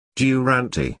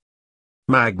Duranty.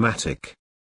 Magmatic.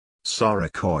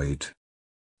 Sorikoid.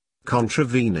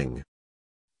 Contravening.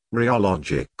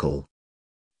 Rheological.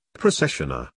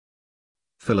 Processioner.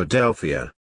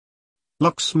 Philadelphia.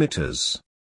 Luxmitters.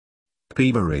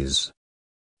 Peaberries.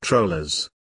 Trollers.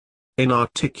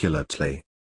 Inarticulately.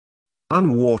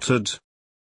 Unwatered.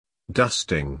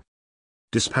 Dusting.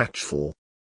 Dispatchful.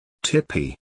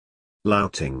 Tippy.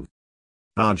 Louting.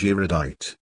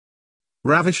 Argyrodite.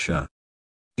 Ravisher.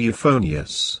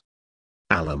 Euphonious.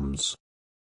 Alums.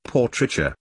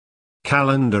 Portraiture.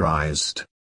 Calendarized.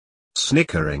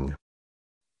 Snickering.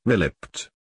 Millipt.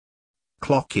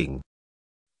 Clocking.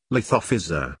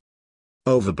 Lithophysa.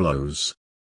 Overblows.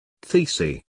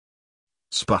 Thesi.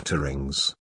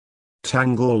 Sputterings.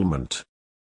 Tanglement.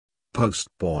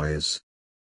 Postboys.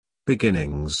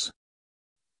 Beginnings.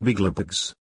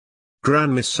 Biglabugs.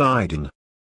 Granmycidin.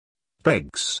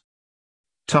 Begs.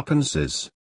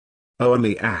 Tuppences.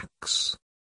 Oamiacs.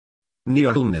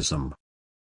 Neonism.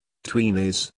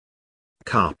 Tweenies.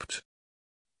 Carped.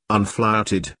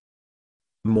 Unflouted.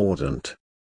 Mordant.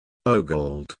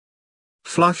 Ogled.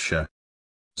 Flusher.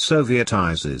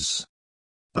 Sovietizes.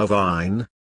 Ovine.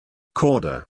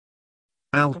 Corda.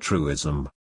 Altruism.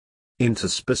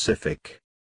 Interspecific.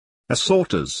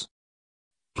 Assorters.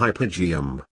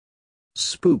 Hypogeum.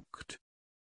 Spooked.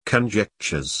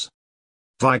 Conjectures.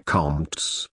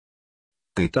 Vicomtes.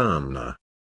 Gitana.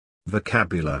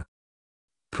 Vocabula.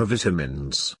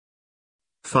 Provitamins.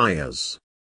 Fires.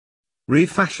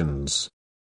 Refashions.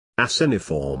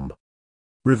 Asiniform.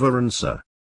 Reverencer.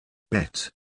 Bet.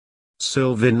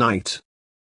 Sylvinite.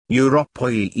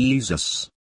 Europoiesis.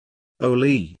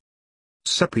 Oli.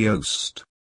 Sepiost.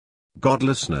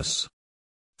 Godlessness.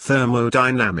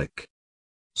 Thermodynamic.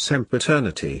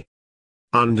 Sempiternity.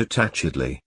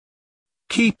 Undetachedly.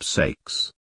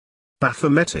 Keepsakes.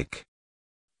 Baphometic.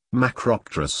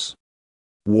 Macropterus.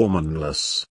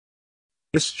 Womanless.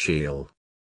 Ischial.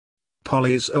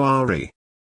 Polyzoary.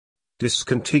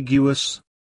 Discontiguous.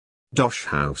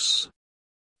 Doshhouse.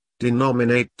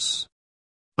 Denominates.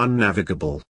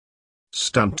 Unnavigable.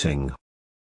 Stunting.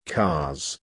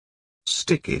 Cars.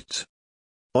 Stick-it.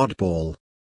 Oddball.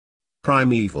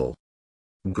 Primeval.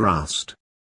 Grassed.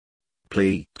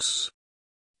 Pleats.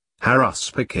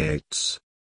 Haruspicates.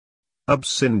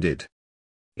 Abscinded.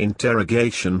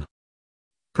 Interrogation.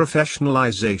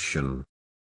 Professionalization.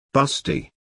 Busty.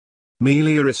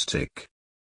 Melioristic.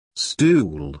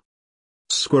 Stool.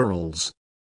 Squirrels.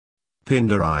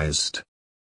 Pinderized.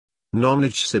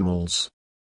 Nonage similes.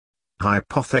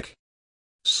 Hypothec.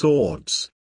 Swords.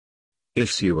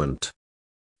 Issuant.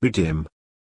 Bidim.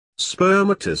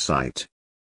 Spermatocyte.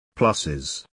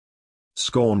 Pluses.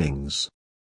 Scornings.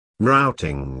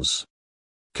 Routings.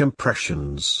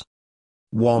 Compressions.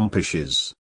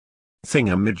 Wampishes.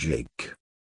 Thingamajig.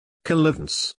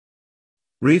 Connivance.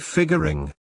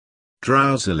 Refiguring.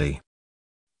 Drowsily.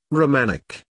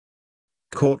 Romanic.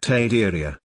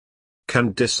 Cortaderia.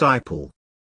 Condisciple.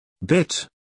 Bit.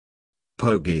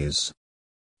 Pogies.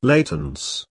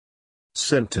 Latents.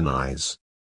 Syntonize.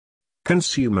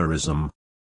 Consumerism.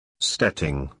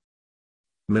 Stetting.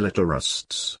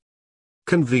 Militarists.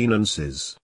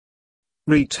 Convenances.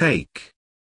 Retake.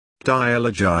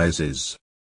 Dialogizes.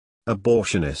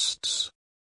 Abortionists.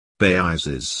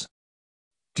 Beizes.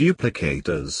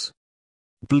 Duplicators.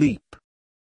 Bleep.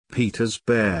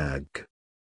 Petersberg.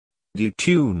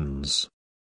 Detunes.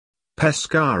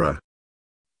 Pescara.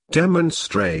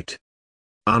 Demonstrate.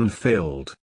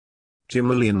 Unfilled.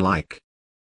 Gemillion-like.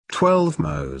 12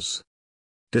 mo's.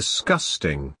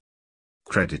 Disgusting.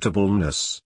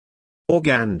 Creditableness.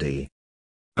 Organdy.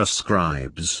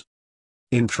 Ascribes.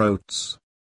 Introits.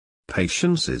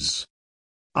 Patiences.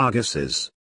 Arguses.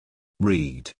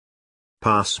 Read.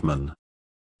 Passman.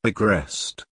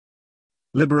 Egressed.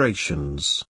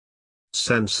 Liberations.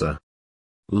 Censor.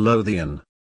 Lothian.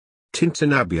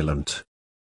 Tintinabulant.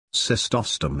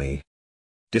 Cystostomy.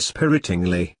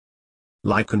 Dispiritingly.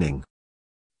 Likening.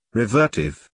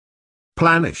 Revertive.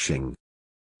 Planishing.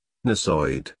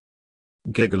 Nasoid.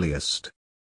 Giggliest.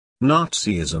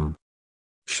 Nazism.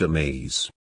 Chemise.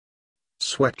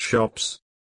 Sweatshops.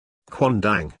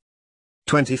 Quandang.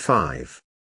 25.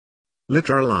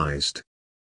 Literalized.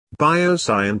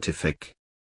 Bioscientific.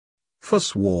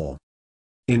 Fuss war.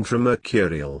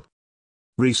 Intramercurial.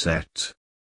 Reset.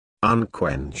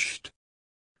 Unquenched.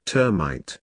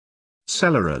 Termite.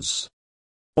 Celeras.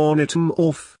 Ornitum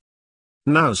off.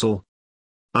 Nousel.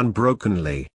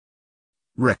 Unbrokenly.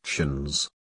 Rections.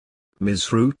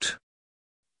 Misroot.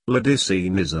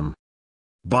 Ladicenism.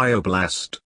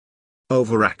 Bioblast.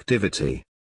 Overactivity.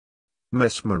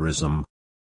 Mesmerism.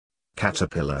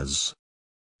 Caterpillars.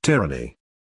 Tyranny.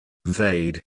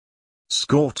 Vade.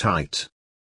 Scortite.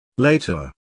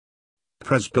 Later.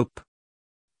 Presbyop.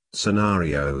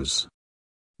 Scenarios.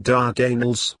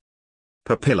 Dardanelles.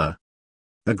 Papilla.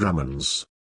 Agrumens.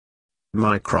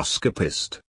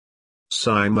 Microscopist.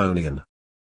 Simonian.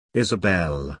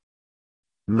 Isabel.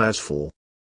 Masful.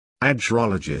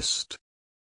 Adrologist.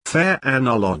 Fair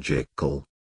analogical.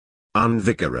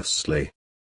 Unvigorously.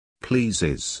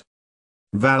 Pleases.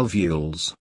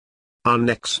 Valvules.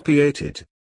 Unexpiated.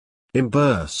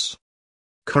 Imburse.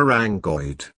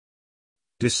 Carangoid.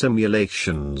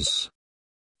 Dissimulations.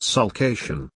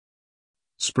 Sulcation.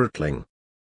 Sprutling.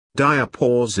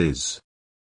 Diapauses.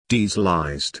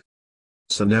 Dieselized.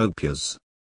 Synopias.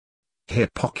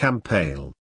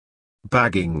 Hippocampale.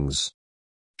 Baggings.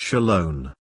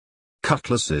 Shalone.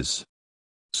 Cutlasses.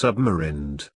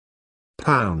 Submarined.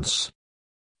 Pounce.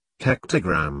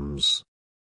 Hectograms.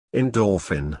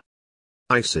 Endorphin.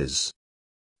 Ices.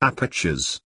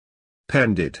 Apertures.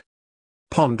 Pendid.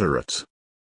 Ponderate.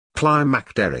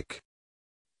 Climacteric.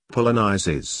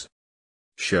 Pollenizes.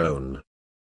 Shown.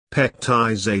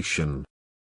 Pectization.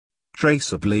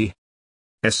 Traceably.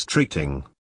 Estreating.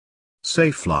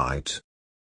 Safelight.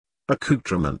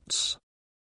 Accoutrements.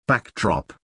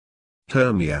 Backdrop.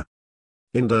 Hermia.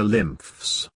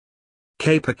 Interlymphs.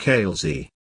 Capercailzie.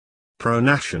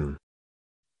 Pronation.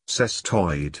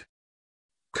 Cestoid.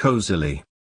 Cosily.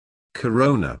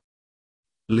 Corona.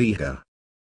 Liga.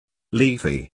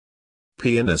 Leafy.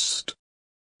 Pianist.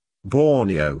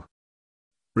 Borneo.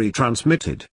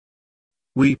 Retransmitted.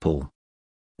 Weeple.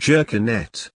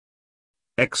 Jerkinet.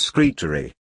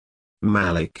 Excretory.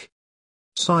 Malic.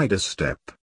 Sidestep.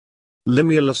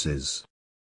 Limuluses.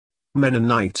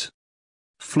 Mennonite.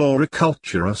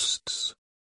 Floriculturists.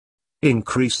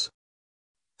 Increase.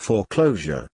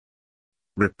 Foreclosure.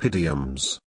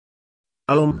 Rapidiums.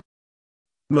 Ulm.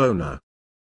 Mona.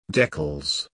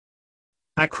 Decals.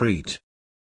 Accrete.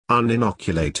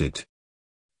 Uninoculated.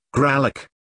 Grallic.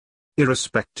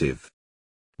 Irrespective.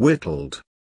 Whittled.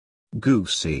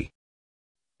 Goosey.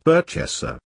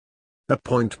 Burchester.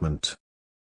 Appointment.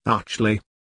 Archly.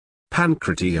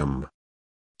 Pancratium.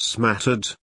 Smattered.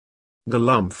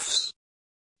 Galumphs.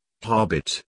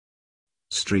 Hobbit.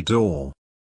 Stridor.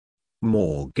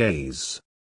 Morgaze.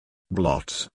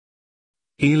 Blot.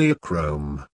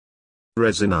 Heliochrome.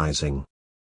 Resinizing.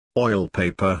 Oil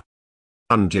paper.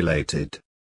 Undulated.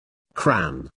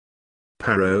 Cran.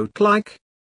 Parrot-like.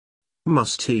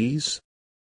 Musties.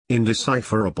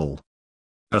 Indecipherable.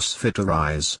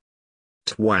 Asphiterize.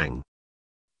 Twang.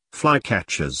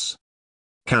 Flycatchers.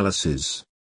 Calluses.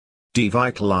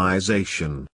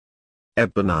 Devitalization.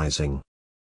 Ebonizing.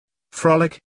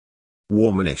 Frolic.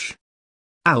 Womanish.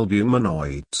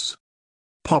 Albuminoids.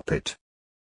 Poppet.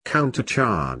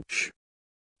 Countercharge.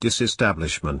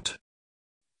 Disestablishment.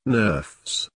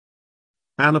 Nerfs.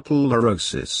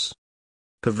 Anaplerosis.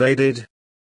 Pervaded.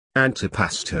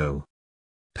 Antipasto.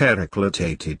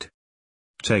 Periclitated.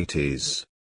 Tates.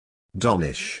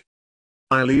 Donish.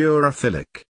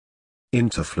 Ileuraphilic.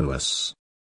 Interfluous.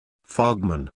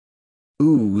 Fogman.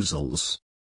 Oozles.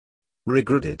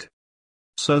 Regretted.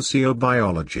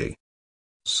 Sociobiology.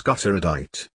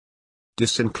 Scutteridite.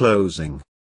 Disenclosing.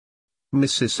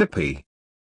 Mississippi.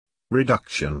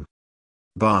 Reduction.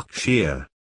 Berkshire.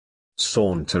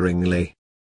 Saunteringly.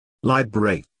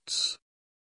 Liberates.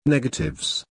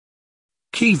 Negatives.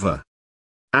 Kiva.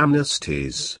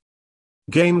 Amnesties.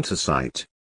 Gametocite.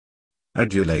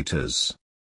 Adulators.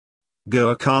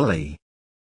 Goakali.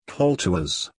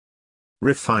 Haltuas.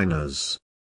 Refiners.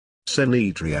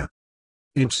 Synedria.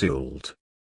 Insult.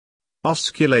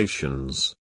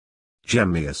 Osculations.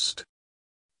 Gemmiest.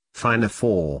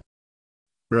 Phinophore.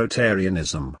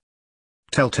 Rotarianism.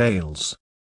 Telltales.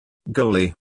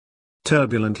 Goalie.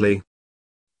 Turbulently.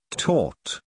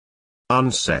 Taut.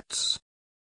 Unsets.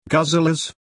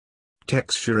 Guzzlers.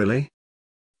 Texturally.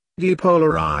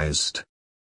 Depolarized.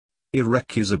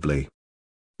 Irrecusably.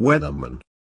 Weatherman.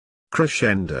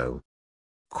 Crescendo.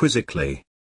 Quizzically.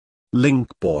 Link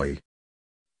boy.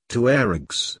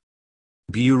 Tuaregs.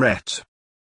 Burette.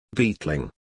 Beetling.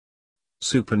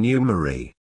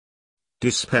 Supernumerary.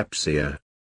 Dyspepsia.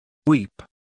 Weep.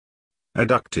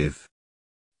 Adductive.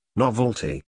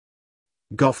 Novelty.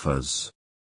 Gophers.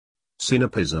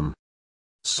 Synopism.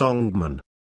 Songman.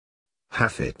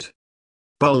 Haffit.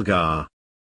 Bulgar.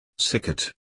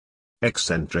 Sicket.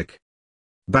 Eccentric.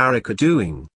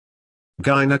 Barricadoing.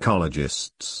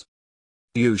 Gynecologists.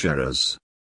 Usurers.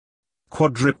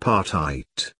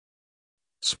 Quadripartite.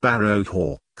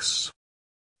 Sparrowhawks.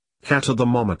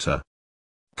 Catothermometer.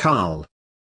 Carl.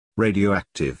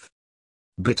 Radioactive.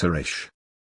 Bitterish.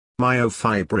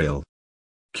 Myofibril.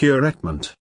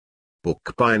 Curetment.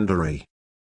 bookbindery,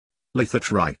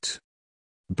 lithotrite,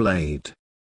 blade,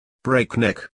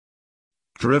 breakneck,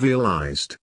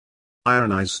 trivialized,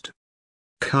 ionized,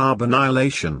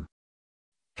 carbonylation,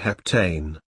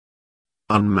 heptane,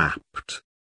 unmapped,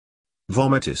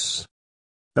 vomitus,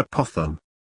 apothegm,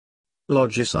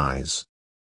 logicize,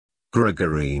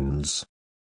 gregarines,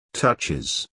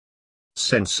 touches,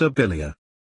 sensibilia,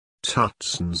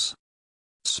 tutsons,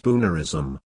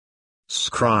 spoonerism,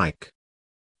 scrike,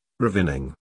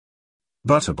 ravining,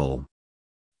 butterball,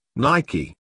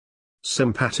 Nike,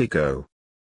 simpatico,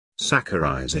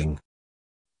 saccharizing,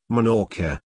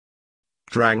 menorca,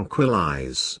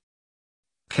 tranquilize,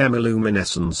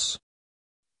 chemiluminescence,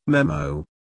 memo,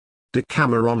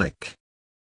 decameronic,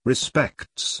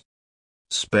 respects,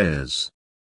 spares,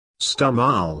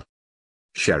 stumal,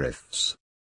 sheriffs,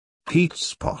 heat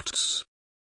spots,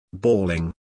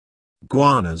 bawling,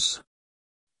 guanas,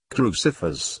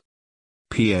 crucifers,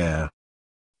 Pierre,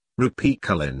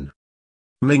 rupicolin,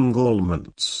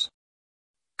 minglements,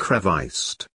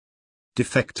 creviced,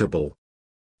 defectable,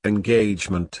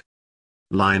 engagement,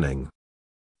 lining,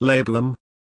 labellum,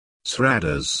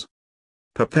 sradders,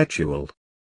 perpetual,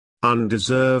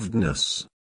 undeservedness,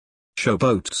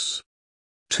 showboats,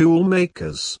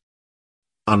 toolmakers,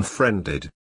 unfriended,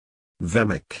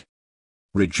 vemic,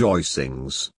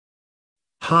 rejoicings,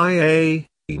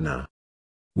 hyena,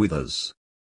 withers,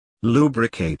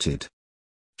 lubricated,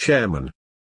 chairman,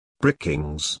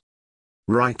 brickings,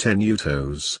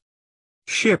 ritenutos,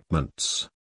 shipments,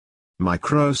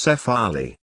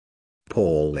 microcephaly,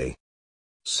 poorly,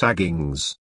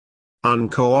 saggings,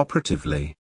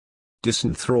 uncooperatively,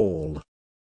 disenthrall,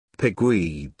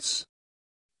 pigweeds,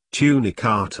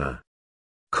 tunicata,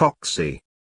 coxy,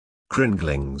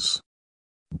 cringlings,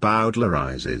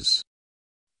 bowdlerizes,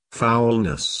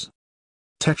 foulness,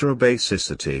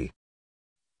 tetrabasicity,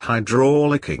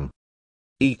 hydraulicking,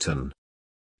 eaten,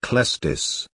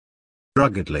 clestis,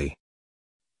 ruggedly,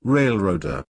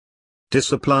 railroader,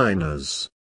 discipliners,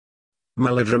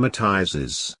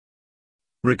 melodramatizes,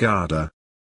 regarder,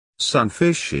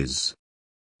 sunfishes,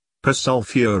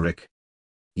 persulfuric,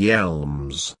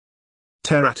 yelms,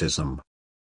 terratism,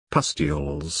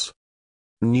 pustules,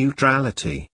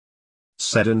 neutrality,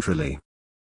 sedentarily,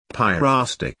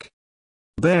 pyrastic,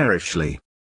 bearishly,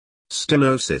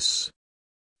 stenosis,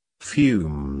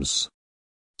 fumes,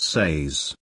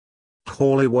 says,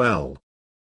 Halliwell,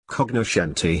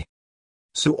 cognoscenti,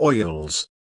 suoils,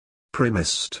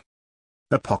 primist,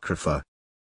 apocrypha,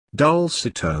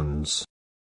 dulcitones,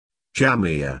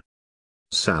 jamia,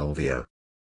 salvia,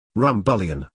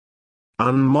 rumbullion,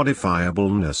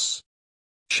 unmodifiableness,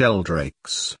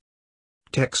 sheldrakes,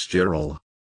 textural,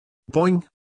 boing,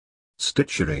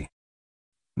 stitchery,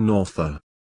 norther,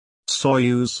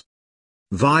 soyuz,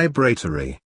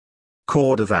 vibratory,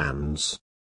 cordovans,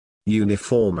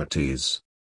 uniformities,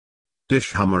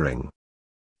 dish-hummering,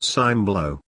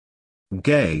 cymblow,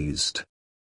 gazed,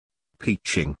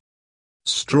 peaching,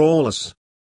 strawless,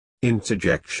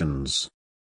 interjections,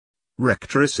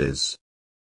 rectrices,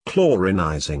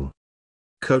 chlorinizing,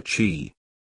 coachee,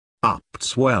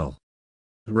 upswell,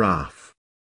 raff,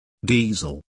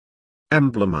 diesel,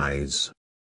 emblemize,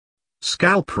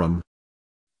 scalprum,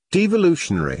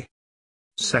 devolutionary,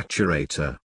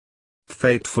 saturator,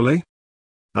 fatefully,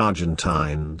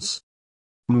 Argentines,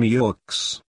 meux,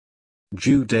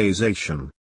 Judaization,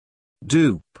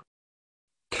 dupe,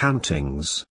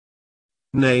 cantings,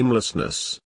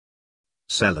 namelessness,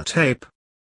 sellotape,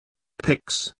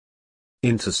 pix,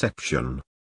 interception,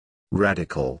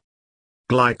 radical,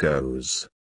 glycos,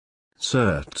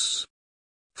 certs,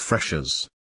 freshers,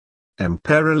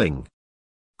 imperiling,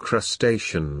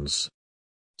 crustaceans,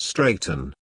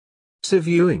 straighten,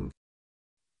 sievewing,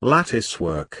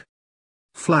 latticework,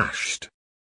 flashed,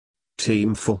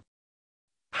 teamful,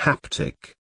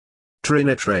 haptic,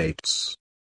 trinitrates,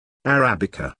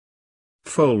 arabica,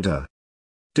 folder,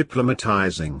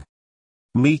 diplomatizing,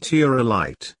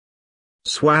 meteorolite,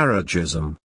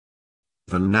 swarragism,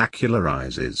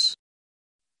 vernacularizes,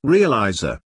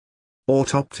 realizer,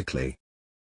 autoptically,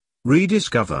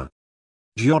 rediscover,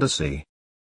 geodesy,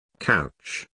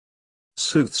 couch,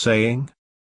 soothsaying,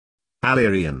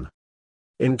 Alerian,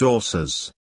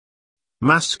 endorsers,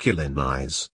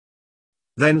 masculinize,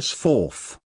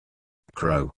 thenceforth,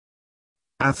 crow,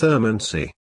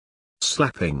 athermancy,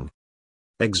 slapping,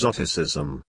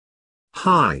 exoticism,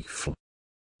 hyphen,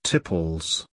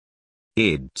 tipples,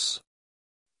 ids,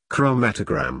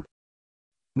 chromatogram,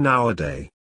 nowadays,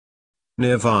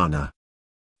 nirvana,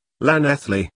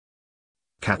 lanethly,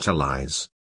 catalyze,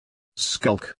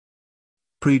 skulk,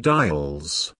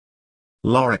 predials,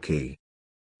 lorikeet,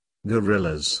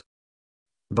 gorillas,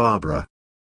 Barbara.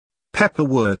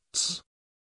 Pepperworts.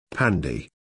 Pandy.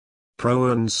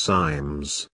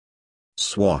 Proenzymes.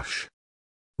 Swash.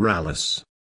 Rallis.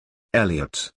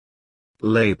 Elliot.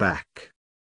 Layback.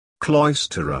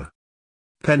 Cloisterer.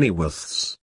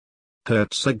 Pennyworths.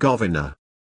 Herzegovina.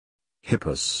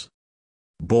 Hippus.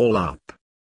 Ball up.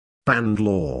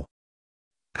 Bandlaw.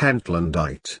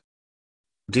 Pentlandite.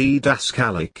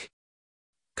 Didascalic.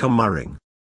 Comurring.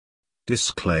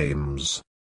 Disclaims.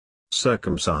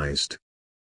 Circumcised.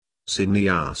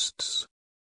 Cineasts.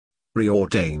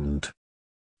 Reordained.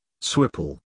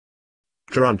 Swipple.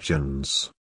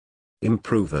 Truncheons.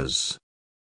 Improvers.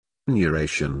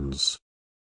 Neurations.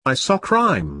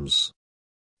 Isocrimes.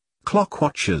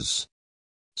 Clockwatchers.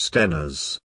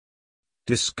 Steners.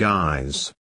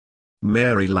 Disguise.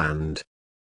 Maryland.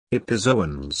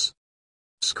 Epizoans.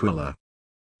 Squilla.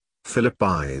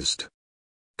 Philippized.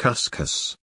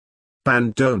 Cuscus.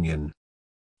 Bandonian.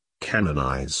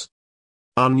 Canonize.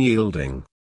 Unyielding.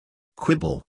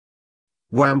 Quibble.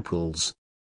 Wamples.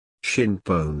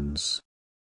 Shinbones.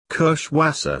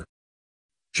 Kirschwasser.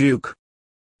 Duke.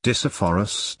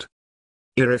 Disafforest.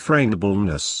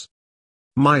 Irrefrainableness.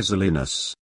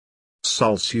 Miserliness.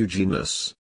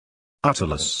 Salsuginous.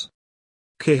 Utterless.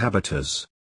 Cohabitors.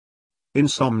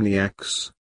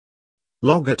 Insomniacs.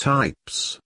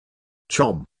 Logotypes.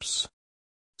 Chomps.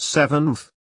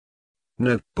 Seventh.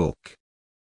 Notebook.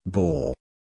 Bore.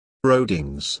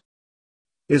 Rodings.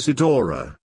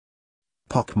 Isidora.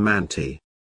 Pockmanti.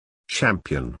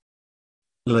 Champion.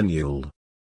 Lanule.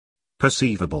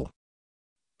 Perceivable.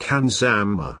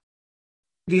 Kanzama.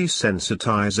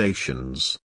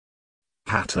 Desensitizations.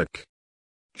 Hattock.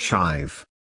 Chive.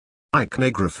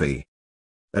 Iconography.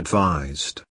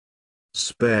 Advised.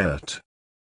 Spared.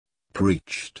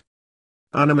 Preached.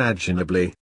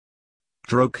 Unimaginably.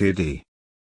 Drokiddy.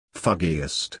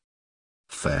 Fuggiest.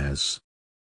 Fares.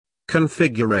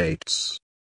 Configurates.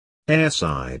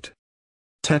 Airside.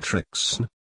 Tetrix.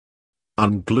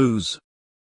 Unglues.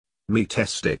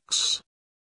 Metestics.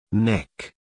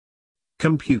 Neck.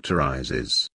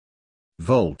 Computerizes.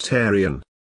 Voltarian.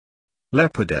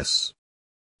 Leopardes.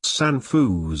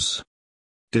 Sanfus.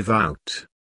 Devout.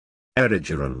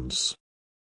 Erigerons.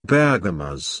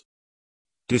 Bergamas.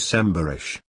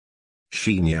 Decemberish.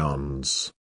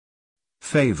 Chignons.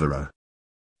 Favourer.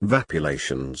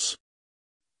 Vapulations.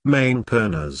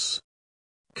 Mainperners.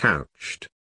 Couched.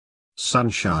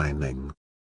 Sunshining.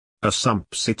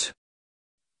 Assumpsit.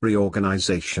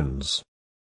 Reorganizations.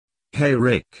 Hey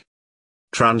Rick.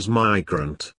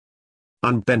 Transmigrant.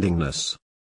 Unbendingness.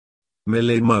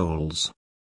 Millimoles.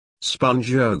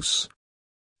 Spongiose.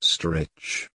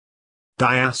 Stritch.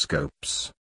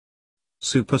 Diascopes.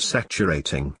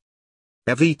 Supersaturating.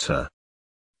 Evita.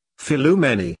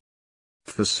 Philumeni.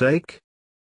 Forsake.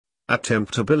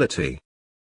 Attemptability.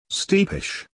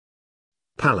 Steepish.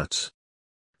 Palate.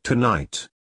 Tonight.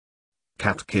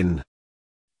 Catkin.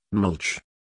 Mulch.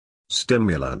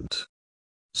 Stimulant.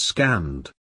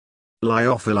 Scanned.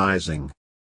 Lyophilizing.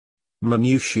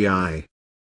 Minutiae.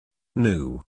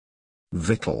 New.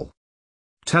 Victual.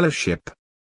 Teleship.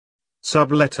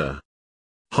 Subletter.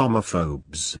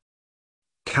 Homophobes.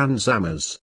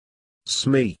 Kanzamas.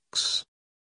 Smeeks.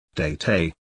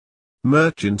 Date.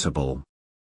 Merchantable.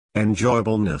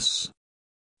 Enjoyableness.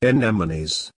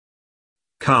 Anemones.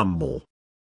 Campbell.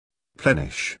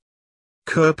 Plenish.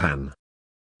 Kirpan.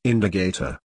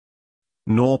 Indicator.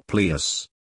 Nauplius.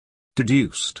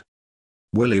 Deduced.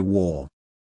 Willy War.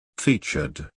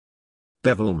 Featured.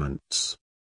 Bevelments.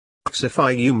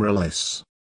 Xiphiumeralis.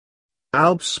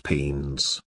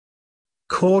 Alpspines.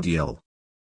 Cordial.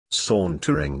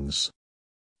 Saunterings.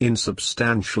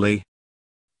 Insubstantially.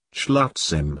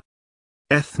 Schlutzim.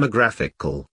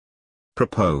 Ethnographical.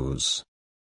 Propose.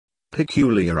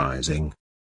 Peculiarizing.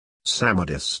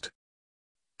 Samodist.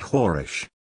 Whorish.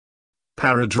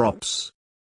 Paradrops.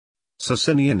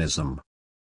 Socinianism.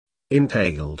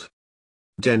 Entailed.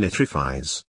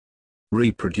 Denitrifies.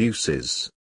 Reproduces.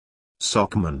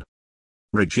 Sockman.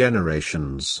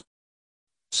 Regenerations.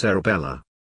 Cerebella.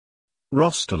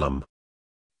 Rostolum.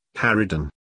 Harridan.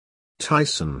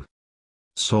 Tyson.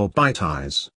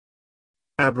 Sorbitize.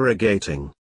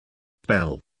 Abrogating.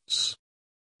 Belts.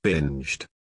 Binged.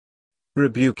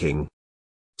 Rebuking.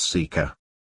 Seeker.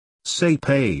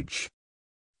 Sapage.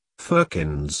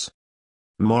 Firkins.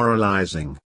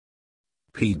 Moralizing.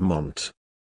 Piedmont.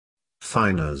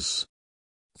 Finers.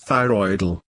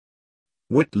 Thyroidal.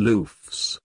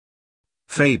 Whitloofs.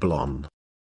 Fabelon.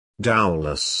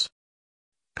 Dowless.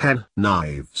 Pen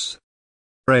knives.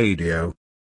 Radio.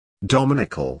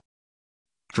 Dominical.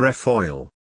 Trefoil.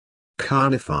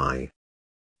 Carnify.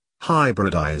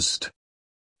 Hybridized.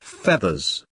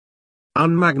 feathers.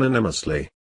 Unmagnanimously.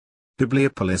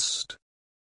 Bibliopolist.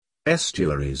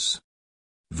 Estuaries.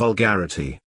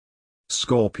 Vulgarity.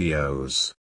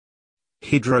 Scorpios.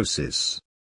 Hydrosis.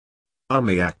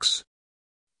 Umiax.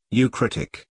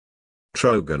 Eucritic.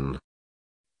 Trogan.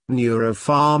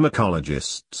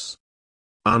 Neuropharmacologists.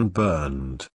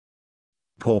 Unburned.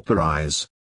 Pauperize.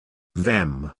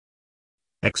 Them.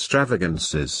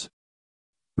 Extravagances.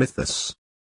 Mythos.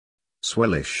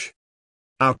 Swellish.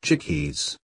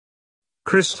 Outchickies.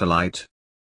 Crystallite.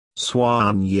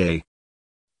 Soigné.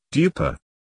 Duper.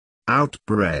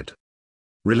 Outbred.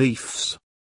 Reliefs.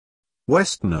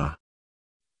 Westerner.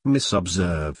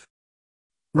 Misobserve.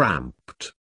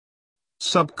 Ramped.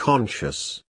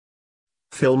 Subconscious.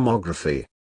 Filmography.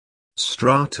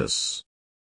 Stratus.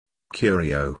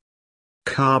 Curio.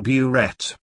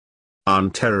 Carburet.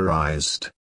 Unterrorized.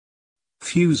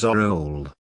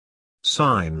 Fuserole.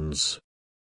 Signs.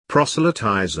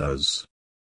 Proselytizers.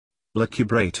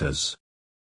 Lucubrators.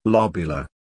 Lobular.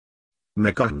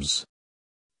 Megums.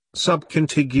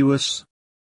 Subcontiguous.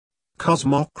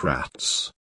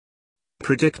 Cosmocrats.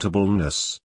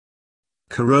 Predictableness.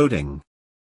 Corroding.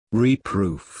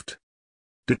 Reproofed.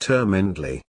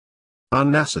 Determinedly.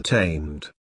 Unascertained.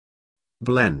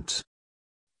 Blent.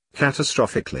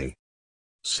 Catastrophically.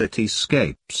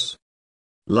 Cityscapes.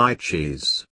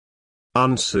 Lychees.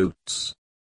 Unsuits.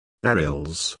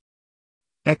 Aerials.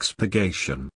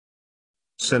 Expurgation.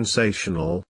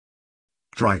 Sensational.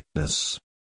 Drightness.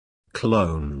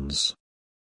 Clones.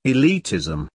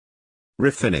 Elitism.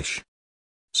 Refinish.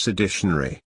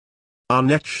 Seditionary.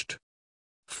 Unetched.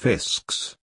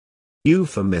 Fisks.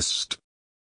 Euphemist.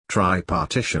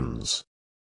 Tripartitions.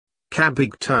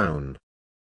 Cabig Town.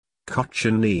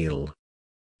 Cochineal.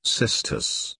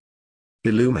 Cistus.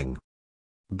 Illuming.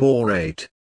 Borate.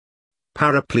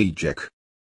 Paraplegic.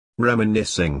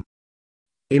 Reminiscing.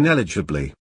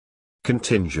 Ineligibly.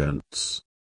 Contingents.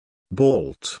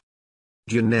 Balt.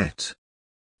 Jeanette.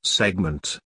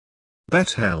 Segment.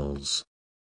 Bethells.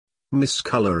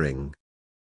 Miscoloring.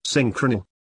 Synchronal.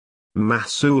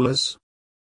 Massoulas.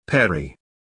 Perry.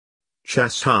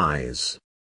 Chastise.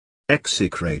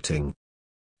 Execrating.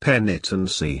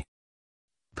 Penitency.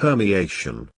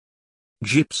 Permeation.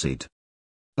 Gypsied.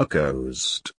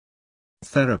 Accosed.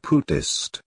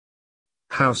 Therapeutist.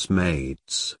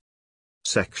 Housemaids.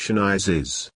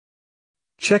 Sectionizes.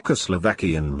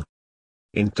 Czechoslovakian.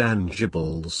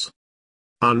 Intangibles.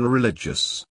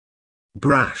 Unreligious.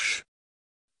 Brash.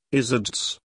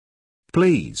 Izzards.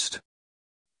 Pleased.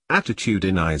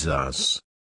 Attitudinizers.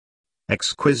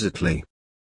 Exquisitely.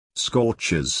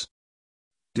 Scorchers.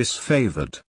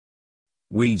 Disfavored.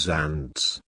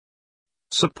 Weezands.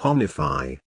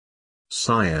 Saponify.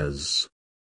 Sires.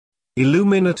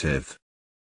 Illuminative.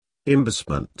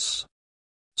 Imbasments.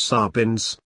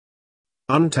 Sarbins.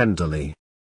 Untenderly.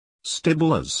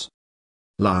 Stibblers.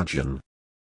 Largen.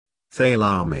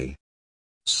 Thalami.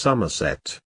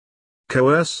 Somerset.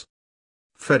 Coerce.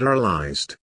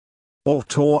 Federalized.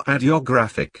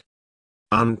 Autoadiographic.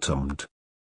 Untombed.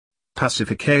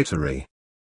 Pacificatory.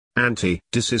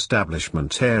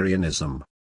 Anti-disestablishmentarianism.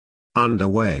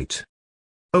 Underweight.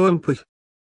 Oampi.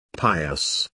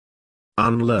 Pious.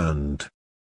 Unlearned.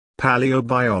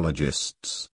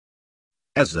 Paleobiologists.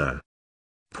 Ezra.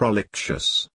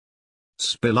 Prolixus.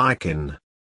 Spilikin.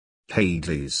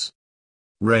 Hades.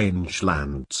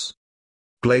 Rangelands.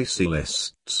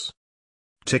 Glacialists.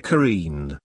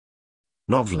 Tickerine.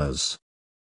 Novellers.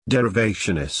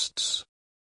 Derivationists.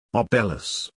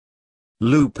 Obelus.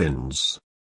 Lupins.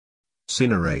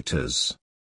 Cinerators.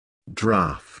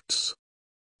 Drafts.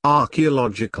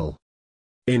 Archaeological.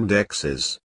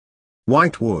 Indexes.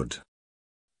 Whitewood.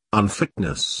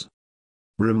 Unfitness.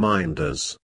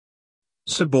 Reminders.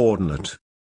 Subordinate.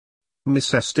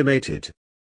 Misestimated.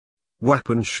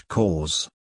 Wapunch cause.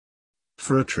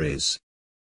 Fruitries.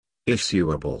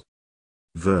 Issuable.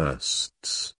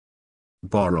 Versts.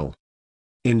 Boral.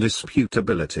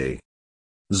 Indisputability.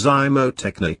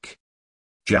 Zymotechnic.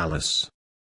 Jalous.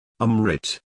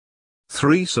 Umrit.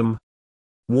 Threesome.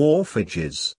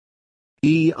 Wharfages.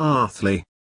 Earthly.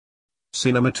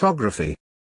 Cinematography.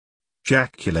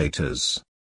 Jaculators.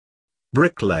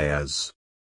 Bricklayers.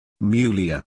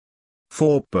 Mulia.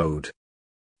 Forebode.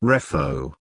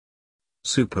 Refo.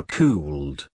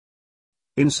 Supercooled.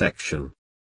 Insection.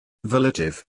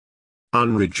 Volitive.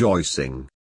 Unrejoicing.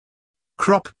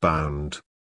 Crop-bound.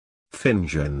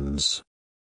 Fingens.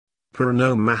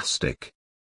 Pronomastic.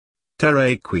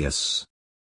 Terraqueous.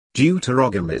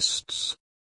 Deuterogamists.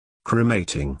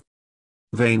 Cremating.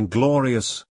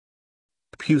 Vainglorious.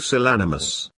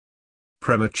 Pusillanimous.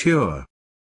 Premature.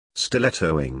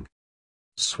 Stilettoing.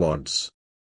 Swads.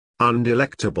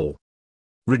 undelectable,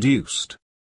 reduced,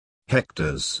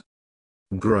 hectors,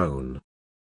 grown,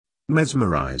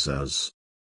 mesmerizers,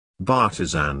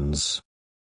 bartisans,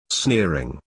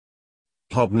 sneering,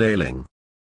 hobnailing,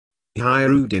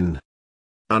 hierudin,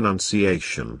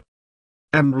 annunciation,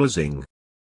 emblazing,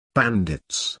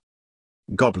 bandits,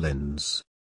 goblins,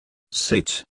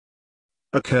 sit,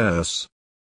 a curse,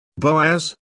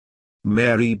 Boaz,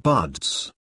 Mary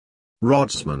buds,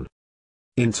 rodsman,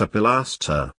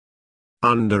 interpilaster,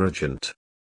 underagent,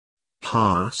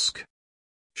 hask,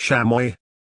 chamois,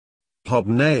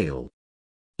 hobnail,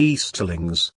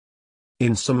 easterlings,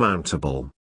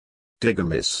 insurmountable,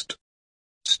 digamist,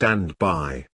 stand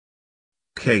by,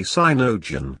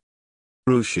 cassinogen,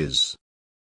 ruches,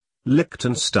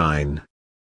 Liechtenstein,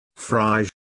 frige,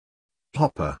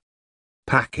 hopper,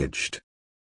 packaged,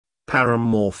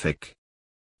 paramorphic,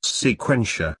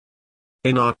 sequentia,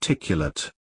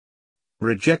 inarticulate,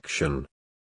 rejection,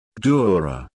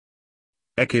 dura,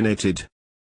 echinated,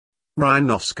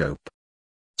 rhinoscope,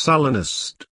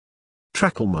 solenist,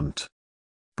 tracklement,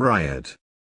 bryad,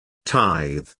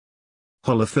 tithe,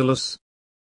 holophilus,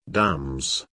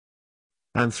 dams,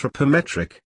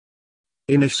 anthropometric,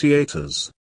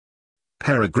 initiators,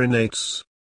 peregrinates,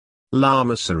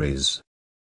 lamasseries,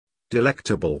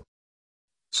 delectable,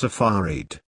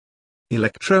 safarid,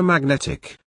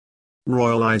 electromagnetic,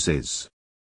 royalizes,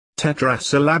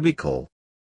 tetrasyllabical,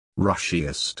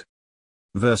 rushiest,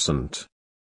 versant,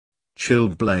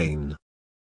 chilblain,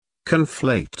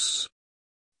 conflates,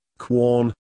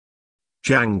 quorn,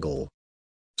 jangle,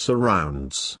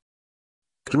 surrounds,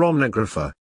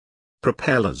 chronographer,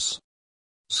 propellers,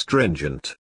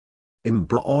 stringent,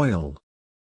 embroil,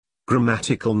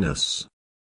 grammaticalness,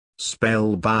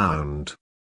 spellbound,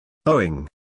 owing,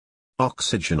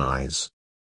 oxygenize,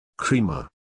 creamer,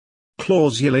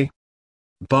 clausulae,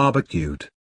 barbecued,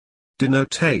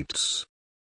 denotates,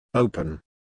 open,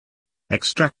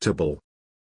 extractable,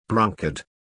 brunkard,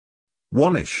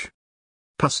 wannish,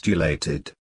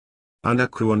 postulated,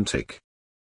 anacruantic,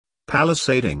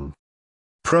 palisading,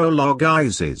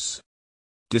 prologizes,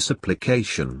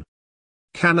 disapplication,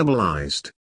 cannibalized,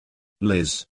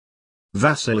 Liz,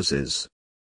 vassalizes,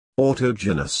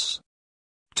 autogenous,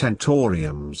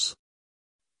 tentoriums,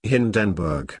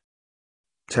 Hindenburg,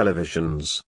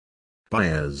 televisions,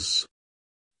 buyers,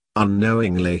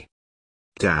 unknowingly,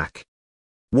 DAC,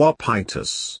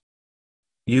 wapitus,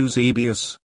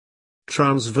 Eusebius,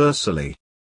 transversally,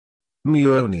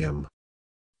 muonium,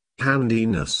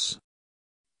 handiness,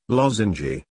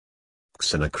 lozenge,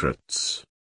 xenocrates,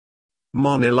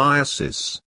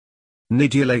 moniliasis,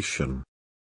 nidulation,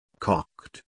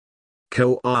 cocked,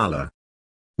 koala,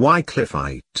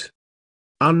 Wycliffite,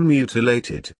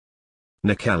 unmutilated,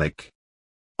 Nicalic,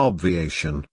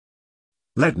 obviation,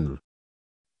 leaden,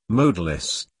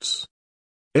 modalists,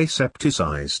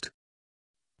 asepticized,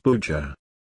 Booger,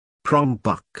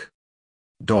 prongbuck,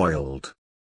 doiled,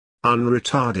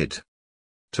 unretarded,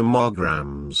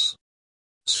 tomograms,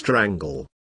 strangle,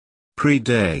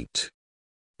 predate,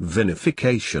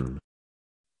 vinification,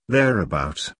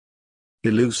 thereabout,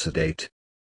 elucidate,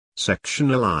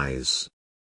 sectionalize,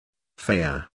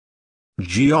 fair,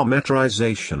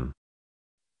 geometrization,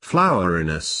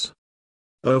 floweriness,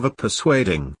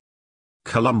 overpersuading,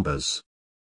 Columbus,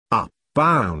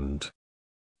 upbound,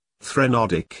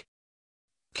 threnodic,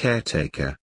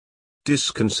 caretaker,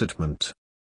 disconcertment,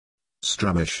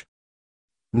 strumish,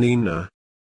 Nina,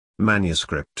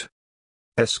 manuscript,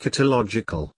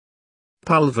 eschatological,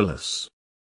 pulverless,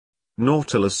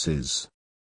 nautiluses,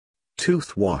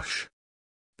 toothwash,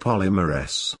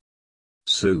 polymerase,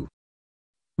 Sue,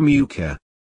 muca,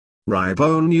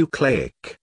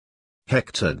 ribonucleic,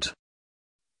 hectored,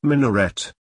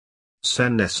 minaret,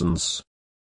 senescence,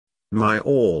 my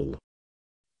all,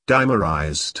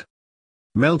 dimerized,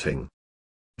 melting,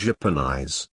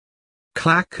 Japanize,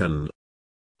 clackan,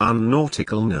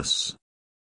 unnauticalness,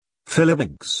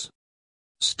 philimigs,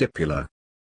 stipula,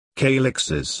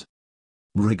 calyxes,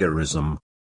 rigorism,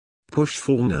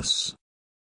 pushfulness,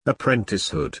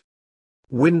 apprenticehood,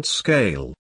 wind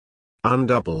scale,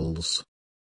 undoubles,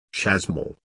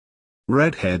 chasmal,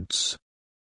 redheads,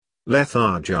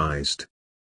 lethargized,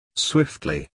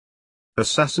 swiftly,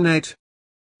 assassinate,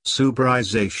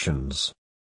 suberizations,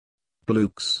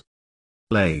 blukes,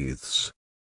 lathes,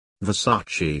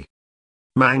 Versace,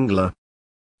 mangler,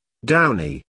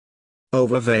 downy,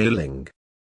 overveiling,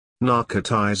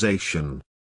 narcotization,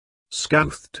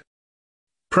 scouthed,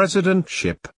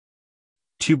 presidentship,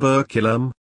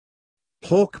 tuberculum,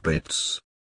 hawkbits,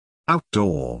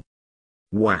 outdoor,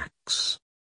 wax,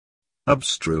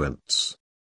 obstruents,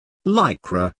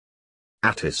 lycra,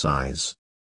 atticize,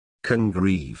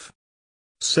 Congreve.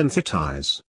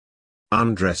 Synthetize.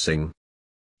 Undressing.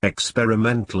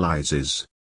 Experimentalizes.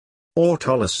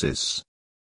 Autolysis.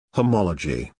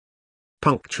 Homology.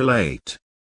 Punctuate.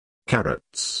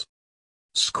 Carrots.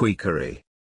 Squeakery.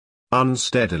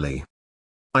 Unsteadily.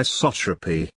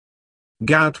 Isotropy.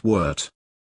 Goutwort.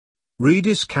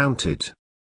 Rediscounted.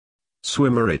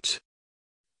 Swimmerit.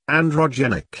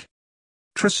 Androgenic.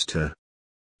 Trister.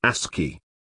 ASCII.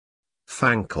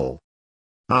 Thankle.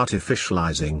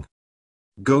 Artificializing.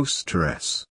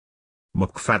 Ghostress.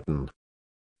 McFadden.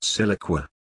 Siliqua.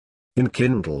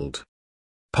 Enkindled.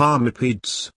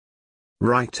 Parmipedes.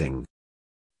 Writing.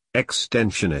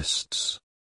 Extensionists.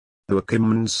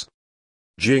 Hookimans.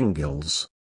 Jingles.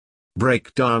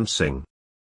 Breakdancing.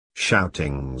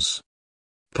 Shoutings.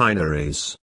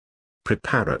 Pineries.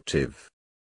 Preparative.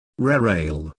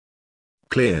 Rerail.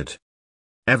 Cleared.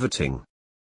 Everting.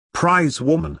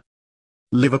 Prizewoman.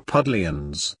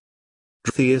 Liverpudlians.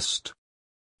 Theist.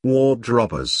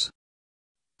 Wardrobbers.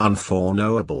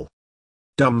 Unforeknowable.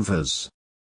 Dumvers.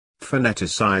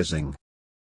 Phoneticizing.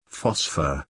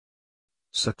 Phosphor.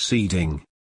 Succeeding.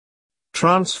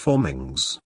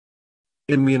 Transformings.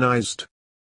 Immunized.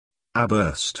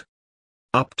 Aburst.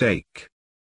 Uptake.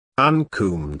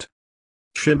 Uncombed.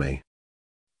 Shimmy.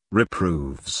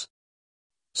 Reproves.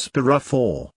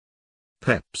 Spirophore.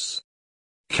 Peps.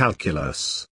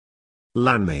 Calculus.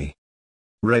 Lammy.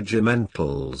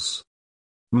 Regimentals.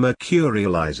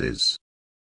 Mercurializes.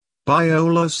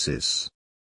 Biolosis.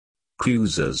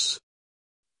 Cruisers.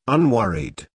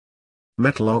 Unworried.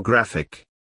 Metallographic.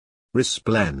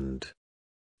 Resplend.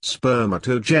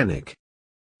 Spermatogenic.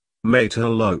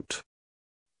 Matalote.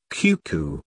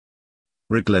 Cuckoo.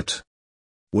 Riglet.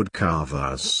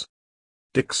 Woodcarvers.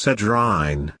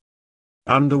 Dixedrine.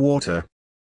 Underwater.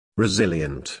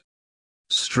 Resilient.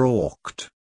 Stalked.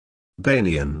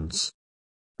 Banians.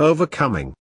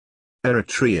 Overcoming.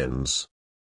 Eritreans.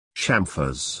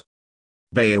 Chamfers.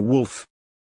 Beowulf.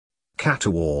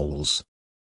 Caterwauls.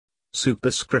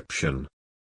 Superscription.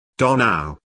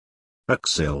 Donau.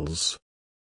 Axils.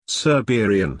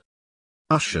 Cerberian.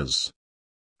 Ushers.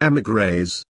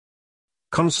 Emigres.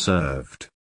 Conserved.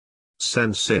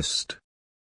 Censist.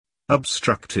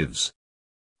 Obstructives.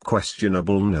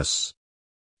 Questionableness.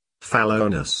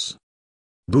 Fallowness.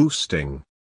 Boosting.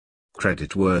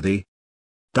 Creditworthy.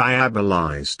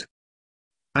 Diabolized.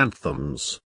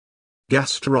 Anthems.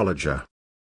 Gastrologer.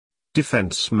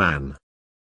 Defenceman.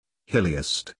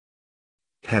 Hilliest.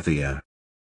 Heavier.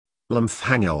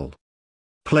 Lymphangel.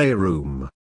 Playroom.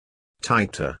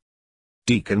 Tighter.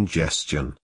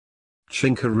 Decongestion.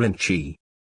 Chinkarinchi.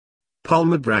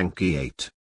 Pulmobranchiate.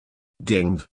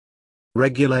 Dinged.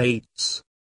 Regulates.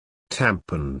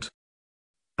 Tamponed.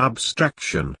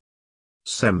 Abstraction.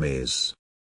 Semis.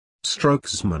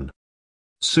 Strokesman.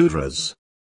 Sudras.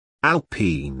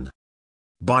 Alpine.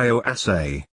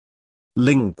 Bioassay.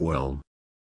 Lingual.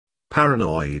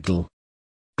 Paranoidal.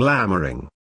 Glamoring.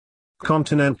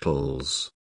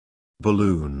 Continentals.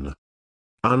 Balloon.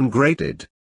 Ungraded.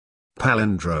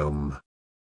 Palindrome.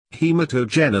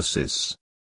 Hematogenesis.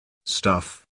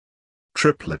 Stuff.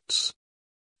 Triplets.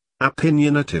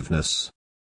 Opinionativeness.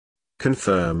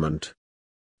 Conferment.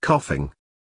 Coughing.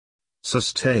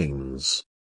 Sustains.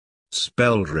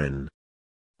 Speldrin.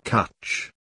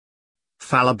 Cutch.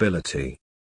 Fallibility.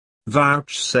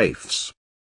 Vouchsafes.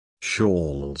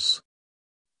 Shawls.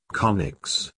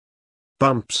 Conics.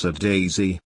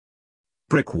 Bumps-a-daisy.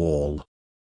 Brickwall.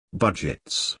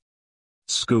 Budgets.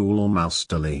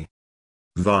 Schoolmasterly.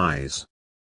 Vise.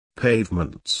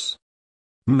 Pavements.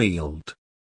 Mealed.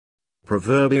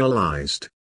 Proverbialized.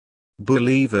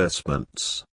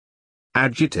 Bouleversements.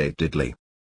 Agitatedly.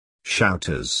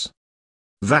 Shouters.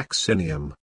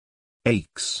 Vaccinium.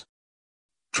 Aches.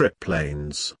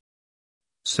 Triplanes.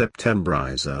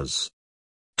 Septembrizers.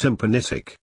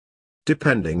 Tympanitic.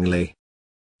 Dependingly.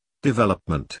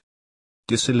 Development.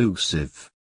 Disillusive.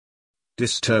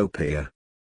 Dystopia.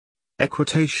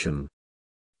 Equitation.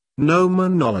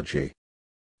 Nomenology.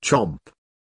 Chomp.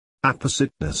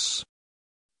 Appositeness.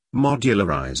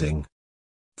 Modularizing.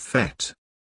 Fet.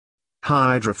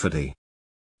 Hydrophoby.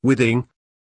 Withing.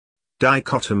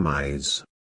 Dichotomize.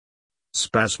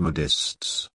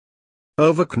 Spasmodists.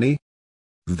 Overknee.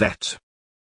 Vet.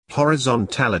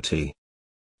 Horizontality.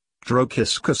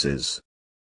 Drochiscuses.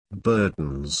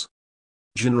 Burdens.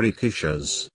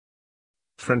 Genricishas.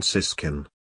 Franciscan.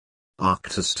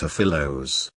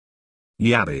 Arctostaphylos.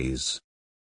 Yabbies.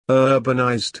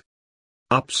 Urbanized.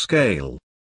 Upscale.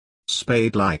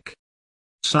 Spade-like.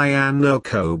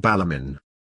 Cyanocobalamin.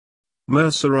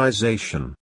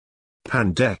 Mercerization.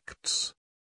 Pandects.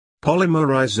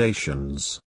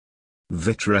 Polymerizations.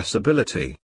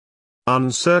 vitrescibility,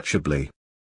 unsearchably,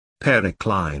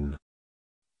 pericline,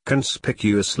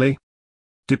 conspicuously,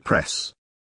 depress,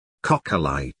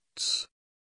 cockolites,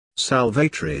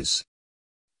 salvatories,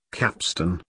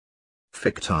 capstan,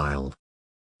 fictile,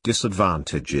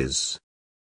 disadvantages,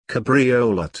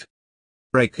 cabriolet,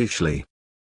 rakishly,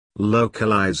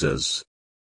 localizers,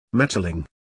 metalling,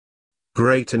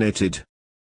 gratinated,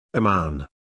 aman,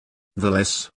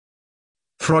 the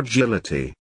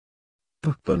fragility,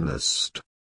 pupinist,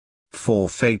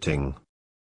 forfeiting,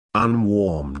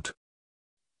 unwarmed,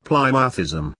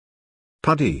 plymouthism,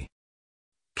 puddy,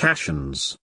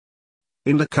 cashons,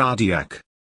 cardiac,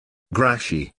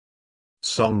 grashy,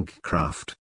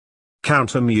 songcraft,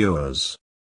 countermures,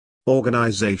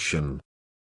 organization,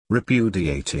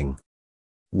 repudiating,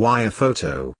 wire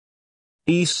photo,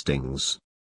 eastings,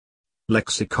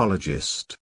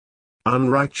 lexicologist,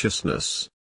 unrighteousness,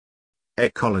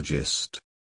 ecologist,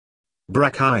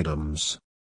 brachydums,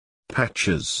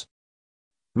 patches,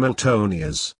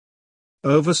 Miltonias,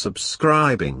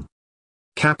 oversubscribing,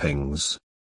 cappings,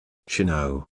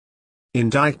 chino,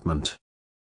 indictment,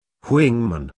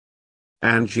 wingman,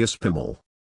 angiospermal,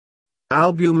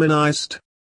 albuminized,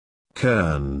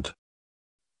 kerned,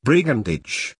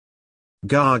 brigandage,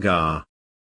 gaga,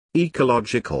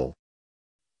 ecological,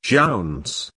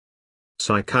 Jones,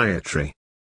 psychiatry,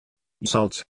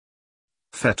 salt,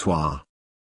 fetwa,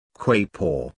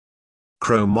 quapaw,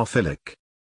 chromophilic,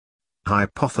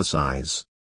 hypothesize,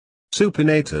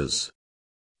 supinators,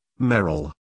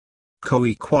 Merrill,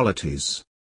 coequalities,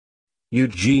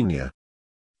 Eugenia,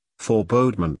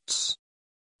 forebodements,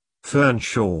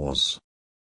 fernshaws,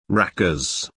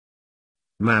 rackers,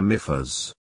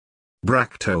 mammifers,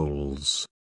 bracteoles,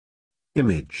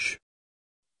 image,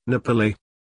 Napoli,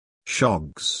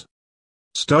 shogs,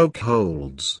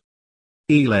 stokeholds,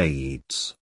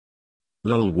 elades,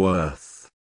 Lulworth,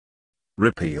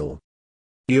 repeal,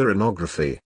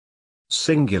 urinography,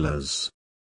 singulars,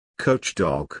 coach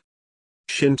dog,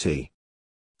 shinty,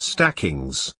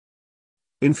 stackings,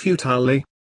 infutile,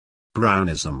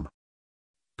 brownism,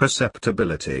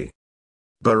 perceptibility,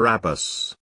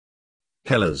 Barabbas,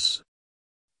 Hellas,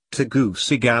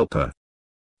 Tegucigalpa,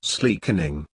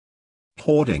 sleekening,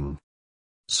 hoarding,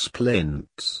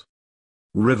 splints,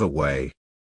 riverway,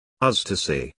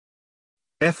 ecstasy,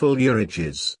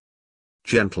 effulgerages,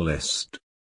 gentlest,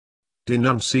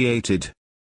 denunciated,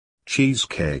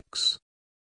 cheesecakes,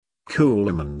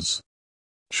 coolamans,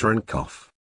 shrinkoff,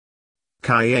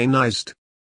 cayennized,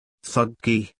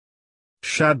 thuggy,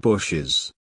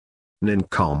 shadbushes,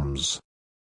 nincoms,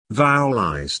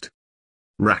 vowelized,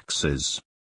 raxes,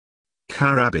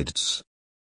 carabids,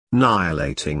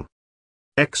 annihilating,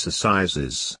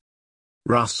 exercises,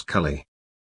 rascally,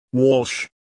 Walsh,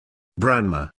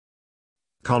 Branmer,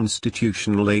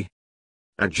 constitutionally,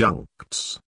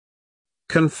 adjuncts,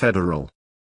 confederal,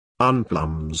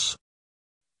 unplums,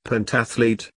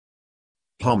 pentathlete,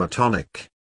 homotonic,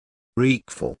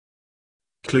 reekful,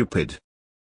 clupid,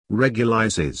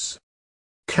 regulizes,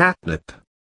 catnip,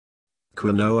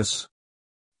 quinoas,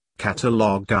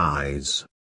 catalogize,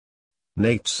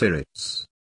 natesirits,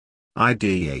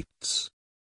 ideates,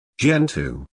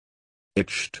 gentoo,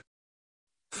 itched,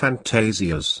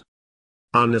 fantasias,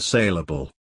 unassailable,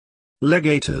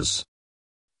 legators,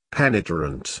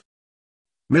 penetrant,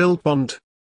 millpond,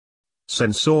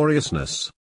 censoriousness,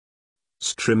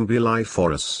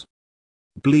 strimbuliforous,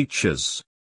 bleachers,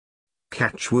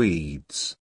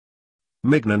 catchweeds,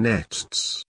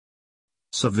 mignonests,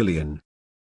 civilian,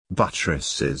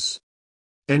 buttresses,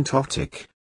 entotic,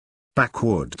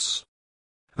 backwoods,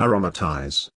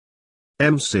 aromatize,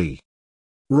 MC,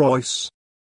 Royce,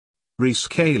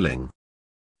 rescaling,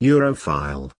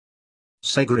 Europhile,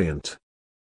 segreant,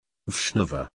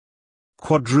 Vshnova,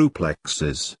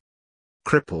 quadruplexes,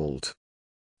 crippled,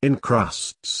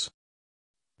 incrusts,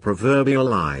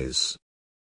 proverbialize,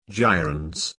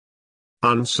 gyrans,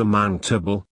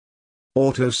 unsurmountable,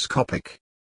 autoscopic,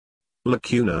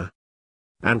 lacuna,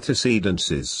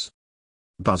 antecedences,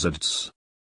 buzzards,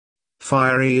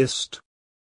 fieriest,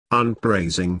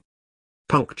 unpraising,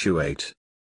 punctuate,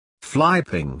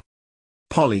 flyping,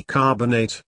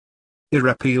 polycarbonate,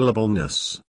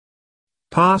 irrepealableness,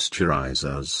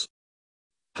 pasteurizers,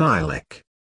 Hilec,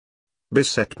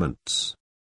 besetments,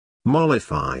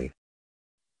 mollify,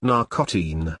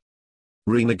 narcotine,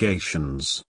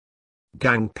 renegations,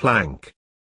 gangplank,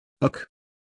 uck,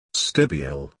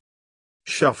 stibule,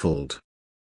 shuffled,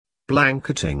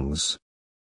 blanketings,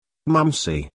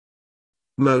 mumsy,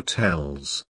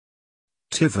 motels,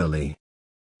 Tivoli,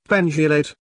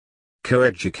 pendulate,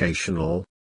 coeducational,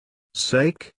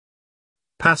 sake,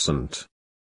 passant,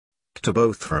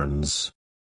 Ectobothrons.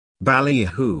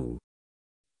 Ballyhoo.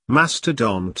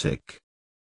 Mastodontic.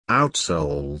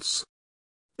 Outsoles.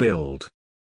 Build.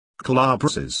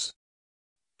 Clobruses.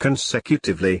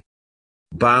 Consecutively.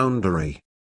 Boundary.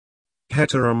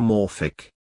 Heteromorphic.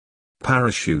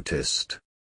 Parachutist.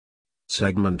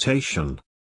 Segmentation.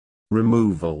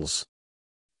 Removals.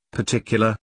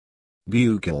 Particular.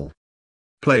 Bugle.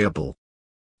 Playable.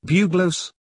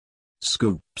 Buglos.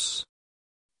 Scoops.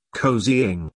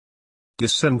 Cozying.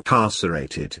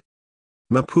 Disincarcerated.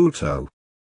 Maputo.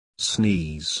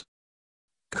 Sneeze.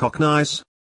 Cocknize.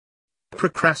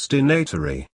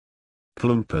 Procrastinatory.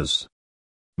 Plumpers.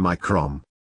 Microm.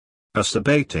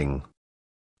 Acerbating.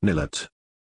 Nillet.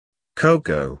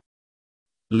 Cocoa.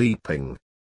 Leaping.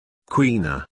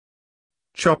 Queener.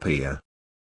 Choppier.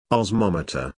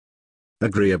 Osmometer.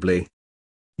 Agreeably.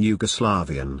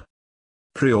 Yugoslavian.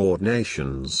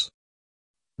 Preordinations.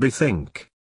 Bethink.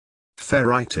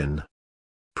 Ferritin.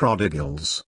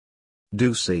 Prodigals.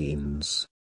 Deucenes.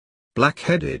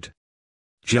 Black-headed.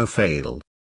 Jophale.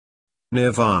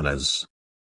 Nirvanas.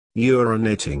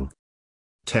 Urinating.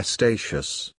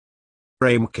 Testaceous.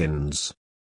 Ramekins.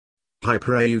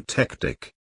 Hypereutectic.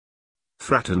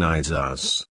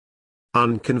 Fraternizers.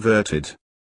 Unconverted.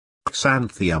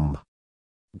 Xanthium.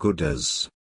 Gooders.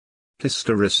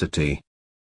 Historicity.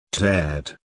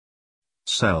 Teared.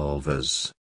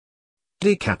 Selvas.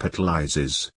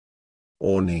 Decapitalizes.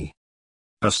 Orny.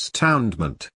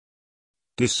 Astoundment.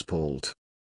 Dispald.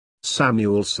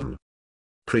 Samuelson.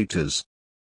 Preters.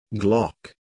 Glock.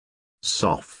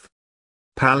 Soft.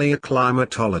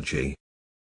 Paleoclimatology.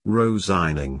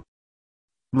 Rosining.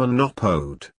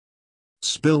 Monopode.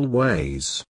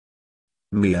 Spillways.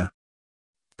 Mia.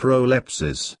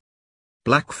 Prolepsis.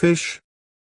 Blackfish.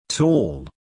 Tall.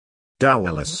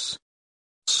 Dowellus.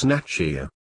 Snatchier.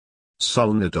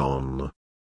 Solnodon.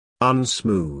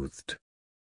 Unsmoothed.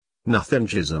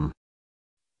 Nothingism.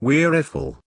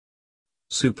 Weariful.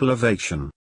 Superlevation.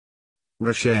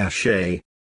 Recherche.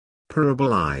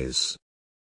 Parabolize.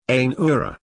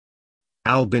 Ainura.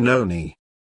 Albinoni.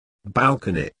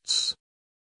 Balkanits.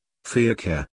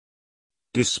 Fiaca.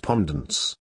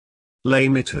 Despondence.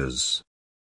 Lamitas.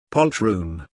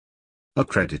 Poltroon.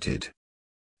 Accredited.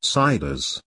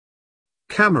 Ciders.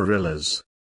 Camarillas.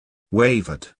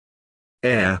 Wavered.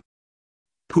 Air.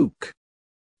 Pook.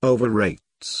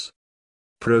 Overrates.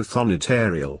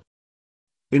 Prothonotarial.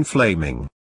 Inflaming.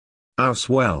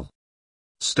 Auswell.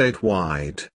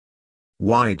 Statewide.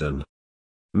 Widen.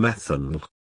 Methanol.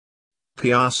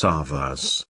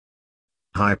 Piassavas.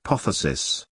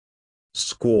 Hypothesis.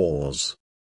 Squaws.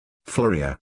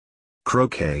 Floria.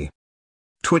 Croquet.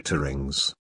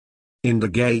 Twitterings.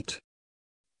 Indicate.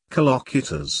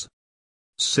 Collocutors.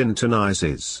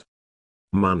 Syntonizes.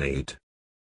 Moneyed.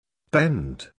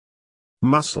 Bend.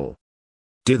 Muscle.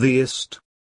 Dithyist.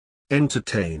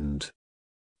 Entertained.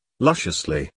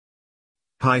 Lusciously.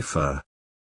 Hypher.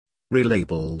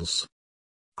 Relabels.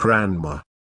 Cranmer.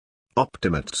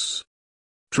 Optimates.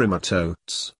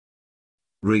 Trimatotes.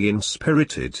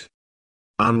 Re-inspirited.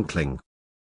 Uncling.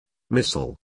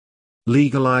 Missile.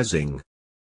 Legalizing.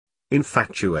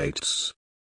 Infatuates.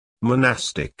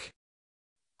 Monastic.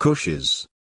 Cushes.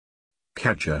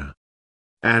 Cadger.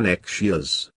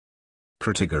 Annexias.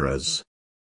 Protigeras.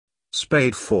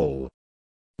 Spadeful.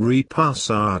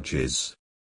 Repassages.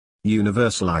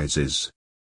 Universalizes.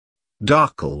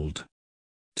 Darkled.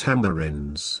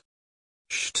 Tamarins.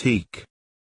 Shtick.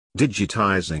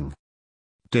 Digitizing.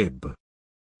 Dib.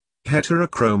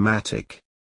 Heterochromatic.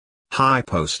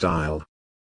 Hypostyle.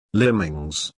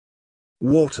 Limbings.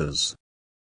 Waters.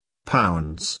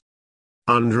 Pounds.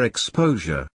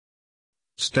 Underexposure.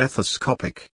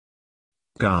 Stethoscopic.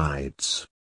 Guides.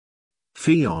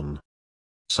 Pheon.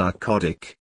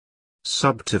 Sarcodic.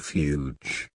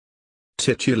 Subterfuge.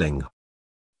 Tituling.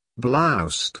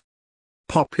 Bloused.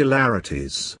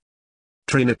 Popularities.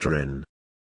 Trinitrin.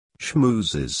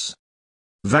 Schmoozes.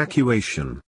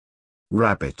 Vacuation.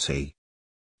 Rabbity.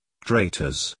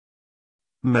 Traitors.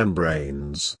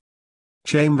 Membranes.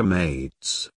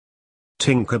 Chambermaids.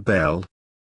 Tinkerbell.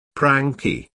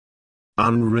 Pranky.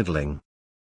 Unriddling.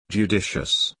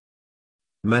 Judicious.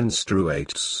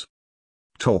 Menstruates.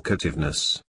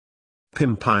 Talkativeness.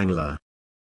 Pimpinela.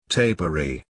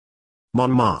 Tabery.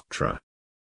 Montmartre.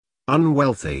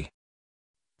 Unwealthy.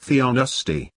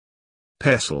 Theonosty.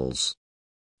 Pestles.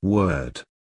 Word.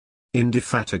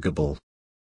 Indefatigable.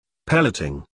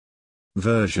 Pelleting.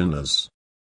 Versioners.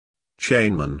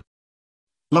 Chainman.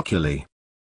 Luckily.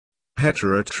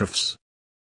 Heterotrophs.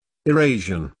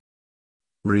 Erasian.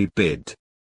 Rebid.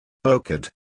 Ochred.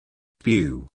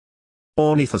 Pew.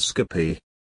 Ornithoscopy.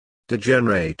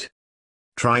 Degenerate.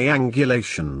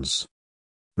 triangulations,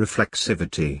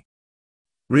 reflexivity,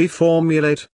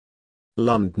 reformulate,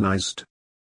 Londonized,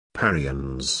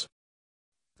 Parians,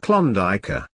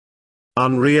 Klondike,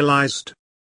 unrealized,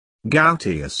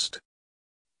 goutiest,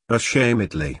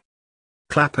 ashamedly,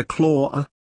 clapperclaw,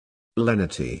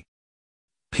 lenity,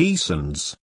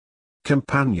 peasants,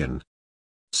 companion,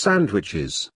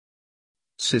 sandwiches,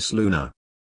 cisluna,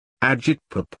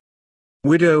 agitprop,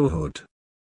 widowhood,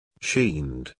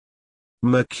 sheened,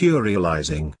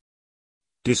 mercurializing,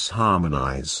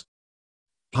 disharmonize,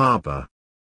 harbor,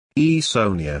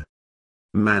 Esonia,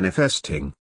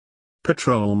 manifesting,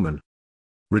 patrolman,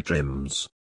 retrims,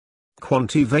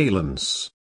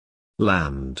 quantivalence,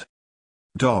 land,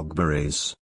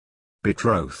 dogberries,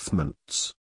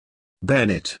 betrothments,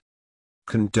 Bennett,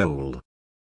 condole,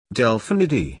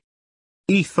 delphinidae,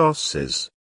 ethoses,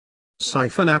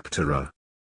 siphonaptera,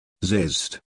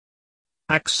 zist,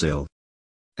 axil,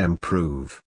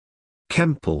 improve,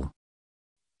 Kemple,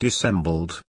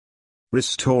 dissembled,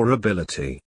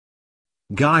 restorability,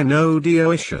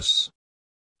 gynodioecious,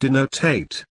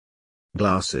 denotate,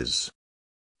 glasses,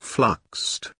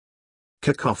 fluxed,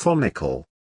 cacophonical,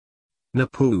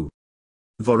 napu,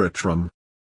 voratrum,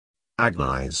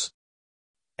 agnize,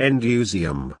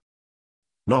 endusium,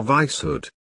 novicehood,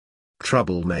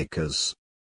 troublemakers,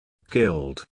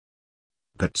 guild,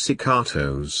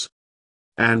 pizzicatos,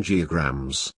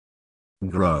 angiograms,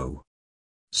 grow,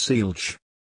 sealch,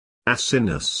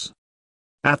 asinus,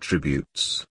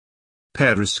 attributes,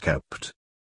 periscoped,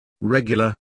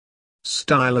 regular,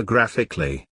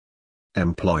 stylographically,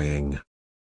 employing,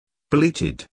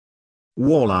 bleated,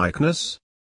 warlikeness,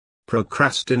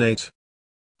 procrastinate,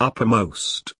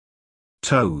 uppermost,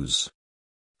 toes,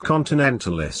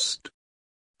 continentalist,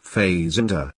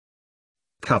 phasender,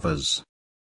 covers,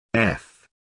 f,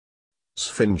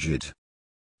 sphingid,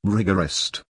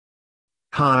 rigorist,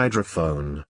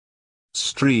 hydrophone,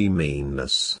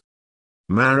 streaminess,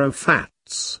 marrow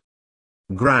fats,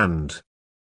 grand,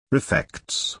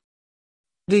 refects,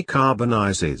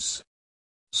 decarbonizes,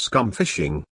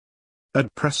 scumfishing,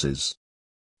 adpresses,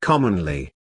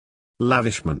 commonly,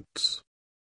 lavishments,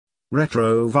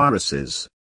 retroviruses,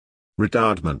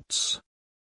 retardments,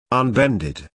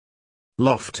 unbended,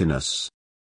 loftiness,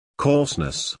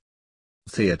 coarseness,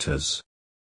 theatres,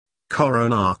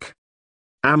 coronarch,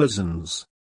 amazons,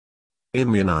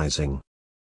 immunizing,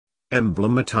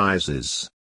 emblematizes,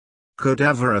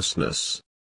 cadaverousness,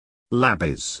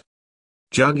 labes,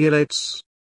 jugulates,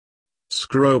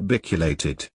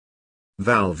 scrobiculated,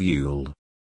 valvule,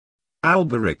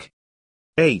 alberic,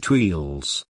 8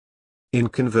 wheels,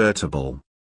 inconvertible,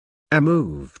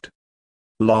 immoved,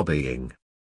 lobbying,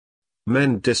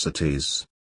 mendicities,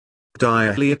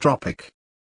 diheliotropic,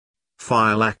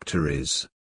 phylacteries,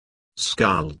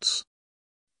 scalds,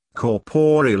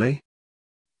 corporeally,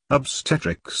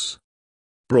 obstetrics,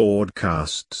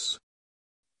 broadcasts,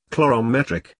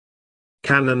 chlorometric,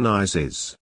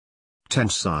 canonizes,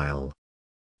 tensile,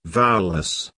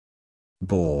 vowelless,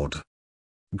 board,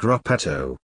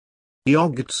 gruppetto,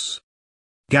 eogats,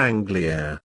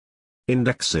 ganglia,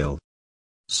 indexil,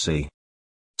 c,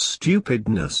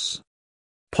 stupidness,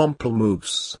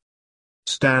 pomplamoose,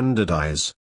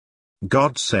 standardize,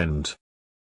 godsend,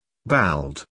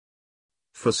 bald,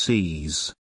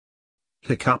 foresees,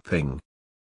 hiccuping,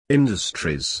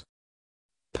 industries,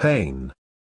 pain,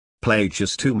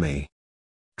 plagiastume,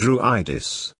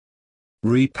 druidis,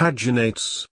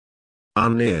 repaginates,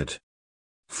 uneared,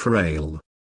 frail,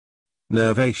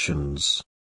 nervations,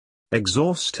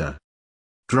 exhauster,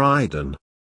 Dryden,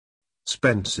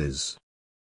 Spences,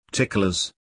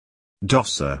 ticklers,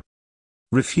 dosser,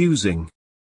 refusing,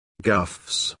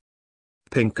 guffs,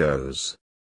 pinkos,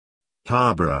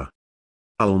 harborer,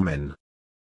 ulmen,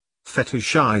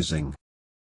 fetishizing,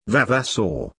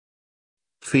 vavasor,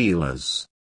 feelers,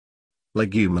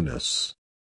 leguminous,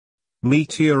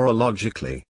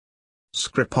 meteorologically,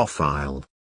 scripophile,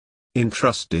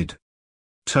 entrusted,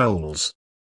 tolls,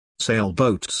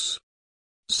 sailboats,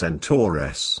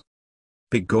 centaures,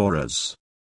 bigoras,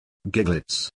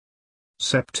 giglets,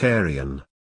 septarian,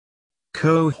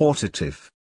 cohortative,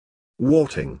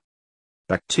 warting,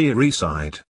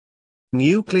 bactericide,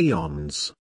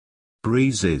 nucleons,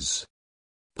 breezes,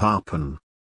 Parpan,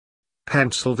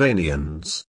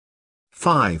 Pennsylvanians,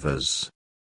 fivers,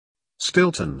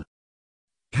 Stilton,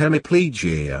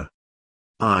 hemiplegia,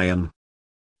 iron,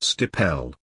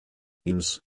 stipel,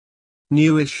 ins,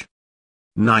 newish,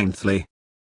 ninthly,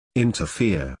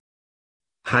 interfere,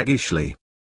 haggishly,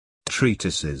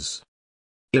 treatises,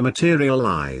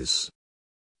 immaterialize,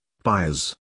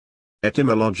 bias,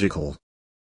 etymological,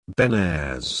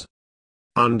 benares,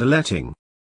 underletting,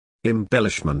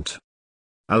 embellishment,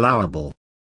 allowable,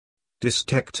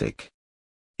 dystectic,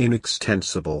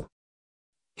 inextensible,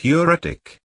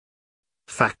 heuristic,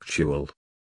 factual,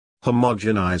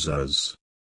 homogenizers,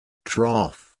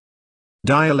 trough,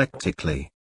 dialectically,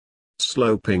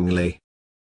 slopingly,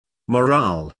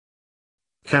 morale,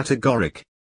 categoric,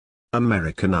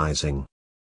 Americanizing,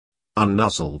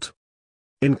 unnuzzled,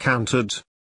 encountered,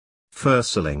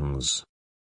 firslings,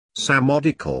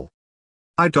 samodical,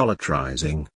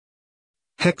 idolatrizing,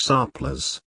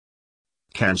 hexaplas,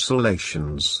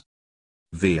 cancellations,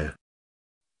 via,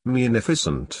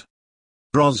 munificent,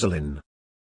 Rosalyn,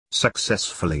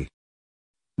 successfully,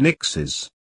 nixes,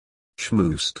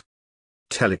 schmoozed,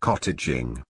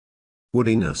 telecottaging,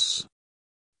 woodiness,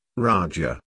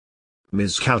 raja,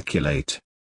 miscalculate,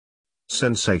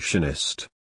 sensationist,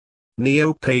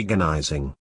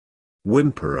 neo-paganizing,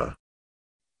 whimperer,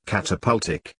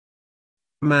 catapultic,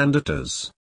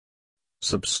 mandators,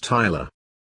 substyler,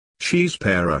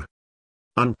 cheeseparer,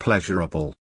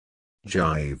 unpleasurable,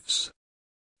 jives,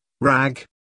 rag,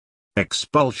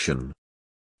 expulsion,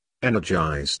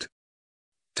 energized,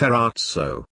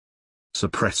 terrazzo,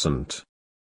 suppressant,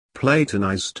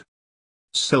 platonized,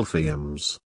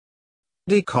 silphiums,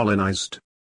 decolonized,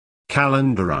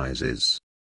 calendarizes,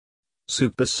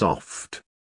 supersoft,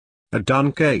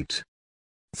 aduncate,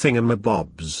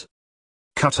 thingamabobs,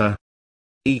 cutter,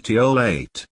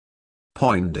 etiolate,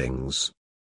 poindings,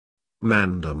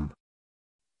 mandem,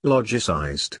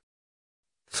 logicized,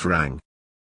 thrang,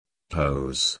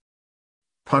 pose,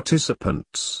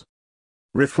 participants,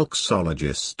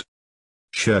 refluxologist,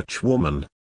 churchwoman,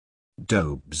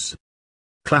 dobes,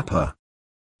 clapper,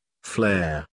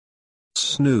 flare,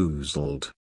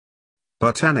 snoozled,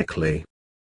 botanically,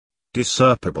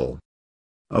 discernible,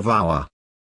 avour,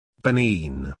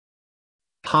 benign,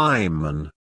 hymen,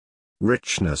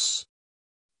 richness,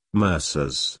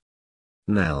 mercers,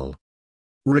 knell,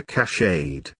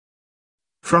 ricocheted,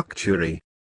 fructuary,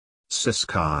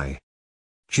 cisci,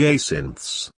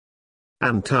 jacinths,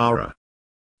 antara,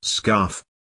 scarf,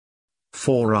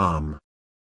 forearm,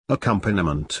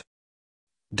 accompaniment,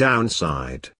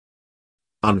 downside,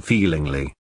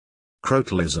 unfeelingly,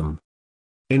 crotalism,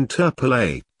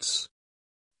 interpolates,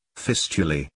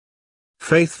 fistulae,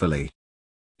 faithfully,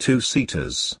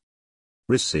 two-seaters,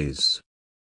 risses,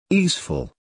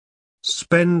 easeful,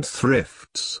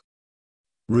 spendthrifts,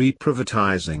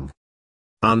 reprivatizing,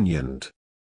 onioned,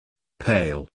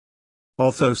 pale,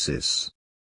 orthosis,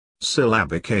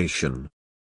 syllabication,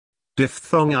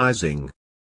 diphthongizing,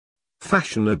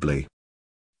 fashionably,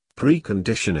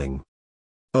 preconditioning,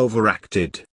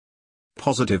 overacted,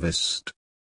 positivist,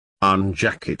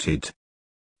 unjacketed,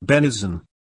 benison,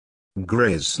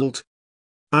 grizzled,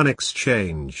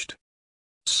 unexchanged,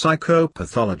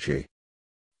 psychopathology,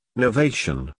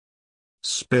 novation,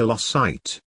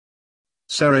 spilocite,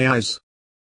 seriise,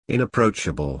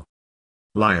 inapproachable,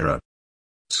 lyra,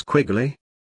 squiggly,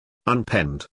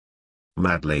 unpenned,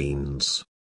 madeleines,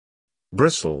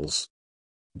 bristles,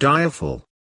 direful,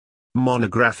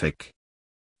 monographic,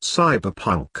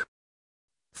 cyberpunk,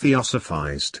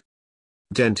 theosophized,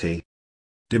 denty,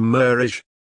 demurrage,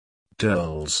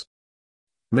 dirls,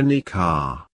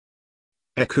 minicar,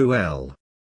 equel,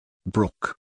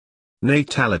 brook,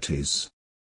 natalities,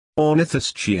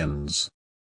 ornithischians,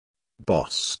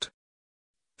 bost,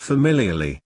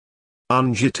 familiarly,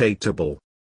 ungitatable,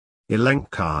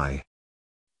 elenchi,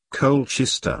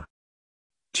 colchester,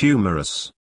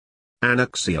 tumorous,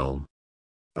 anaxial,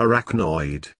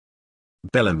 arachnoid,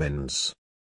 bellamins,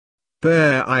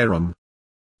 barium,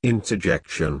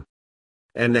 interjection,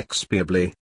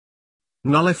 inexpiably,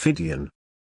 nullifidian,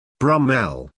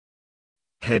 brummel,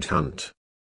 headhunt,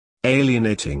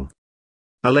 alienating,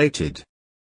 elated,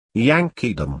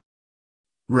 yankeedom,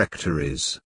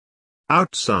 rectories,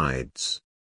 outsides,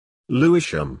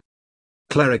 lewisham,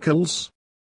 clericals,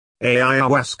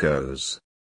 ayahuascos,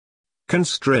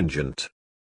 constringent,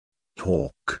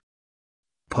 hawk,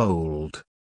 polled,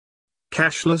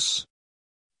 cashless,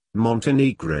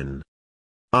 Montenegrin,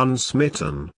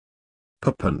 unsmitten,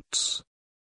 perpents,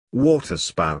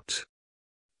 waterspout,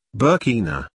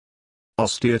 Burkina,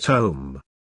 osteotome,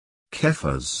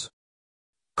 kephas,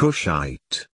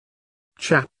 Cushite,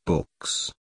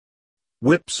 chapbooks,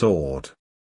 whipsawed,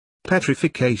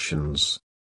 petrifications,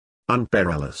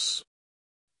 unperilous,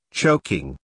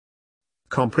 choking,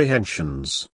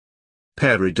 comprehensions,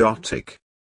 peridotic,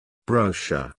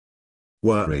 brochure,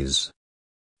 worries,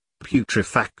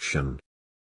 putrefaction,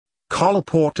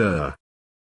 colporteur,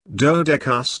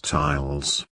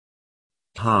 dodecastyles,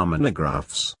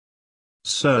 harmonographs,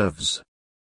 serves,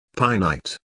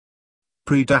 pinite,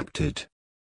 predapted,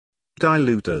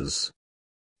 diluters,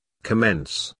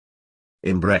 commence,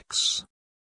 imbrex,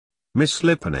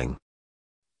 mislipening,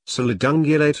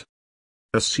 solidungulate,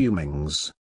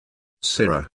 assumings,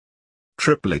 cirra,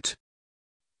 triplet,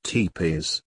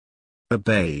 teepees,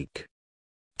 abake,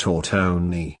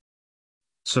 tautoni,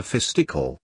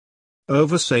 sophistical,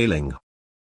 oversailing,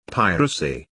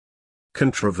 piracy,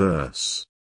 controverse,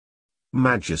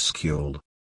 majuscule,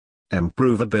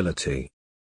 improvability,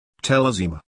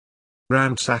 telesima,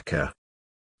 ransacker,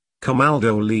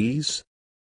 comaldolese,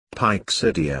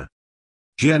 pyxidia,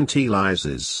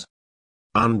 gentilizes,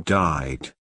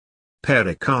 undyed,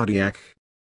 pericardiac,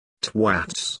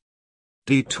 twats,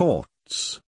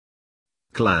 detorts,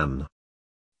 clan,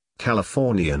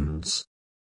 Californians,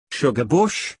 sugar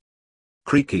bush,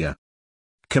 creakier,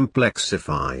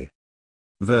 complexify,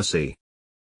 versi,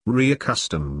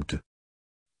 reaccustomed,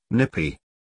 nippy,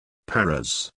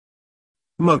 paras,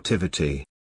 motivity,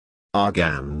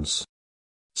 argans,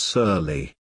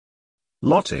 surly,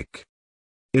 lotic,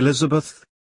 Elizabeth,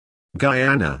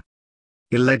 Guyana,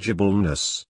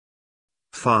 illegibleness,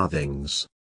 farthings,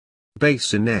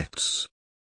 basinets,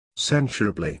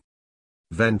 censurably,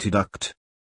 ventiduct,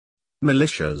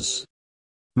 militias,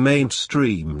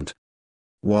 mainstreamed,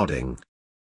 wadding,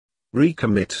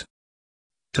 recommit,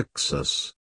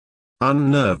 Texas,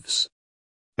 unnerves,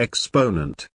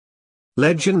 exponent,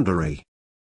 legendary,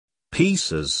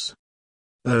 pieces,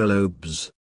 earlobes,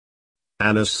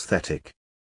 anesthetic,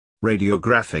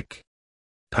 radiographic,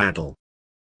 paddle,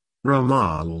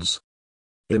 romals,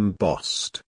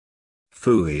 embossed,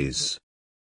 fuies,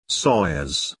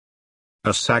 sawyers,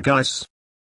 assagais,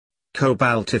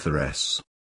 cobaltiferous,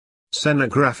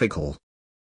 cenographical,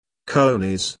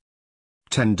 conies,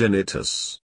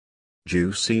 tendinitus,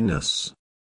 juiciness,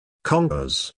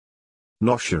 congas,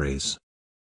 nosheries,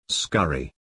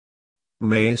 scurry,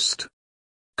 maced,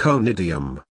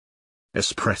 conidium,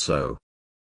 espresso,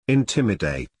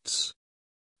 intimidates,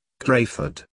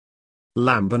 Crayford,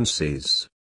 lambencies,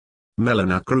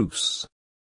 melanacrus,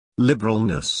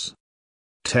 liberalness,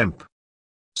 temp,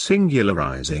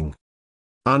 singularizing,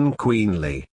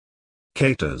 unqueenly,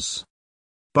 caters,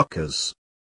 buckers,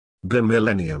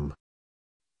 bimillennium,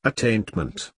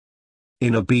 attainment,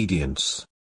 in obedience,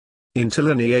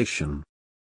 interlineation,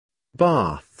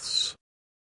 baths,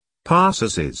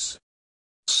 passes,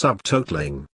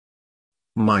 subtotaling,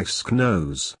 mice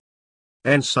nose,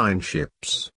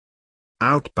 ensignships,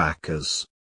 outbackers,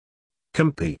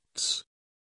 competes,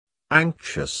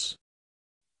 anxious,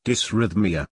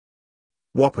 dysrhythmia,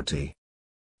 wapiti,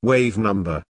 wave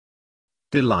number,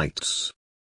 delights,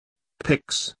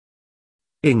 picks,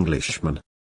 Englishman,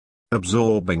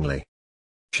 absorbingly,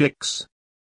 chicks,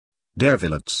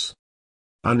 devilates,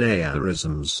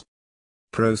 anearisms,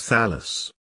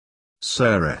 prothalus,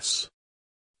 ceres,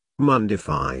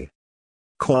 mundify,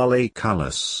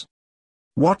 qualiculus,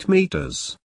 what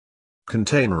meters,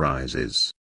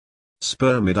 containerizes,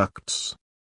 spermiducts,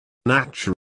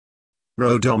 natural,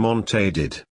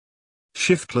 rhodomontaded,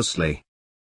 shiftlessly,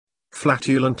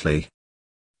 flatulently,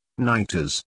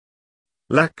 niters,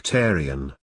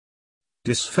 lactarian,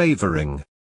 disfavoring,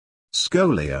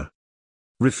 scolia,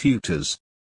 refuters,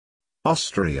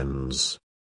 Austrians,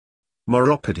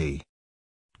 moropody,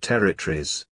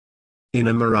 territories,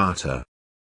 inamorata,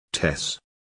 tess,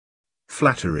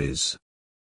 flatteries,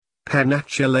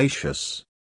 penatulacious,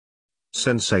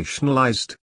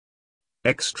 sensationalized,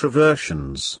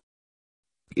 extroversions,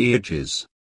 edges,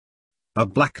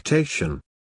 ablactation,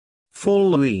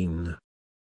 fullween,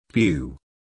 pew,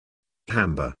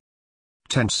 hamber,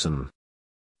 tension,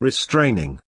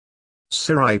 restraining,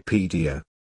 cirripedia,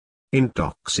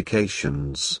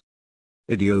 intoxications,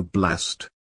 idioblast,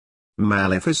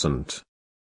 maleficent,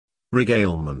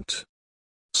 regalement,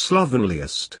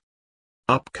 slovenliest,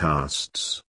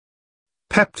 upcasts,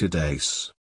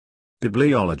 peptidase,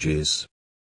 bibliologies,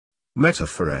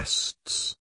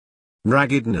 metaphorests,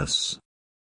 raggedness,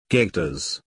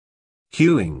 gators,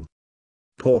 hewing,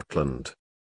 Portland,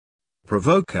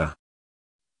 provoker,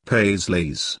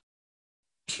 paisleys,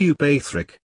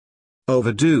 cubathric,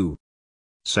 overdue,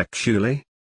 sexually,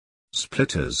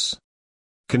 splitters,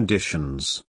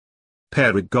 conditions,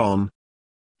 paragon,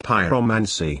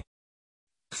 pyromancy,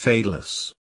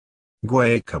 phallus,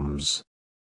 guacums,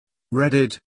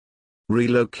 redded,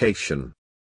 relocation,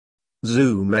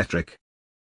 zoometric,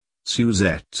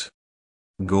 Suzette,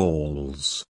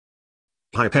 Gauls,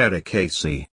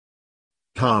 hypericacea,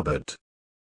 Harvard,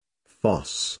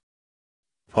 Foss,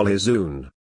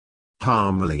 Polyzoon,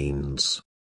 Harmelines,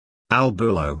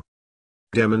 Albulo,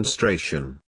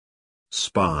 demonstration,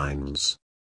 spines,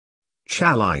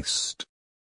 chaliced,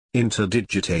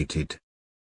 interdigitated,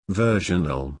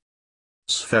 virginal,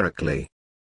 spherically,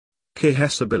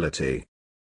 cohesibility,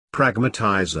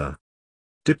 pragmatizer,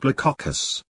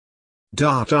 diplococcus,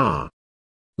 data,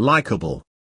 likable,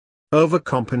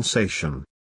 overcompensation,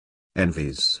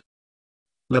 envies,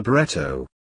 libretto,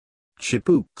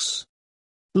 chipooks,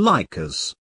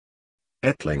 likers,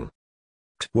 etling,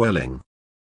 twirling,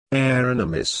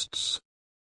 aeronomists,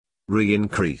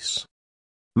 re-increase,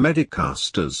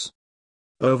 medicasters,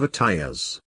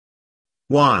 overtires,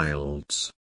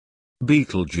 wilds,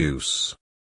 Beetlejuice,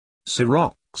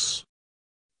 Sirox,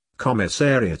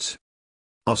 commissariat,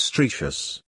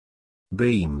 ostricious,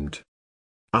 beamed,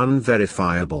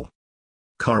 unverifiable,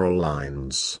 coral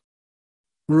lines,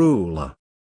 ruler,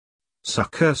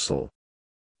 succursal,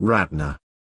 radna,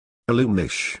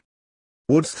 illumish,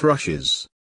 wood thrushes,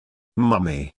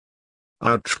 mummy,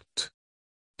 outrt,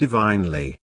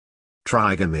 divinely,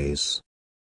 trigomies,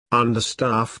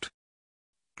 understaffed,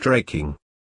 draking,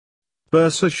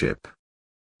 bursarship,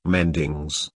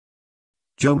 mendings,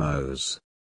 jomos,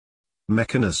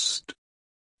 mechanist,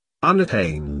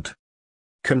 unattained,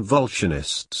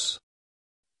 convulsionists,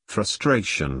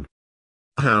 frustration,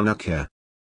 Hanukkah,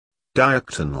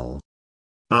 diaconal,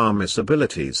 armis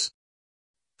abilities,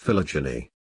 phylogeny,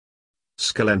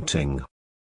 scalenting,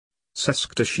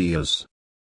 sesquitertias,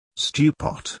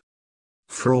 stewpot,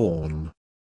 frawn,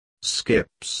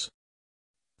 skips,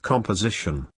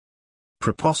 composition,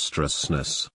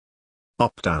 preposterousness,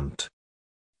 optant,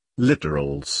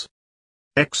 literals,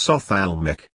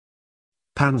 exophthalmic,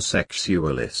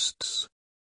 pansexualists,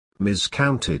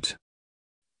 miscounted,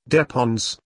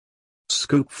 depons,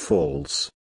 scoopfalls,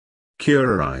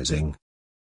 curizing,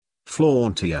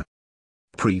 flauntia,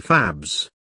 prefabs,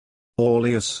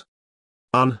 aureus,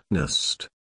 unnest,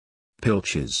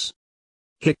 pilches,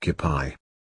 hiccupy,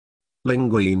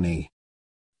 linguini,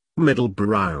 middle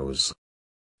brows,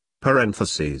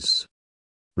 parentheses,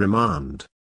 remand,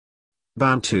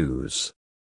 Bantus,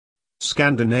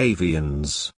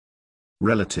 Scandinavians,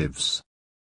 relatives,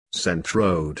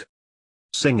 centrode,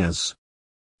 singers,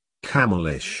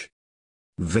 camelish,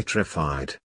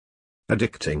 vitrified,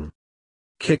 addicting,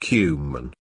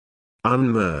 kickhuman,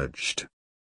 unmerged,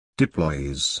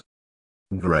 deploys,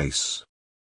 grace,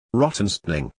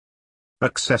 rottenstling,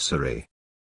 accessory,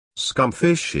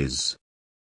 scumfishes,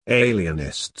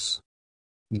 alienists,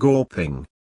 gawping,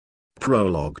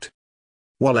 prologued,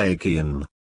 Wallachian,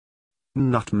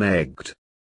 nutmegged,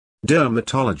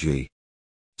 dermatology,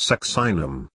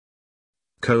 saxinum,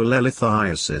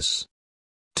 cholelithiasis,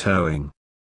 towing,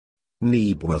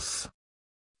 Nebworth,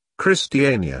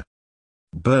 Christiania,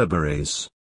 Berberis,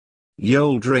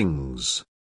 Yoldrings,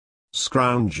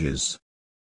 scrounges,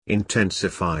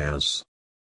 intensifiers,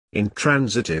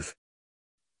 intransitive,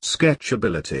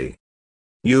 sketchability,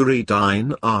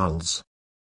 Uridine Arles,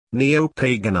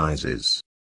 neopaganizes,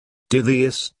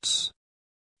 ditheists,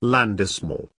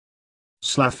 landismal,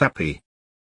 slafappy,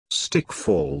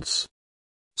 stickfalls,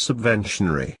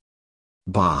 subventionary,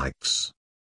 bikes,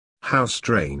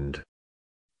 house-trained,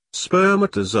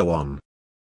 spermatozoon,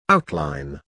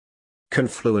 outline,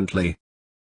 confluently,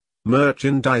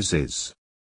 merchandises,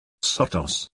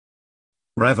 sotos,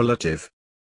 revelative,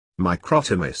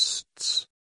 microtomists,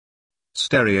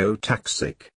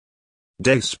 stereotaxic,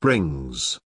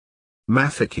 daysprings,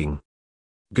 mafficking,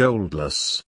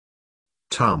 goldless,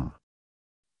 tum,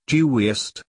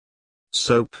 dewiest,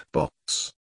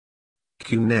 soapbox,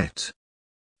 cunette,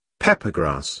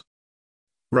 peppergrass,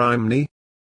 rhymney,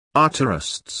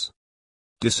 arterists,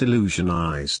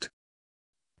 disillusionized,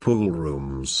 pool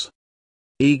rooms,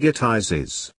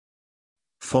 egotizes,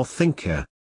 forethinker,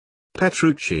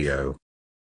 Petruchio,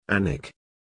 anic,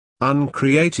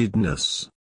 uncreatedness,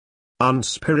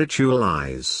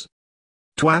 unspiritualize,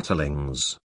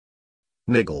 twattlings,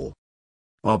 niggle,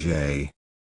 objet,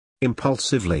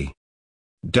 impulsively,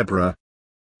 Deborah,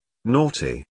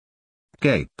 naughty,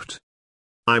 gaped,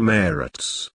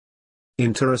 imerates,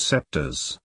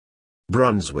 interceptors,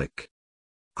 Brunswick,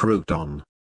 crouton,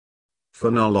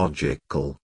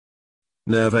 phonological,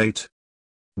 nervate,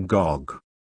 gog,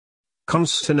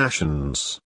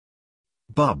 consternations,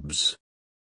 bubs,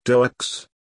 doax,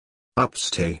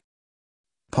 upstay,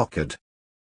 pocket,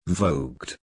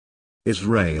 vogued,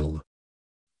 Israel,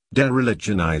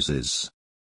 dereligionises,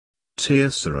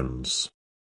 tiercerans,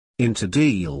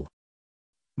 interdeal,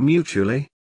 mutually,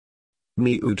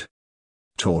 mute,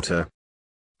 torter,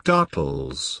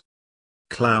 dartles,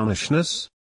 clownishness,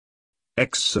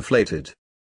 exsufflated,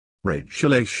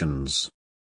 regulations,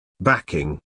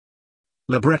 backing,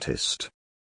 librettist,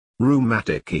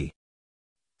 rheumaticy,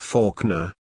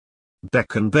 Faulkner,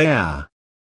 Beckenbear,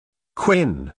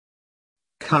 Quinn,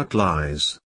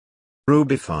 Cutlies,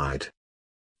 rubified,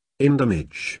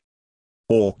 indimage,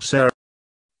 Auxerre.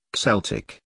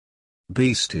 Celtic.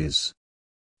 Beasties.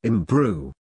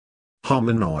 Imbrue.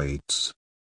 Hominoids.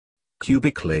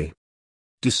 Cubically.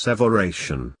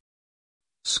 Disseveration.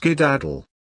 Skedaddle.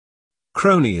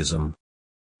 Cronyism.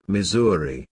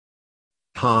 Missouri.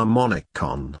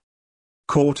 Harmonicon.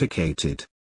 Corticated.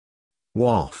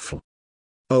 Waffle.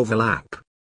 Overlap.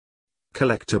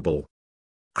 Collectible.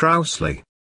 Crousely.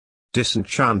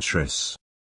 Disenchantress.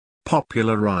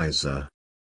 Popularizer.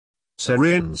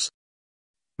 Syrians.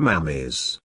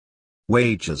 Mammies.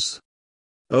 Wages.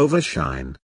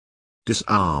 Overshine.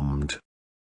 Disarmed.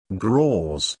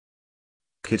 Graws.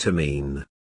 Ketamine.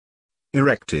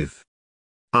 Erective.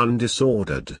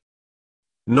 Undisordered.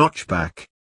 Notchback.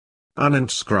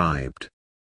 Uninscribed.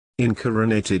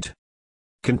 Incoronated.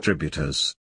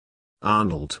 Contributors.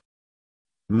 Arnold.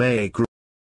 Maigre.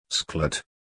 Sclad.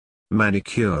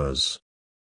 Manicures.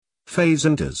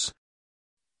 Phasenders.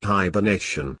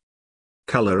 Hibernation.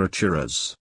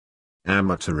 Coloraturas.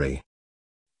 Amatory.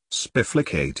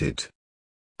 Spifflicated.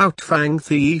 Outfang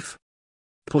thief.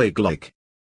 Plague-like.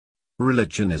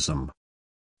 Religionism.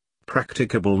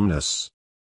 Practicableness.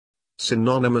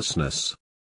 Synonymousness.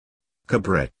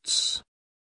 Cabrets.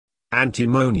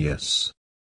 Antimonious.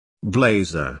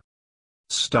 Blazer.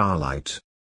 Starlight.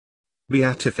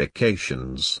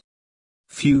 Beatifications.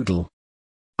 Feudal.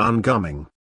 Ungumming.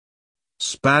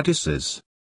 Spadices.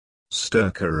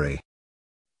 Sterkery.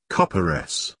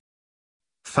 Copperess.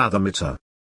 Fathometer.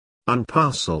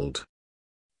 Unparcelled.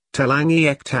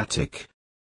 Telangiectatic.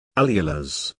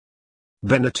 Allulas.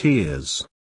 Benetiers.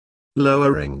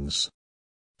 Lowerings.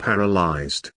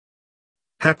 Paralyzed.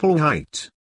 Hepplehite.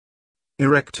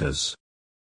 Erectors.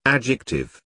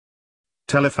 Adjective.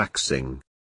 Telefaxing.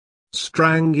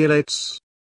 Strangulates.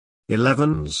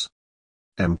 Elevens.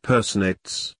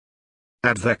 Impersonates.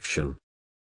 Advection.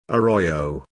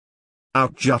 Arroyo.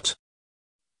 Outjut.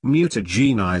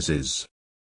 Mutagenizes.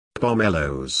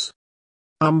 Pomelos.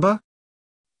 Umber.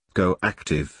 Go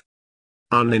active.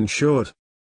 Uninsured.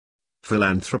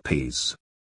 Philanthropies.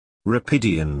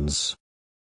 Rapidians.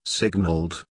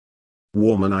 Signaled.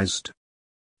 Womanized.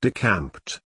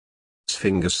 Decamped.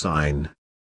 Sphingosine.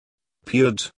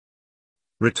 Pud.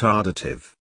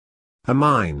 Retardative.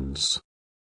 Amines.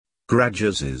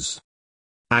 Graduses.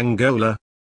 Angola.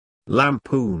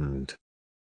 Lampooned.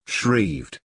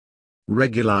 Shrived.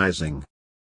 Regularizing.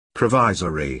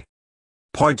 Provisory.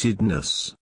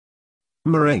 Pointedness.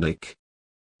 Moralic.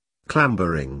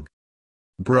 Clambering.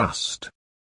 Brust.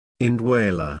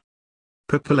 Indweller.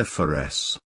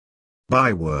 Papilliferous.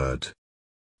 Byword.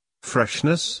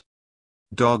 Freshness.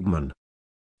 Dogman.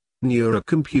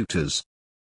 Neurocomputers.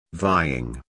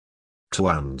 Vying.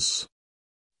 Twans.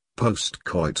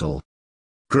 Postcoital.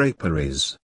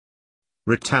 Graperies.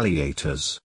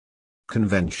 Retaliators.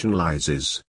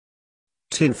 Conventionalizes.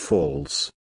 Tinfalls.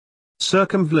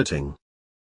 Circumvalating.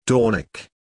 Dornic.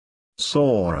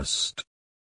 Sorest.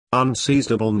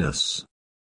 Unseasonableness.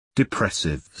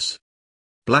 Depressives.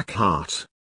 Black heart.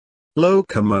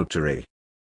 Locomotory.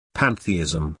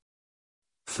 Pantheism.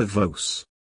 Favose.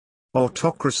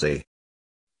 Autocracy.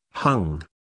 Hung.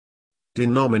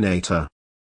 Denominator.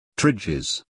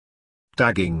 Tridges.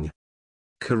 Dagging.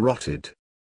 Carotid.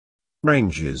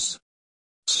 Ranges.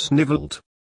 Snivelled.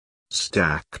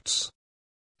 Stacked.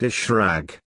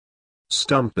 Dishrag.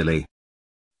 Stumpily.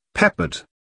 Peppered.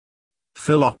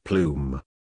 Philoplume.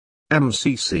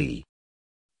 MCC.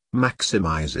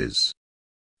 Maximizes.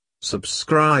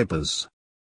 Subscribers.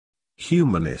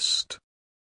 Humanist.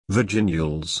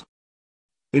 Virginuals.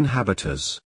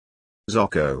 Inhabitors.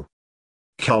 Zocco.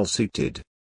 Calceted.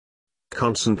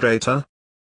 Concentrator.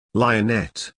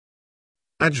 Lionette.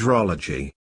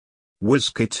 Adrology.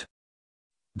 Whiskit.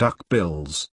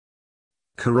 Duckbills.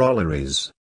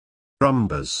 Corollaries.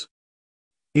 Rumbers.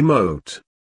 Emote.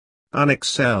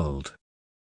 Unexcelled.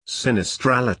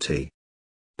 Sinistrality.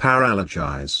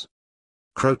 Paralogize.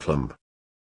 Crotlum.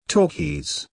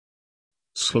 Talkies.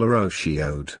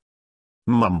 Sclerotioed.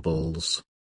 Mumbles.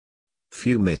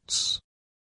 Fumits.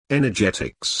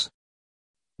 Energetics.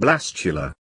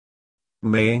 Blastula.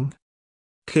 Maying.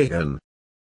 Kihan.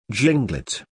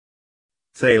 Jinglet.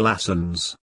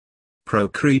 Thalassons.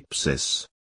 Procrepsis.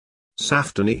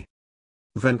 Saftony.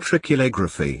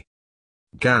 Ventriculography.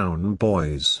 Gown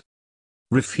boys.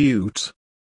 Refute.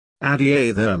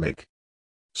 Adiathermic.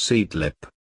 Seedlip.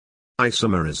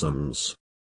 Isomerisms.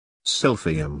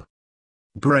 Silphium.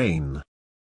 Brain.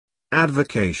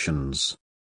 Advocations.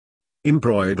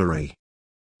 Embroidery.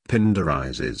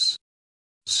 Pinderizes.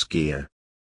 Skier.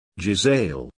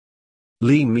 Giselle.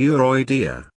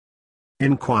 Lemuroidea.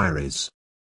 Inquiries.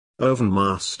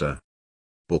 Ovenmaster.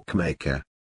 Bookmaker.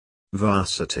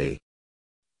 Varsity.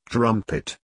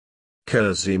 Trumpet.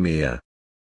 Casimir.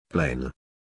 Plain.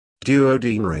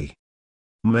 Duodenary.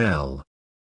 Mel.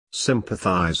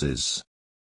 Sympathizes.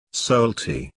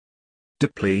 Salty.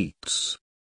 Depletes.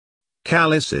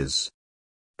 Calices.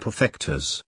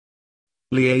 Perfectors.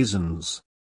 Liaisons.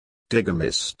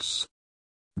 Digamists.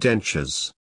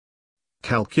 Dentures.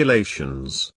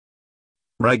 Calculations.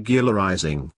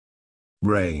 Regularizing.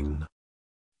 Rain.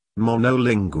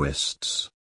 Monolinguists.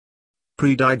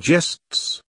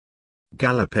 Predigests.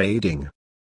 Gallipading.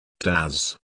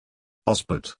 Daz.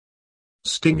 Ospot.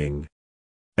 Stinging.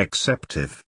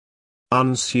 Exceptive.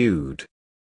 Unsued.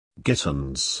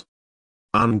 Gittons.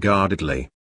 Unguardedly.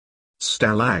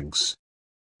 Stalags.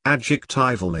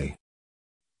 Adjectivally.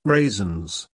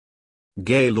 Raisins.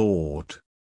 Gaylord.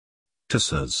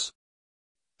 Tussers.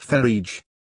 Ferrage.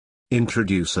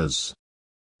 Introducers.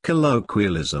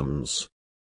 Colloquialisms.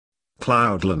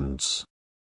 Cloudlands.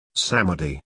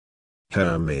 Samedi.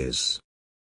 Hermes.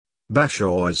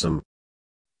 Bashoism.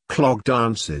 Clog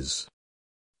dances.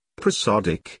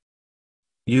 Prosodic.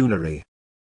 Unary.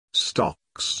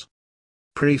 Stocks.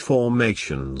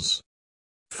 Preformations.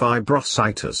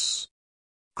 Fibrositis.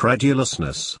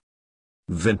 Credulousness.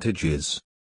 Vintages.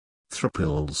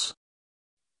 Thruples.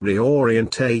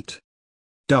 Reorientate.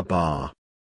 Dubar.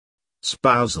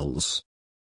 Spousals.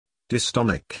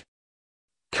 Dystonic.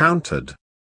 Countered.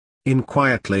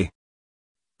 Inquietly.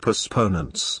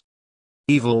 Postponents.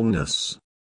 Evilness.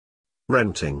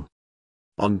 Renting.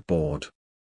 On board.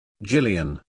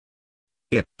 Gillian.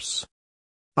 Ips.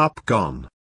 Upgone.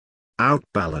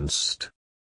 Outbalanced.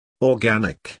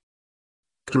 Organic.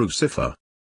 Crucifer.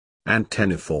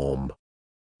 Antenniform.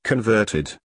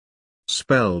 Converted.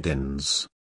 Speldins.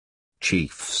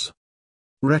 Chiefs.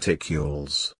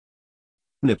 Reticules.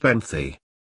 Nepenthe.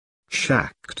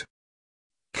 Shacked.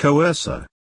 Coercer.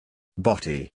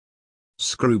 Body.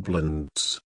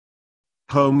 Scrublands.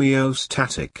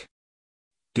 Homeostatic.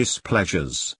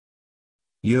 Displeasures.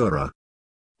 Ura.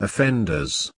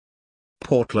 Offenders.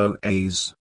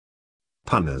 Portloes.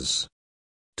 Punners.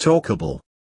 Talkable.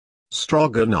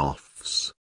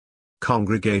 Stroganoffs.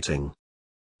 Congregating.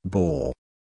 Bore.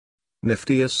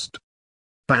 Niftiest.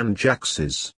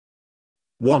 Banjaxes.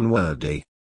 One-wordy.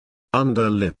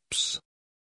 Underlips.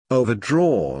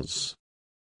 Overdraws.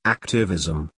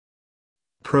 Activism.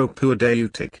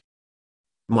 Propedeutic.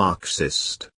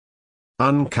 Marxist.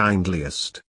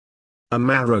 Unkindliest.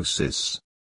 Amarosis.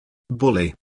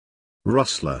 Bully.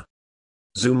 Rustler.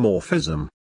 Zoomorphism.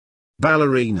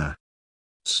 Ballerina.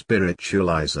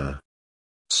 Spiritualizer.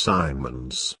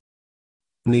 Simons.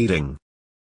 Kneading.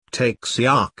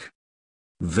 Taxiarch.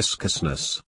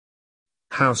 Viscousness.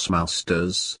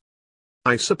 Housemasters.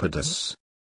 Isopodus.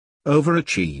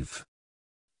 Overachieve.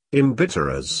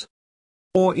 Embitterers.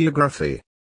 Aureography.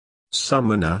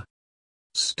 Summoner.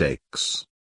 Stakes.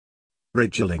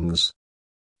 Ridgelings.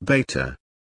 Beta.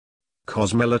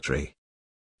 Cosmolatry.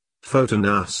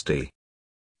 Photonasty.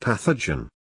 Pathogen.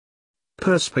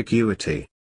 Perspicuity.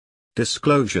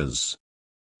 Disclosures.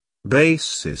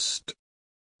 Bassist.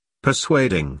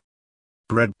 Persuading.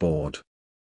 Breadboard.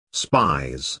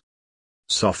 Spies.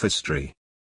 Sophistry.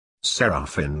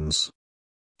 Seraphins.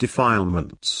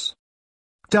 Defilements.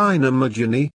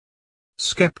 Dynamogeny.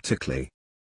 Skeptically.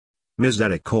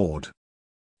 Misericord.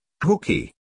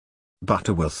 Hooky.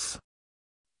 Butterworth.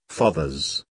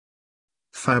 Fathers.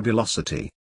 Fabulosity.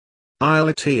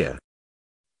 Islatea.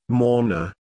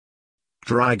 Mourner.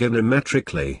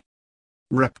 Trigonometrically.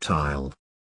 Reptile.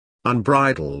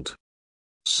 Unbridled.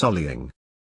 Sullying.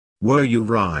 Were you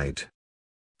ride.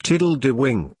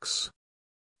 Tiddledywinks.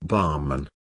 Barman.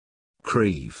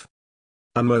 Creve.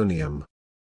 Ammonium.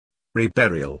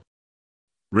 Reburial.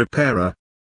 Repairer.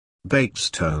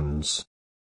 Baitstones.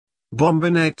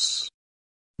 Bombinates.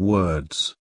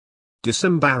 Words.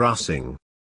 Disembarrassing.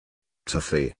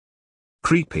 Tuffy.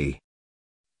 Creepy.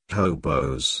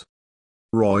 Hobos.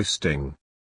 Roisting.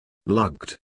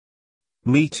 Lugged.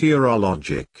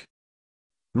 Meteorologic.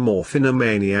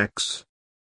 Morphinomaniacs.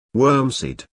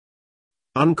 Wormseed.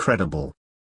 Uncredible.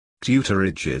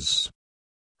 Tutораges.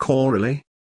 Chorally.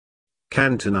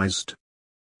 Cantonized.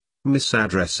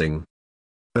 Misaddressing.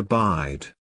 Abide.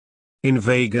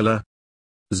 Inveigler.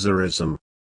 Zerism.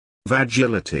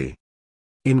 Vagility.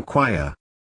 Inquire.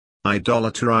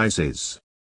 Idolaterizes.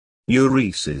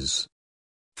 Uresis.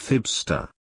 Fibster.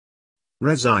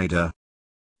 Resider.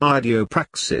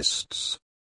 Idiopraxists.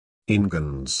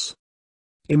 Ingans.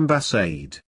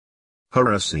 Imbasade.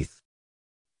 Horoseth.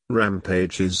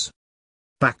 Rampages.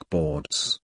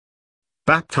 Backboards.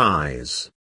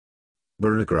 Baptize.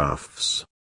 Barographs.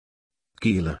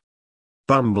 Gila.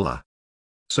 Bumbler.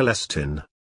 Celestine.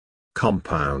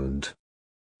 Compound.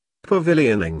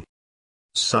 pavilioning,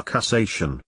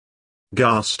 succussation,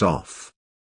 gassed off,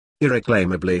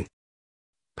 irreclaimably,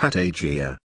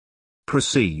 patagia,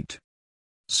 proceed,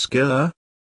 scur,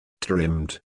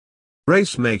 trimmed,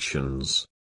 racemations,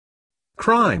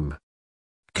 crime,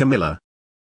 Camilla,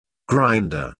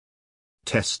 grinder,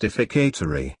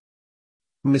 testificatory,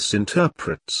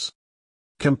 misinterprets,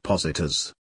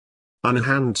 compositors,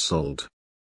 unhandselled,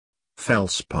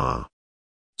 felspar,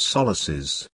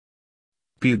 solaces,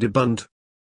 pudibund,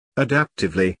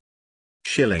 adaptively,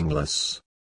 shillingless,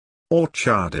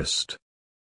 orchardist,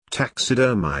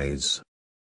 taxidermize,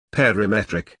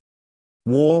 perimetric,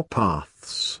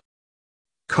 warpaths,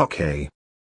 cockay,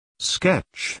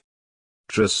 sketch,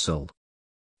 tristle,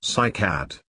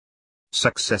 cycad,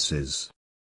 successes,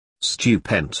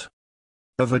 stupent,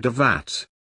 avadavat,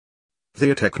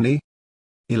 theotechny,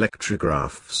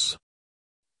 electrographs,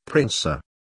 princer,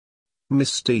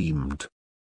 missteamed,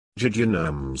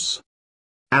 jejunums,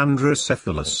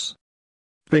 androcephalus,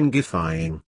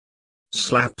 pingifying,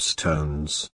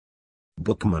 slapstones,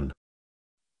 bookman,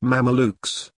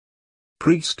 mamelukes,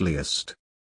 priestliest,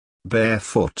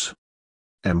 barefoot,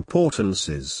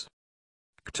 importances,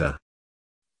 cta,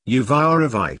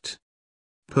 uvaravite,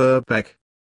 purbeck,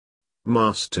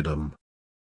 masterdom,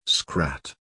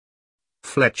 scrat,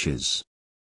 fletches,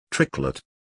 tricklet,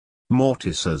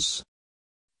 mortices,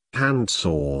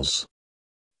 handsaws,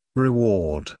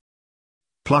 reward,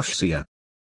 plushsia,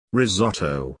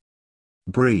 risotto,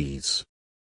 breeze,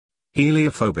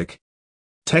 heliophobic,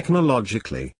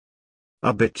 technologically,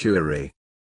 obituary,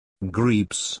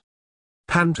 grebes,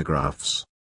 pantographs,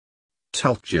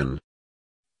 tulchion,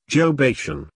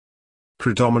 jobation,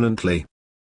 predominantly,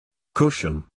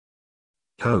 cushion,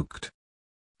 hoked,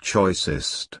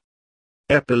 choicest,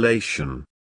 epilation,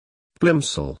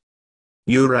 plimsoll,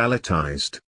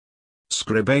 uralitized,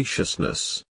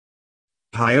 scribaciousness,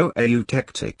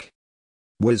 hyoeutectic,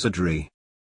 wizardry,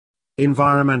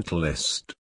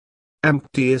 environmentalist,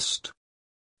 emptiest,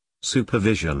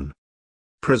 supervision,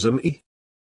 prismy,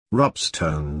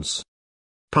 rubstones,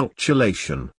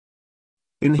 punctulation,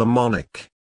 inharmonic,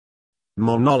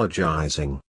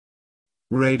 monologizing,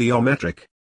 radiometric,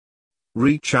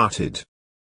 recharted,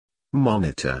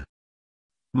 monitor,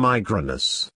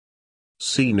 migranus,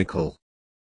 scenical,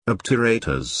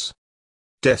 obturators,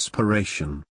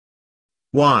 desperation,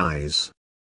 wise,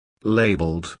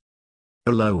 labeled,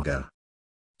 aloga,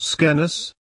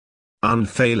 scanus,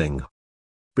 unfailing,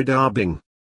 bedarbing,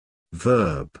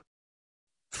 verb,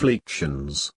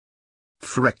 fleections,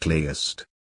 freckliest,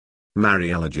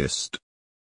 mariologist,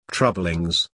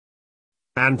 troublings,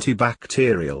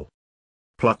 antibacterial,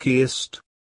 pluckiest,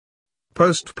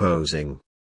 postposing,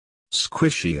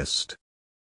 squishiest,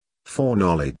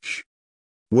 foreknowledge,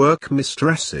 work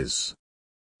mistresses,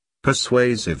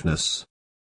 persuasiveness,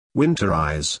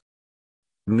 winterize,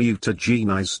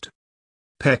 mutagenized,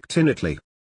 pectinately,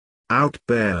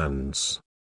 outburns,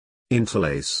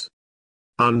 interlace,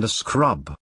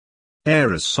 underscrub,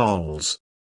 aerosols,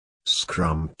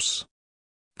 scrumps,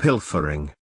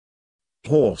 pilfering,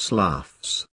 horse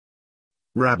laughs,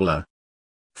 rabbler,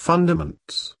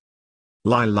 fundaments,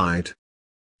 lilide,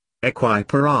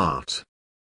 equiparate,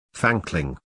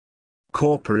 fankling,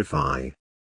 corporify,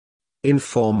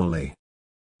 informally,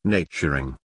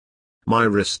 naturing,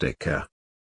 myristica,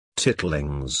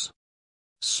 titlings,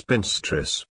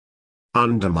 spinstress,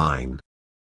 undermine,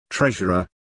 treasurer,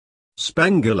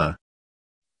 spangler,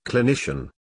 clinician,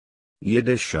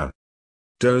 Yiddisher,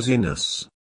 doziness,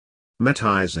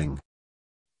 metizing,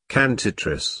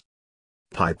 cantitress,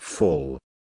 pipeful,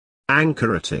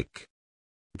 anchoratic,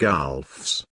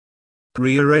 gulfs,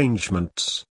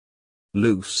 rearrangements,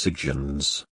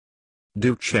 lucigens,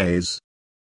 duches,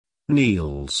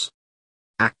 kneels,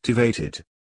 activated,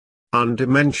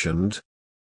 undimensioned,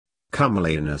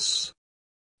 comeliness,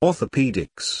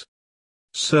 orthopedics,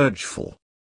 surgeful,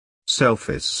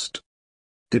 selfist,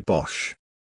 debauch,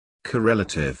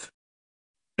 correlative,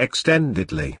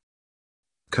 extendedly,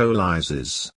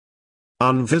 coalizes,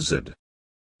 unvisited,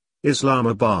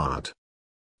 Islamabad,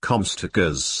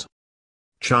 Comstagas,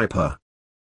 Chipa,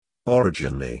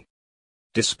 originy,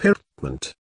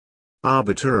 dispirtment,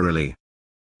 arbitrarily,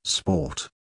 sport,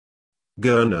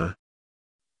 gurner,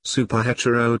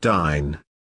 superheterodyne,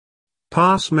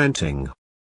 passmenting,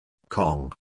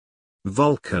 Kong,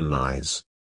 vulcanize,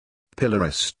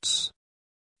 pillarists,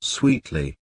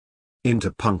 sweetly,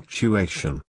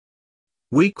 interpunctuation,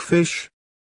 weak fish,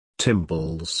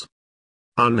 timballs,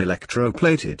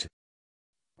 unelectroplated,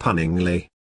 punningly,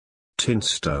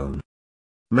 tinstone,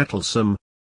 mettlesome,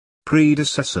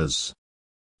 predecessors,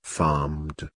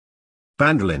 farmed,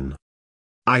 bandolin,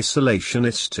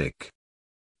 isolationistic,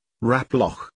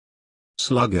 Raploch.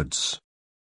 Sluggards.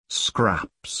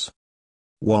 Scraps.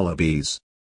 Wallabies.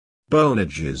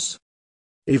 Bonages.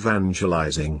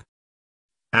 Evangelizing.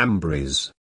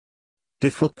 Ambries.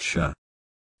 Defluxia.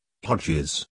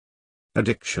 Hodges.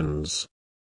 Addictions.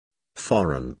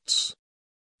 Forants.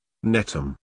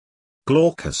 Netum.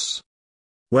 Glaucus.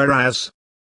 Whereas.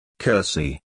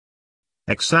 Cursey.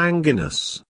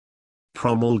 Exsanguinous.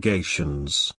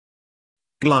 Promulgations.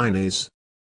 Glines.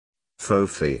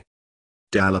 Fofi.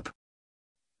 Dallop.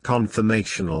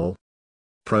 Confirmational.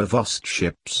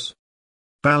 Provostships.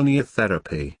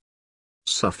 Balneotherapy.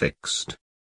 Suffixed.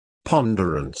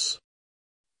 Ponderance.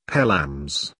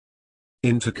 Pelams.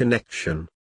 Interconnection.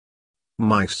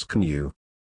 Mice canoe.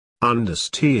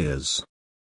 Understeers.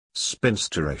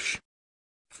 Spinsterish.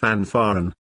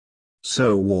 Fanfaren.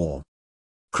 So war.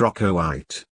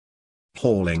 Crocoite.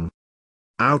 Hauling.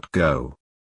 Outgo.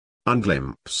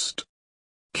 Unglimpsed.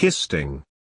 Kisting.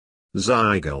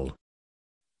 Zygal.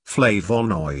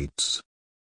 Flavonoids.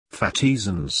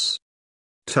 Fatisans.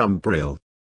 Tumbril.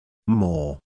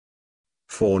 More.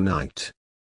 Fornite.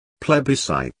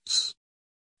 Plebiscites.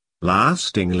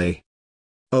 Lastingly.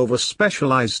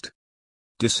 Overspecialized.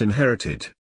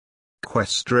 Disinherited.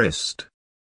 Questrist.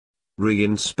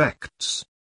 Reinspects.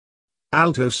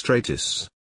 Altostratus.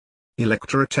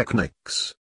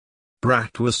 Electrotechnics.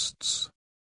 Bratwursts.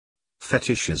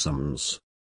 Fetishisms.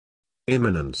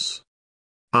 Imminence.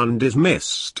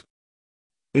 Undismissed.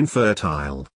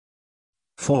 Infertile.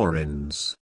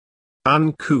 Foreigns.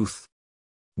 Uncouth.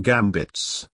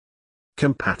 Gambits.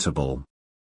 Compatible.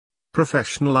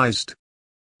 Professionalized.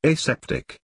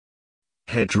 Aseptic.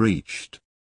 Head reached.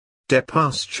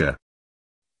 Depasture.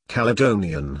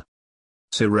 Caledonian.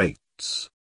 Serrates.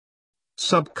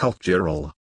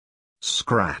 Subcultural.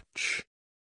 Scratch.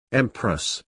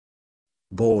 Empress.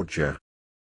 Borgia.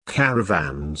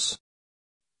 Caravans.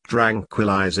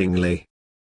 Tranquilizingly.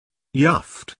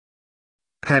 Yuft.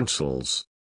 Pencils.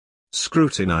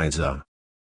 Scrutinizer.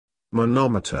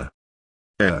 Manometer.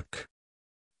 Irk.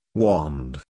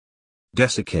 Wand.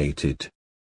 Desiccated.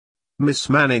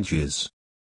 Mismanages.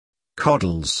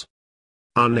 Coddles.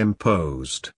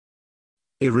 Unimposed.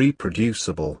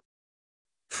 Irreproducible.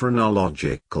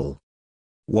 Phrenological.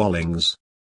 Wallings.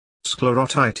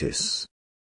 Sclerotitis.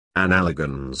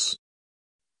 Analogons.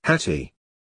 Hetty.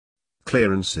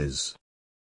 Clearances.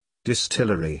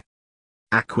 Distillery.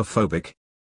 Aquaphobic.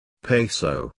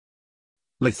 Peso.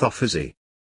 Lithophysi.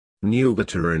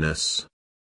 Nugatorinus.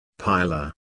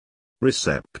 Pilar.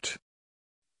 Recept.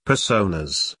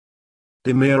 Personas.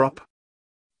 Demirop.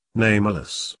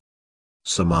 Nameless.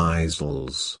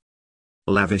 Surmisals.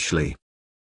 Lavishly.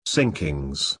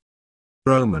 Sinkings.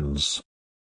 Romans.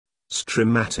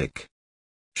 Streamatic.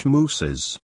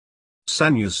 Schmooses.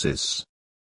 Sanusis.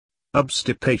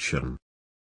 Obstipation.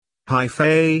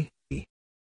 Hyphae.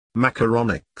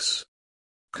 Macaronics.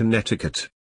 Connecticut.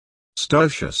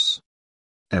 Stotius.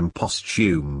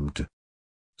 Empostumed.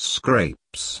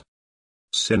 Scrapes.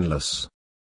 Sinless.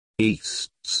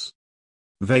 Easts.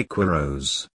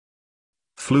 Vaqueros.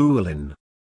 Fluelin.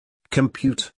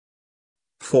 Compute.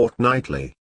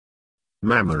 Fortnightly.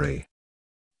 Mammary.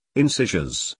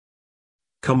 Incisures.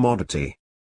 Commodity.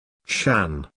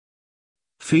 Shan.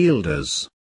 Fielders.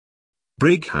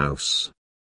 Brighouse.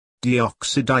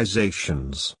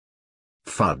 Deoxidizations.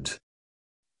 Fud.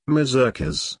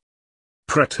 Mazurkas.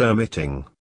 Pretermitting.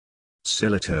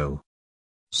 Silito.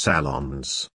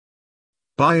 Salons.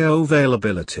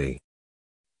 Bioavailability.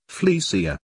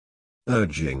 Fleecia.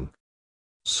 Urging.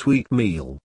 Sweet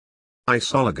meal.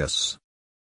 Isolagus.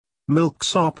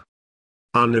 Milksop.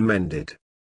 Unamended.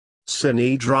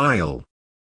 Synedrial.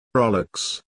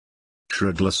 Prolix.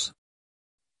 Triglyce.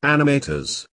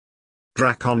 Animators.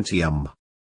 Dracontium.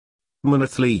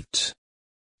 Monathlete.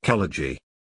 Cology.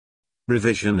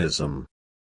 Revisionism.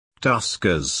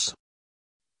 Tuskers.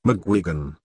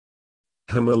 McGuigan.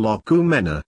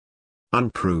 Homologumena.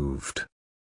 Unproved.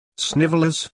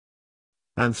 Snivelers.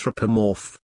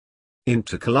 Anthropomorph.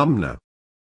 Intercolumnar.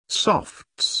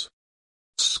 Softs.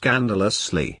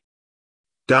 Scandalously.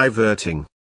 Diverting.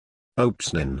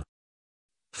 Opsnin.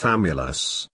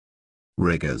 Famulus.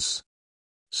 Riggers.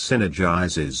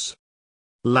 Synergizes.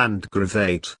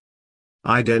 Landgravate.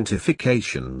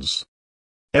 Identifications.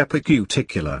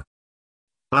 Epicuticular.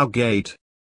 Augate.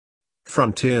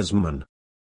 Frontiersman.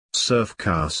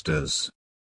 Surfcasters.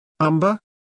 Umber.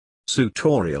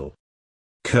 Sutorial.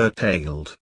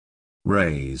 Curtailed.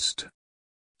 Raised.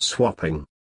 Swapping.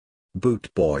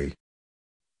 Bootboy.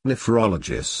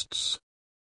 Nephrologists.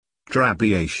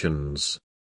 Drabiations.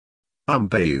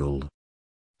 Umbeule.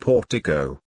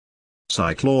 Portico.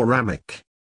 Cycloramic.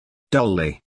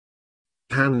 Dully.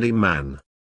 handyman,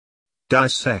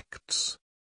 dissects,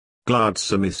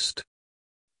 gladsomist,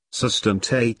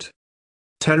 sustentate,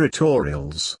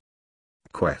 territorials,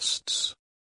 quests,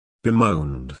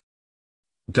 bemoaned,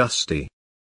 dusty,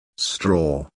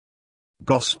 straw,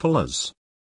 gospelers,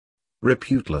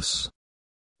 reputeless,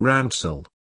 ransel,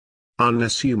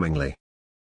 unassumingly,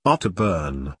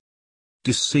 otterburn,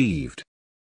 deceived,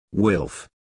 wilf,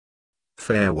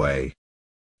 fairway,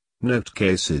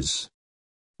 notecases,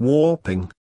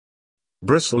 warping,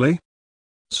 bristly,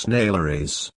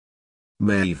 snaileries,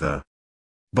 maver,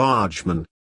 bargeman,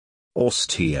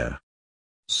 austere,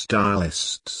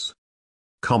 stylists,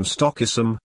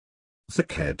 comstockism,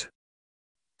 thickhead,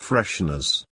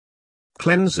 fresheners,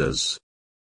 cleansers,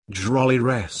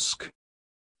 drolleresque,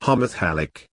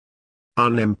 homothalic,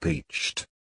 unimpeached,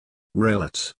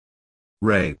 relate,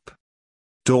 rape,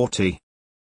 doughty,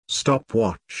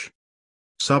 stopwatch,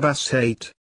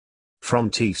 subassate,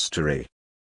 frontistery,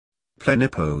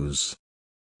 plenipose,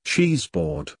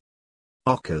 cheeseboard,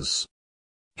 ockers,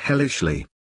 hellishly,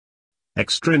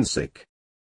 extrinsic,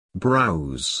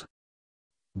 browse,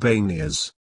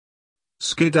 banias,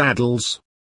 skedaddles,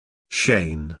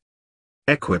 shane,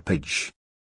 equipage,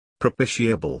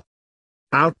 propitiable,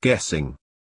 outguessing,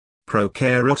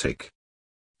 prokaryotic,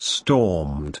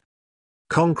 stormed,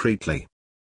 concretely,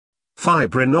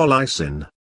 fibrinolysin,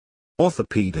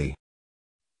 orthopedy,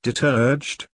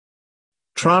 deterged,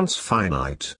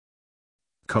 transfinite,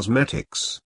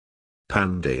 cosmetics,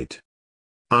 pandid,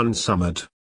 unsummered,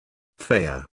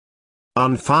 fair,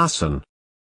 unfasten,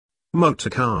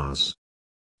 motorcars,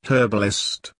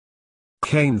 herbalist,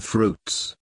 cane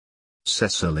fruits,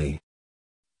 Cecily,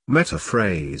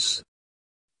 metaphrase,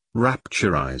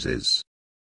 rapturizes,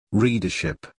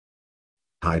 readership,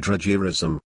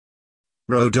 hydrogerism,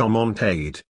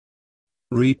 rhodomontade,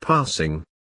 repassing,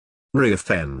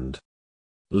 reoffend,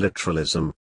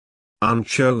 literalism,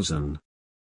 unchosen,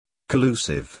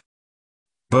 collusive,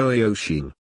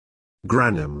 boeotian,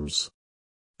 granums,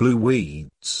 blue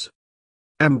weeds,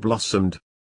 emblossomed,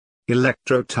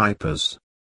 electrotypers,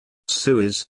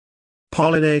 suis,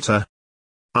 pollinator,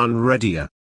 unreadier,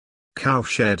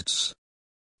 cowsheds,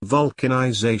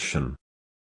 vulcanization,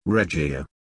 regia,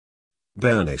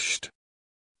 burnished,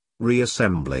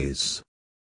 reassemblies,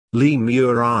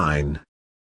 lemurine,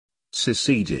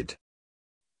 seceded,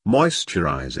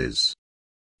 moisturizes,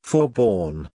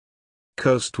 forborne,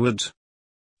 coastward,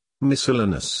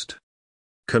 miscellaneist,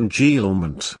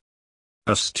 congealment,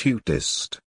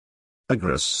 astutist,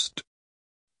 agrest,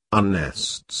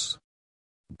 unnests,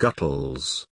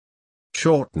 guttles,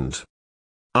 shortened,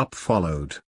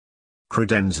 upfollowed,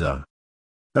 credenza,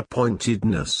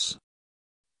 appointedness,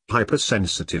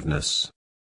 hypersensitiveness,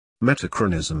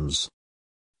 metachronisms,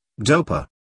 doper,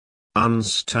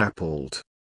 unstappled,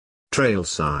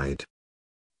 trailside,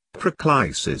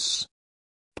 proclisis,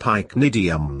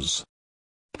 pycnidiums,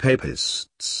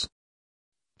 papists,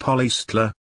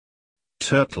 polystler,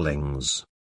 turtlings,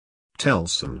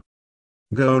 telson,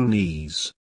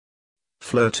 gonies,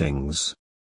 flirtings,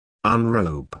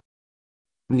 unrobe,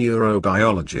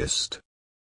 neurobiologist,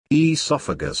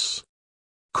 esophagus,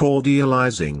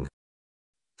 cordializing,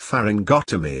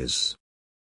 pharyngotomies,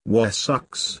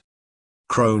 wessucks,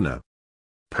 crona,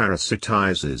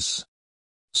 parasitizes,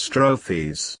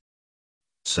 strophes,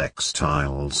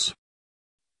 sextiles,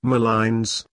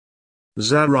 maligns,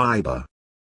 zariba,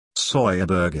 soya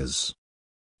burgers,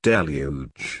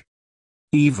 deluge,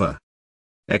 eva,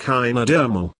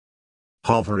 echinodermal,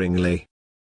 hoveringly,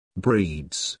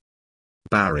 breeds,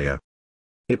 barrier,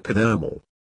 epidermal,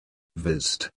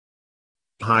 vised,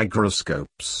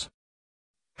 hygroscopes,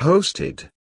 hosted,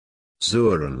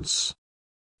 zoorance,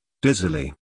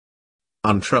 dizzily,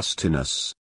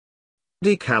 untrustiness,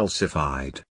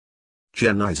 decalcified,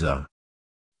 genizer,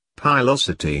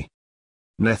 pilosity,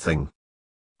 nething,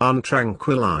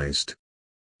 untranquilized,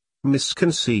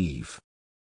 misconceive,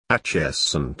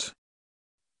 atchescent,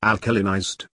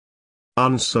 alkalinized,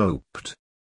 unsoaped,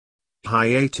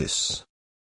 hiatus,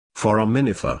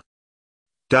 foraminifer,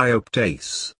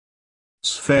 dioptase,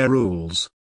 spherules,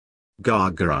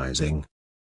 gargarizing,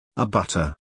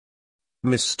 abutter,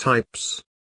 mistypes,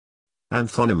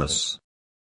 anthonymous,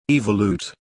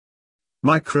 evolute,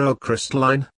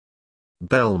 microcrystalline,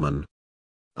 Bellman,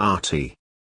 arty,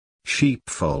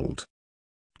 sheepfold,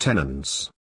 tenants,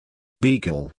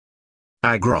 beagle,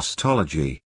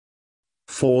 agrostology,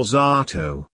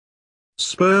 forzato,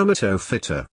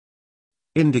 spermatophyta,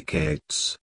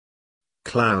 indicates,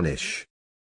 clownish,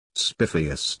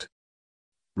 spiffiest,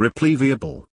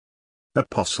 repleviable,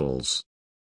 apostles,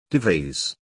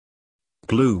 devise,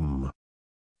 gloom,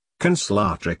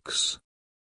 consolatrix,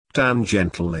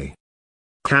 tangentially,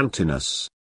 Cantinus.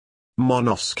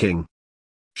 Monosking.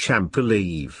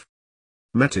 Champalive.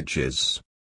 Metages.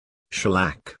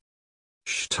 Shellac.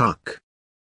 Shtuck.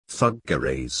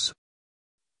 Thuggeries.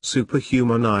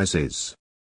 Superhumanizes.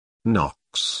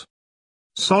 Nox.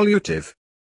 Solutive.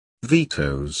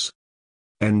 Vetoes.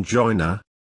 Enjoiner.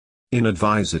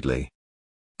 Inadvisedly.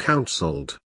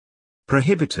 Counseled.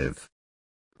 Prohibitive.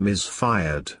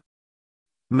 Misfired.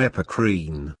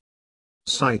 Mepicrine.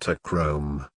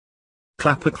 Cytochrome.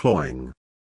 Clappercloying.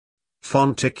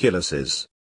 Fonticuluses.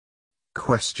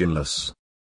 Questionless.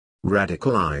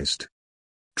 Radicalized.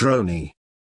 Drony.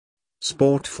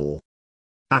 Sportful.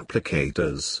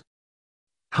 Applicators.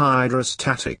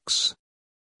 Hydrostatics.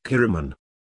 Kiriman.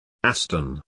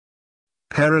 Aston.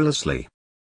 Perilously.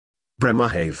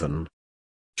 Bremerhaven.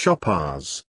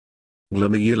 Choppars.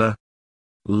 Glomerular.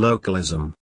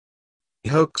 Localism.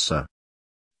 Hoaxer.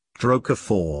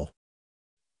 Drocophore.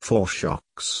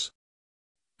 Foreshocks.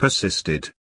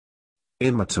 Persisted.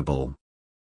 Imitable.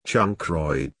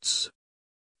 Chunkroids.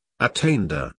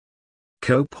 Attainder.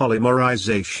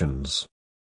 Copolymerizations.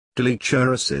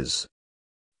 Deleteriouses.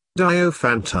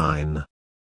 Diophantine.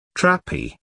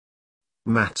 Trappy.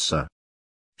 Matza.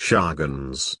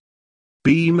 Shargans.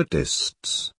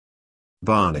 Beamatists.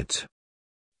 Barnet.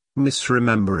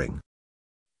 Misremembering.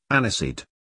 Aniseed.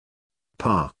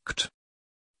 Parked.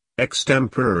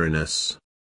 Extemporaneous.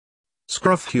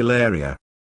 Scrofularia.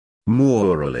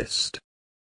 Moralist.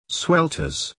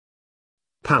 Swelters.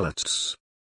 Pallets.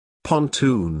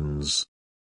 Pontoons.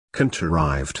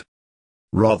 Contrived.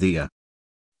 Rothia.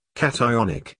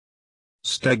 Cationic.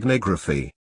 Steganography.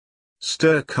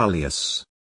 Sterculius.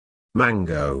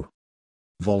 Mango.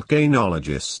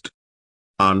 Volcanologist.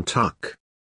 Untuck.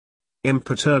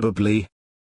 Imperturbably.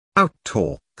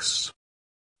 Outtalks.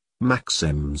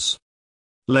 Maxims.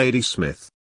 Ladysmith.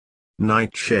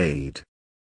 Nightshade.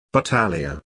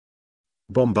 Battalia.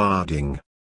 Bombarding.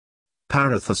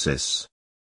 Parathesis.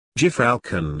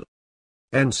 Gifalcon.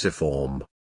 Ensiform.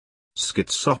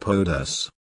 Schizopodas.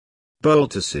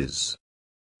 Boltices.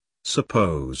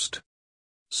 Supposed.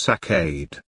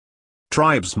 Saccade.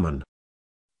 Tribesman.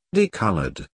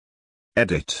 Decolored.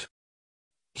 Edit.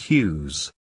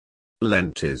 Hues.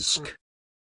 Lentisk.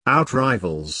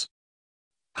 Outrivals.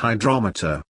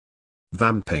 Hydrometer.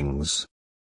 Vampings.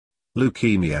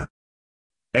 Leukemia.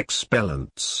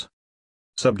 Expellents.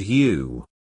 Subdue.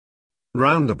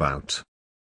 Roundabout.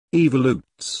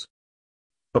 Evolutes.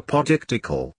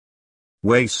 Apodictical.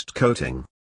 Waistcoating.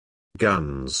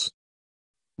 Guns.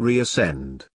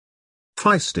 Reascend.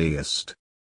 Feistiest.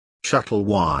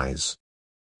 Shuttlewise.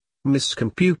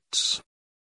 Miscomputes.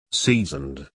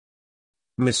 Seasoned.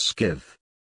 Misgive.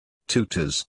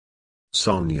 Tutors.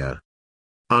 Sonia.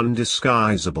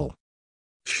 Undisguisable.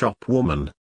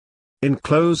 Shopwoman.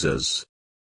 Enclosers.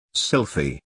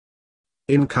 Sylphy.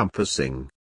 Encompassing.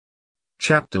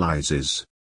 Chaptalizes.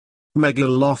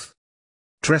 Megaloth.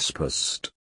 Trespassed.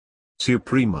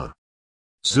 Suprema.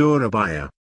 Zorabaya.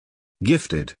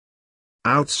 Gifted.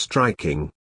 Outstriking.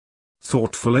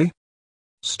 Thoughtfully.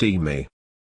 Steamy.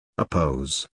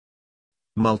 Oppose.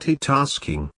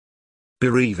 Multitasking.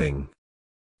 Bereaving.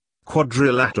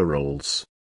 Quadrilaterals.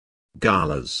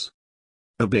 Galas.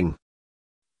 Abbing.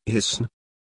 Hisn.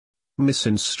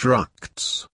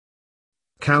 Misinstructs.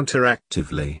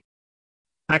 Counteractively.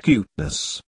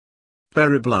 Acuteness.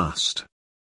 Periblast.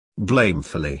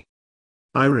 Blamefully.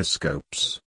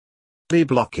 Iriscopes.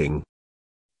 Be-blocking.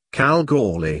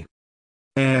 Calgorly.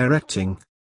 Aerating.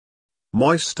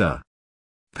 Moister.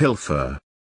 Pilfer.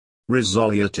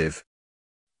 Resolutive.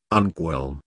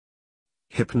 Unquilm.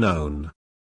 Hypnone.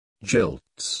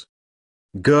 Jilts.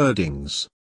 Girdings.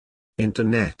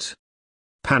 Internet.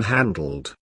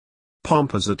 Panhandled.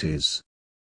 Pomposities.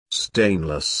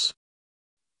 Stainless.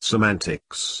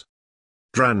 Semantics.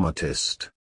 Dramatist.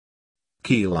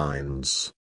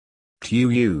 Keylines.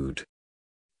 Tued.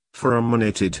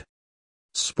 Foraminated.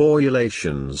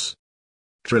 Sporulations.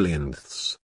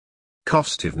 Trillionths.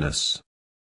 Costiveness.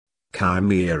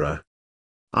 Chimera.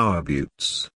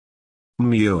 Arbutes.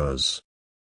 Mures.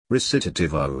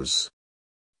 Recitativos.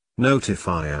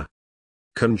 Notifier.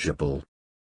 Conjugable.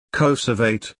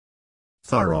 Coservate.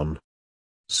 Thuron.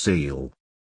 Seal.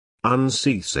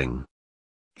 Unceasing.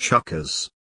 Chuckers.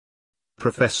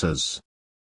 Professors.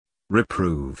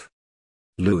 Reprove.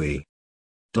 Louis.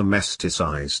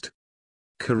 Domesticized.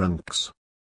 Caruncs.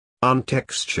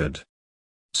 Untextured.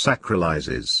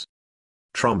 Sacralizes.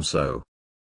 Tromso.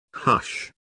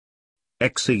 Hush.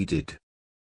 Exceeded.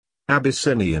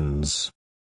 Abyssinians.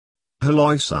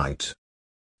 Heloisite.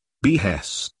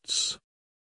 Behests.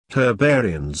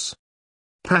 Herbarians.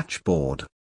 Patchboard.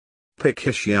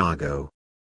 Pichishiago.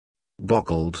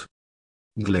 boggled,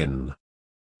 glyn,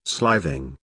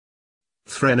 sliving,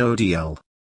 threnodial,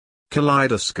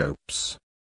 kaleidoscopes,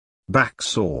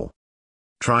 backsaw,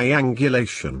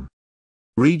 triangulation,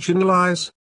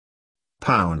 regionalize,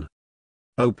 pown,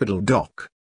 opidal dock,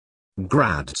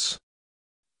 grads,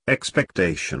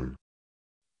 expectation,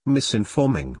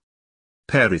 misinforming,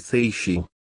 perithecial,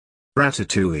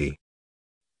 ratatouille,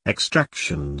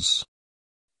 extractions,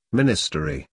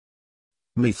 ministry,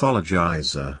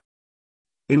 mythologizer,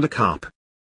 in the cup,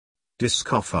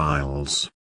 discophiles,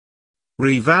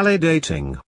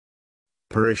 revalidating,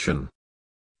 Parisian,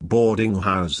 boarding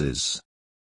houses,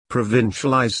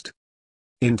 provincialized,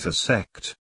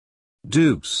 intersect,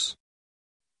 deuce,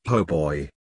 hoboy,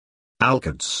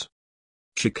 alcads,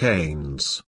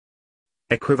 chicanes,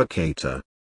 equivocator,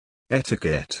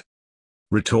 etiquette,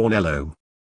 ritornello,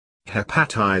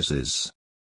 hepatizes,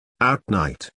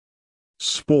 outnight,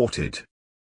 sported,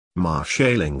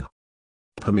 marshalling,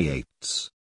 permeates,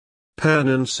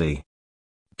 permanency,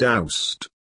 doused,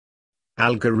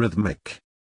 algorithmic,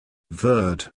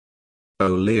 verd,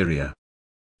 oleria,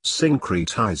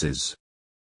 syncretizes,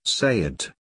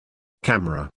 sayed,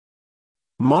 camera,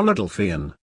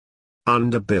 monadelphian,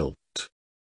 underbuilt,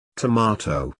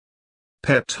 tomato,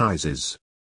 peptizes,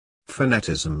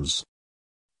 phonetisms,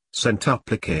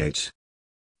 centuplicate,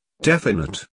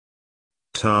 definite,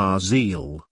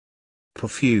 tarzeel,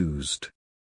 perfused,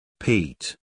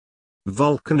 peat,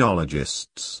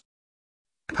 volcanologists,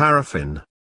 paraffin,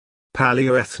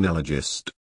 paleoethnologist,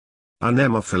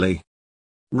 anemophily,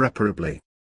 reparably,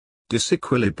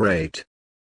 disequilibrate,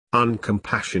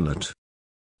 uncompassionate,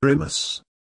 grimace,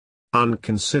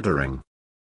 unconsidering,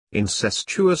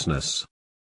 incestuousness,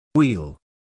 wheel,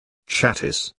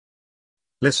 chattis,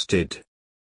 listed,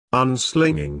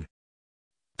 unslinging,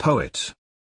 poet,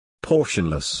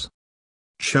 portionless,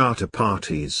 charter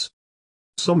parties,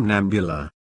 somnambula,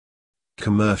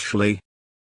 commercially,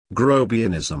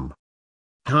 grobianism,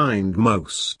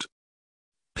 hindmost,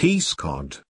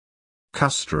 peascod,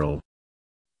 custral,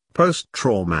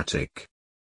 post-traumatic,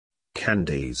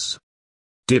 candies,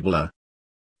 dibbler,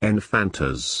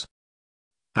 infantas,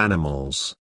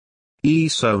 animals,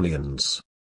 Esonians,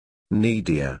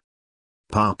 needia,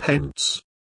 parpents,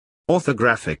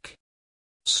 orthographic,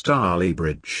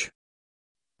 Starley-bridge,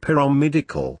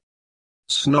 pyramidical,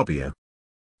 snobbier,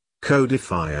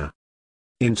 codifier,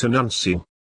 internuncio,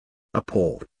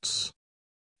 apports,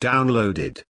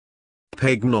 downloaded,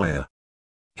 pagnoia,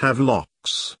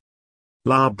 havelocks,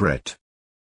 labret,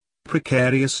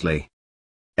 precariously,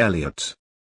 Eliot,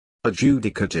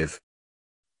 adjudicative,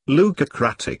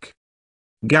 lucratic,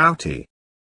 gouty,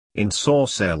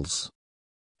 insorcels,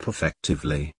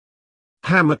 perfectively,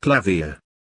 hammerclavier,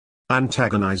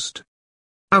 antagonized,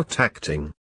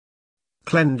 outacting,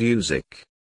 clendusic,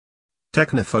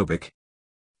 technophobic,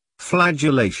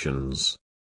 flagellations,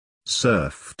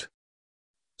 surfed,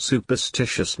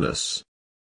 superstitiousness,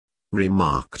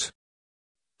 remarked,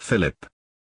 Philip,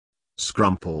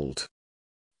 scrumpled,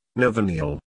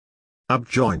 novenial,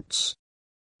 abjoints,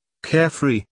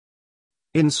 carefree,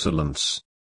 insolence,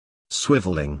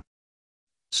 swiveling,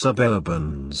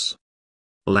 suburbans,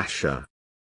 lasher,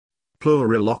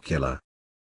 plurilocular,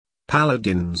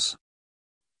 paladins,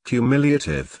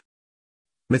 humiliative,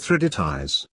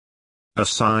 mithridatize,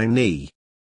 assignee,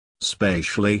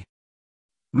 spatially,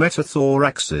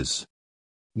 metathoraxes,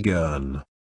 gurn,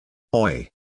 oi,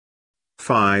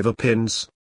 five-pins,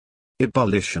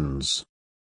 ebullitions,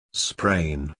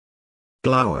 sprain,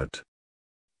 glowered,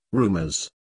 rumors,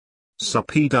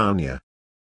 supedania,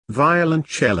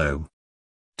 violoncello,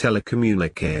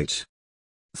 telecommunicate,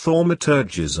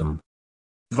 thaumaturgism,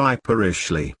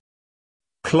 viperishly,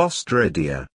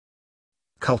 clostridia,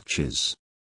 cultures,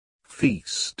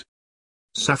 feast,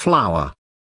 safflower,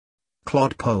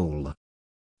 clodpole,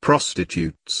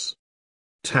 prostitutes,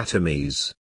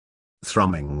 tatamies,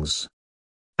 thrummings,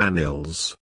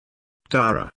 anils,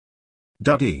 dara,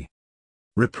 duddy,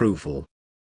 reproval,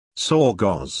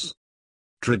 sorgos,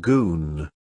 dragoon,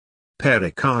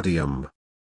 pericardium,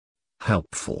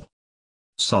 helpful,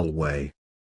 Solway,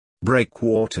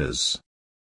 breakwaters,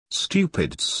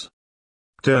 stupids,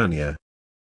 Turnia,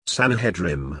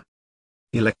 Sanhedrim,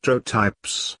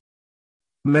 electrotypes,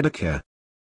 Medicare,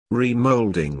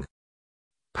 remolding,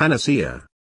 panacea,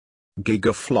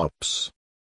 gigaflops,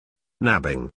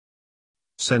 nabbing,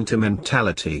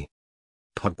 sentimentality,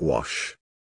 pugwash,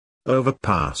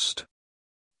 overpast,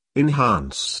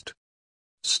 enhanced,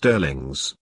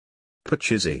 sterlings,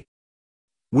 pachisi,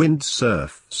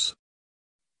 windsurfs,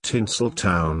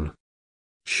 Tinseltown,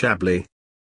 shabbly,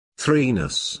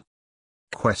 threeness,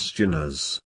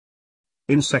 questioners,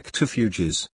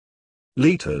 insectifuges,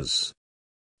 liters,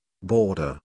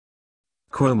 border,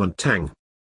 Kuomintang,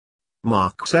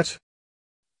 markset,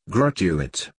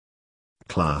 graduate,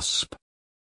 clasp,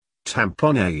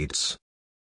 tamponades,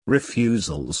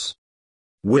 refusals,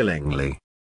 willingly,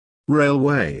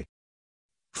 railway,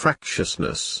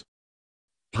 fractiousness,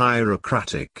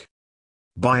 hierocratic,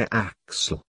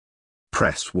 biaxial,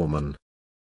 presswoman,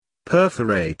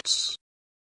 perforates,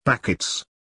 packets,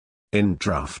 in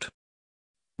draft,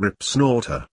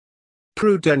 ripsnorter,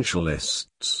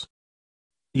 prudentialists,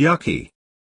 yucky,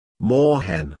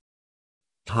 moorhen,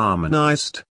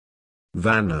 harmonized,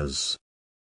 vanners,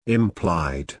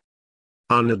 implied,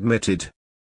 unadmitted,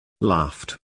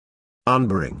 laughed,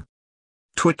 unbearing,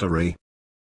 twittery,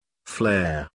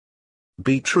 flare,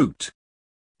 beetroot,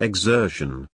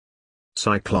 exertion,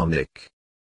 cyclonic,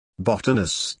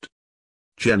 botanist,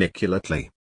 geniculately,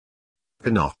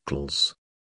 pinocles,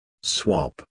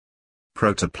 swab,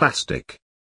 protoplastic,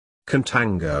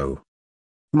 contango,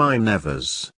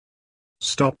 minevers,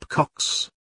 stopcocks,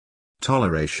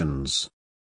 tolerations,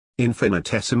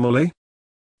 infinitesimally,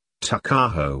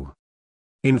 tucaho,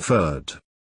 inferred,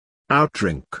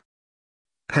 outdrink,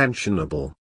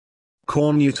 pensionable,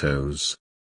 cornutos,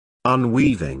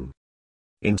 unweaving,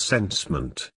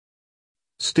 incensement,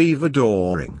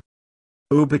 stevedoring,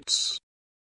 obits,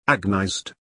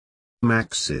 agonized,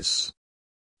 maxis,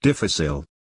 difficile,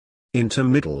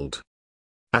 intermiddled,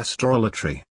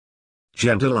 astrolatry,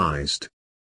 gentilized,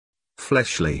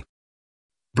 fleshly,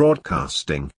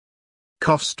 broadcasting,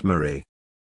 customary,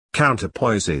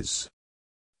 counterpoises,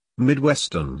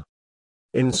 midwestern,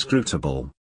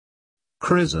 inscrutable,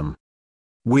 chrism,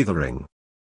 withering,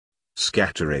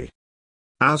 scattery,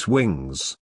 as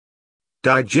wings,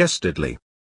 digestedly,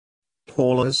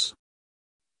 haulers,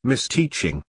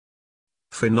 misteaching,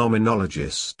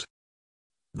 phenomenologist,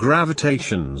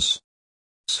 gravitations,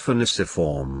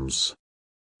 spheniciforms,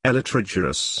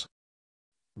 elytrigerous,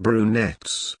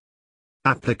 brunettes,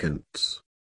 applicants,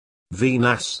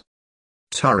 Venus,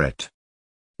 turret,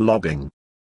 lobbing,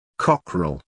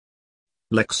 cockerel,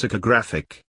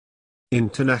 lexicographic,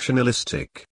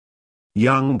 internationalistic,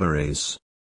 youngberries,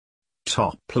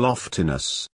 top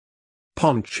loftiness,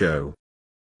 poncho,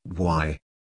 y,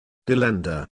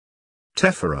 delenda,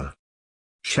 tephra,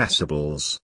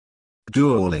 chasubles,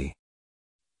 dually,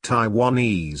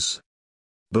 Taiwanese,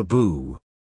 baboo,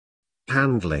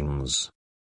 handlings,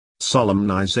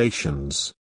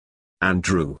 solemnizations,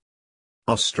 Andrew,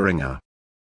 Ostringer,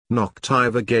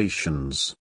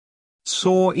 noctivigations,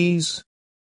 saw-ease,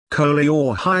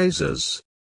 coleorhizers,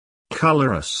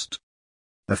 colorist,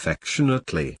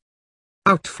 affectionately,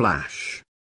 outflash,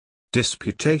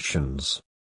 disputations,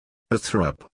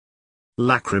 athrub,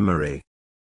 lacrimary,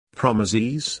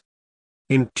 promises,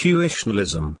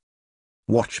 intuitionalism,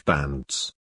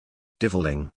 watchbands,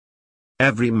 divilling,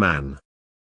 everyman,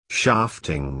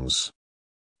 shaftings,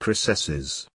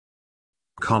 processes,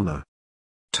 Connor,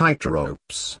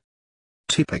 tightropes,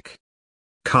 typic,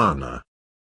 Kana,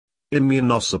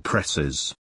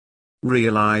 immunosuppressors,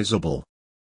 realizable,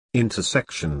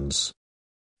 intersections,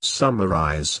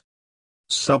 summarize,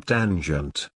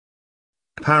 subtangent,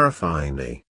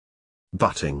 paraphiny,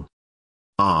 butting,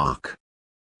 arc,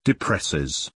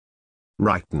 depresses,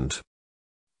 rightened,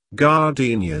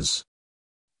 gardenias,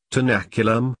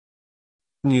 tenaculum,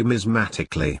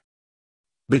 numismatically,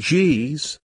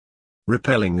 bejees,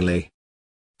 repellingly,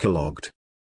 clogged,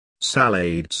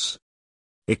 salades,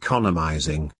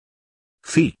 economizing,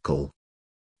 fecal,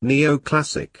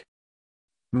 neoclassic,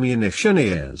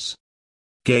 munitioneers,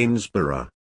 Gainsborough,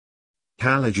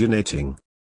 halogenating,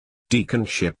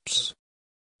 deaconships,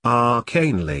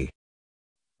 arcanely,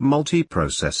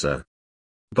 multiprocessor,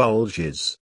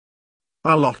 bulges,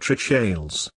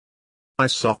 allotrichales,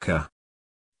 isoccer,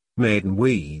 maiden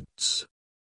weeds,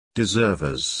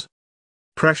 deservers,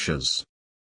 pressures,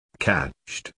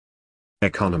 catched,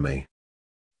 economy,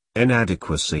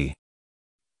 inadequacy,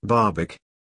 barbic,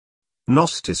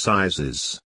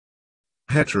 gnosticizes,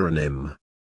 heteronym,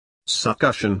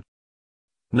 succussion,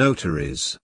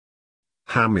 notaries,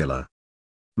 hamula,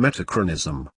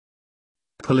 metachronism,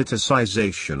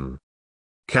 politicization,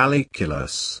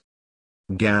 calliculus,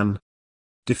 gan,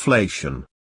 deflation,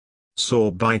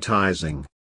 sorbitizing,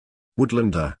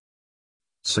 woodlander,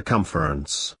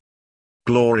 circumference,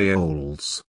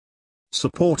 glorioles,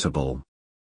 supportable,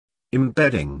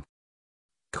 embedding,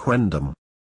 quendum,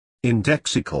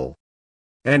 indexical,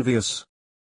 envious,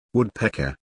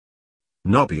 woodpecker,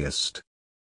 knobbyist,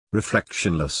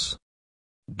 reflectionless,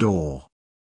 door,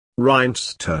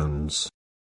 rhinestones,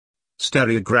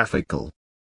 stereographical,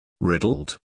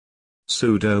 riddled,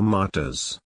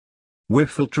 pseudomartyrs,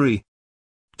 whiffletree,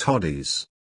 toddies,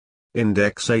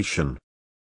 indexation,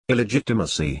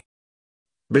 illegitimacy,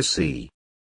 bc,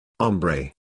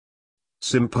 ombre,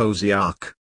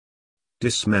 symposiarch,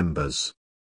 dismembers,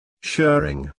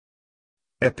 shirring,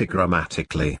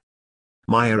 epigrammatically,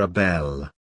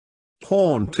 mirabelle,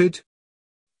 haunted,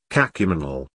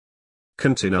 cacumenal,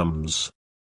 continuums,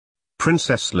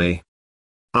 princessly,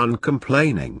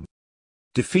 uncomplaining,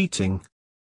 defeating,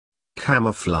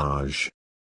 camouflage,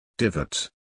 divot,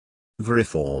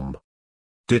 veriform,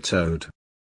 dittoed,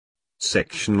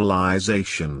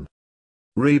 sectionalization,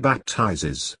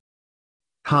 rebaptizes,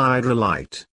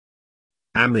 hydrolite,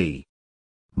 ami,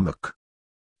 muck,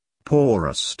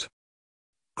 poorest,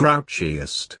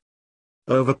 grouchiest,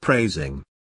 overpraising,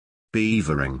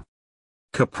 beavering,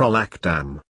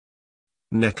 caprolactam,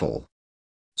 nettle,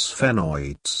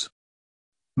 sphenoids,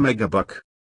 megabuck,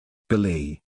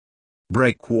 billy,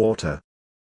 breakwater,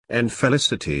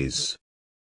 enfelicities,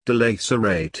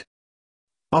 delacerate,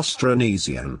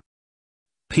 Austronesian,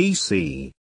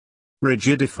 PC,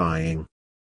 rigidifying,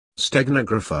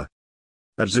 steganographer,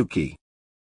 Azuki,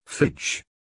 Fidge,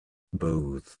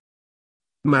 booth,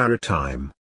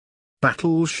 maritime,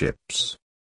 battleships,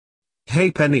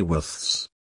 halfpennyworths,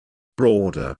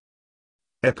 broader,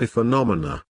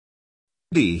 epiphenomena,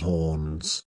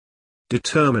 dehorns,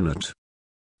 determinate,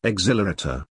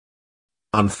 exhilarator,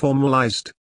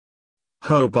 unformalized,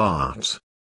 Hobart,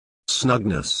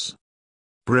 snugness,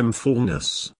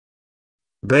 brimfulness,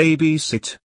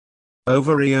 babysit,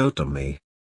 ovariotomy,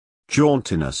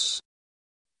 jauntiness,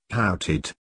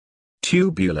 pouted,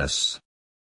 tubulous,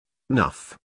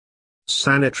 nuff,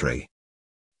 sanitary,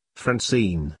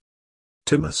 Francine,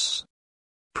 Timus,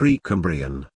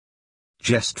 Precambrian,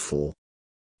 jestful,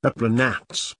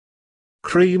 aplanats,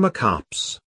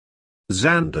 cremacarps,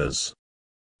 Xanders,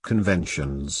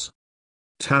 conventions,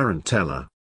 tarantella,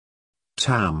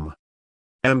 tam,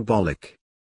 embolic,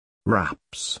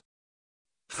 raps,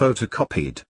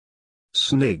 photocopied,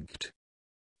 snigged,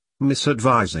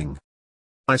 misadvising,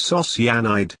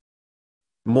 isocyanide,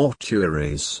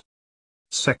 mortuaries,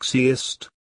 sexiest,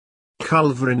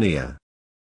 culvrinia,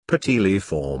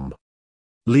 petiliform,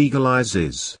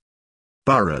 legalizes,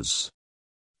 boroughs,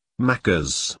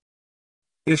 macas,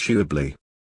 issuably,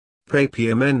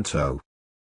 papiamento,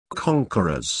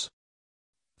 conquerors,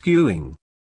 queuing,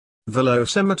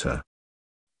 velocimeter,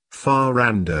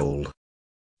 farandole,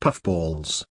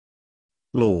 puffballs,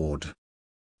 lord,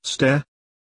 stare,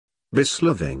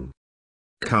 bisloving,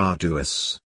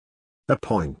 carduous,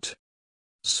 appoint,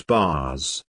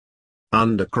 spars,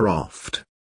 undercroft,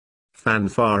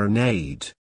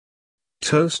 fanfaronade,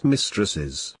 toast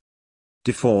mistresses,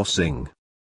 deforcing,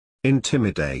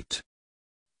 intimidate,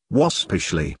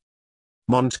 waspishly,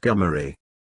 Montgomery,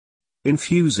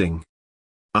 infusing,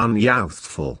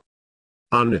 unyouthful,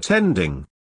 unattending,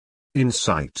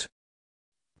 insight,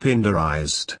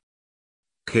 pinderized,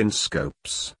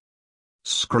 kinscopes,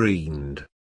 screened,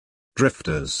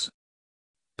 drifters,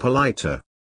 politer,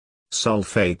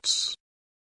 sulfates,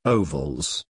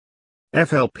 ovals,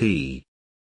 FLP,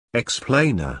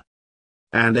 explainer,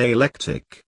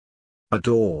 analectic,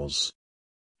 adores,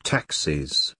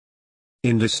 taxis,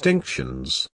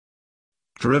 indistinctions,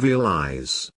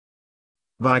 trivialize,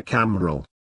 bicameral,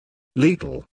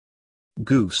 lethal,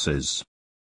 gooses,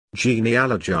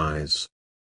 genealogize,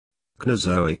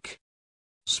 Cnozoic,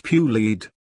 spuleed,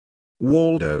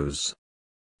 Waldos,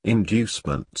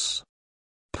 inducements,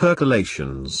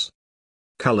 percolations,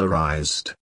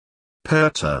 colorized,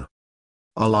 perter,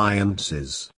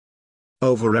 alliances,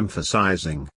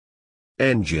 overemphasizing,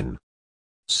 engine,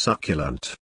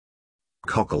 succulent,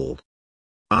 cockle,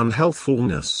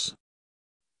 unhealthfulness,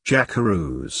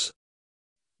 jackaroos,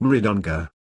 mridunga,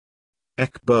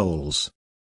 ekbowls,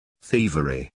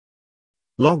 thievery,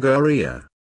 logoria,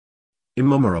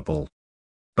 immemorable,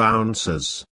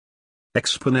 bouncers,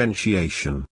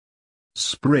 exponentiation,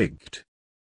 sprigged,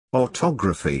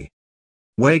 orthography,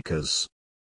 wakers,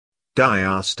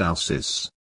 diastasis,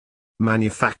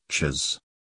 manufactures,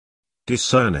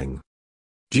 discerning,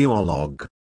 geologue,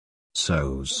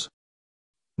 sows,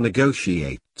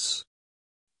 negotiates,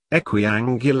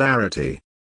 equiangularity,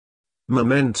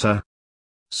 momenta,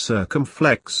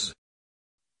 circumflex,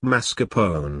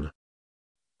 mascarpone,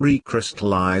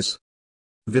 recrystallize,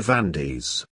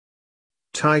 vivandes,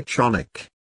 tychonic,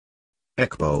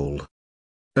 ekbol,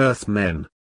 earthmen,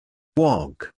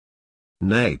 wog,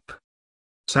 nape,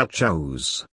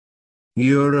 salchos,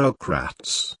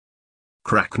 eurocrats,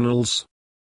 cracknels,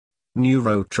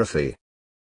 neurotrophy,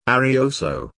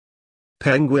 arioso,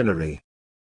 penguinery,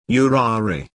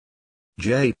 urari,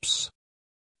 japes,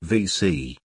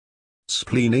 vc,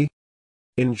 spleeny,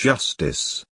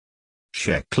 injustice,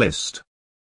 checklist,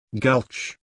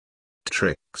 Gulch.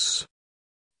 Tricks.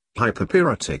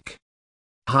 Hyperpyretic.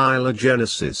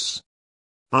 Hylogenesis.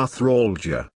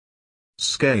 Arthralgia.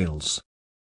 Scales.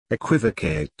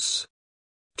 Equivocates.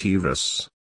 Teres.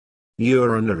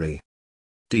 Urinary.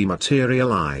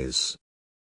 Dematerialize.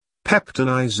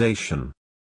 Peptonization.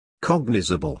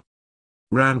 Cognizable.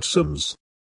 Ransoms.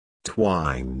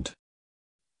 Twined.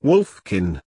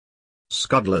 Wolfkin.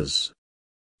 Scuddlers.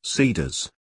 Cedars.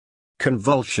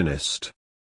 Convulsionist.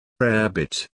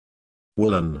 Rarebit.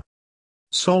 Woolen.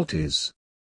 Salties.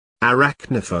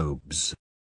 Arachnophobes.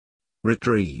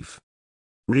 Retrieve.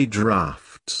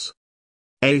 Redrafts.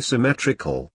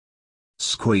 Asymmetrical.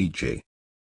 Squeegee.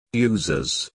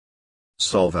 Users.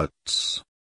 Solvents.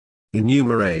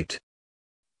 Enumerate.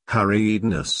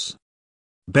 Hurriedness.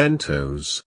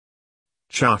 Bentos.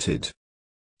 Charted.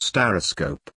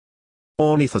 Staroscope.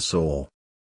 Ornithosaur.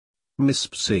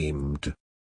 Mispseamed.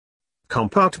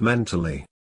 Compartmentally.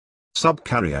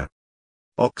 Subcarrier.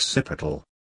 Occipital.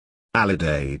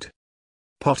 Alidade.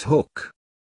 Pothook.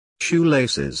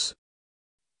 Shoelaces.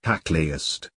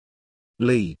 Hackliest.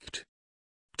 Leaked.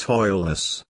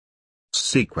 Toilless.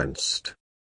 Sequenced.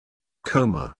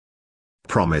 Coma.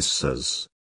 Promises.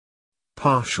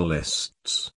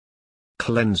 Partialists.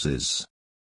 Cleanses.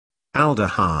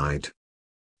 Aldehyde.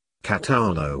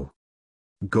 Catalo.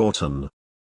 Gorton.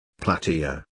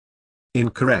 Platia.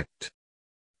 Incorrect.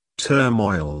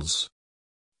 Turmoils.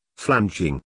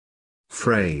 Flanging.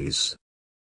 Phrase.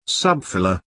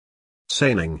 Subfiller.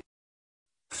 Seining.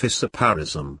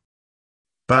 Fissiparism.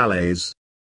 Ballets.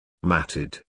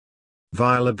 Matted.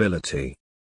 Violability.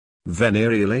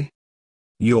 Venereally.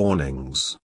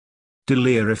 Yawnings.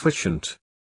 Delirificient.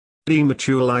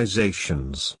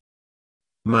 Dematerializations.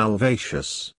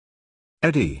 Malvaceous.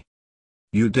 Eddy.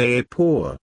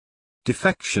 Eudaepoor.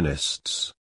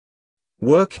 Defectionists.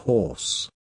 Workhorse.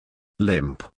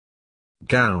 Limp.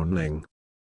 Gowning.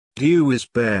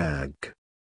 Duisberg.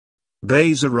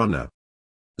 Baserunner.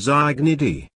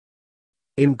 Zygnidae.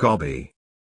 Ingobi.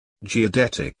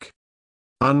 Geodetic.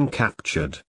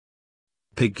 Uncaptured.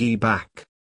 Piggyback.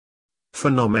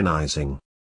 Phenomenizing.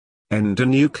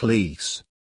 Endonuclease.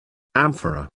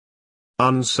 Amphora.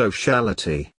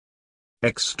 Unsociality.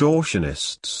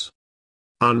 Extortionists.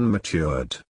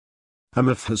 Unmatured.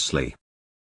 Amorphously.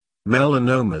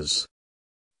 Melanomas.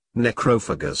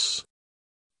 Necrophagus.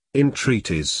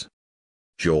 Entreaties.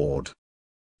 Jawed.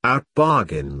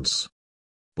 Outbargains.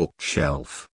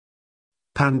 Bookshelf.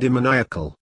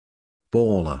 Pandemoniacal.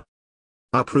 Baller.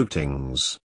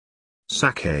 Uprootings.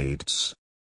 Saccades.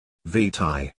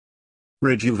 Vitae.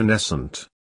 Rejuvenescent.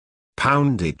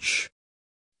 Poundage.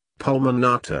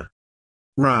 Pulmonata.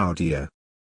 Rowdia.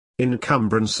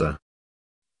 Encumbrancer.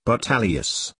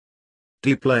 Botallius.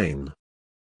 Deplane.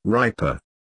 Riper.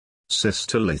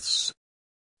 Systoliths.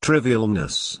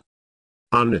 Trivialness.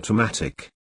 Unautomatic.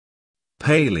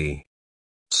 Paley.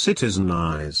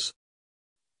 Citizenize.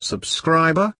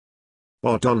 Subscriber.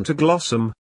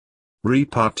 Odontoglossum.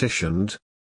 Repartitioned.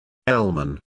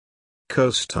 Elman.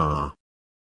 Co-star.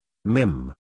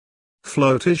 Mim.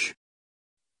 Floatage.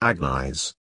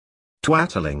 Agnize.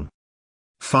 Twattling.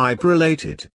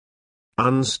 Fibrillated.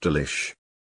 Unstylish.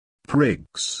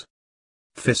 Prigs.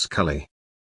 Fiscally.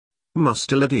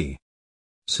 Mustelidae.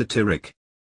 Satiric.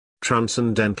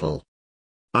 Transcendental.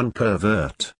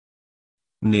 Unpervert.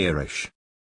 Nearish.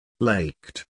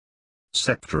 Laked.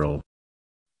 Septral.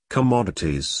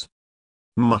 Commodities.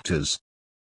 Mutters.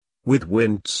 With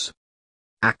winds.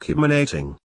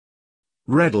 Acuminating.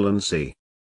 Redundancy.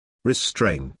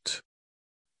 Restraint.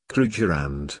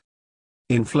 Crugerand.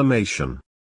 Inflammation.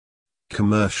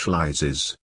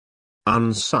 Commercializes.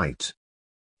 Unsight.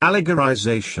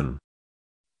 Allegorization.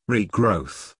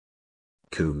 Regrowth.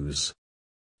 Coups.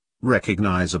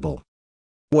 Recognizable.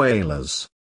 Whalers.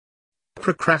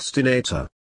 Procrastinator.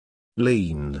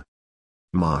 Lean.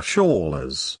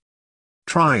 Marshallers.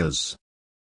 Triers.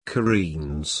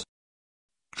 Careens.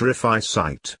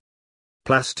 Drifisite.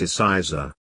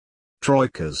 Plasticizer.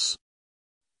 Troikas.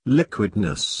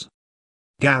 Liquidness.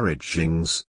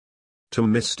 Garagings.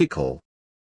 Thomistical.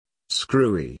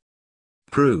 Screwy.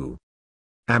 Prue.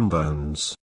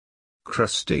 Ambones.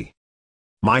 Crusty.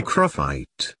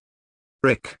 Microphyte.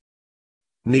 Rick.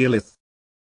 Neolith.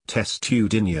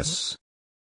 Testudinous.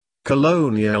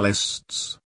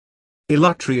 Colonialists.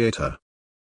 Illutriator.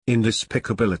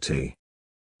 Indespicability.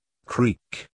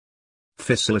 Creek.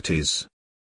 Facilities.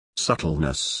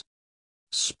 Subtleness.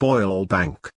 Spoil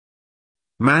bank.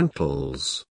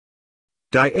 Mantles.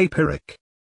 Diapiric.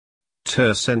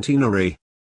 Tercentenary.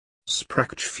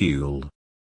 Sprachfuel.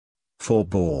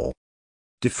 Forbore.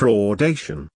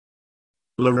 Defraudation.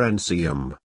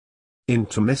 Laurentium.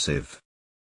 intermissive,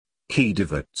 key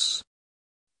divots,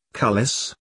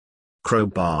 cullis,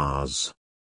 crowbars,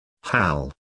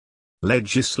 hal,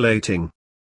 legislating,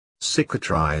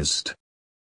 cicatrized,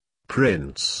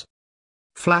 prince,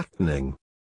 flattening,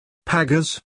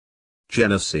 pagas,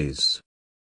 genesis,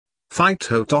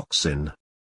 phytotoxin,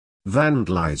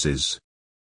 vandalizes,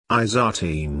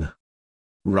 isotene,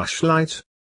 rushlight,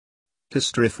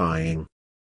 hysterifying,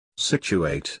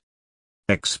 situate,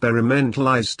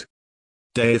 experimentalized,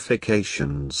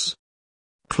 deifications,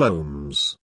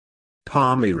 clones,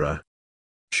 palmyra,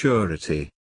 surety,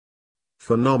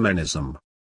 phenomenism,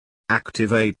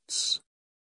 activates,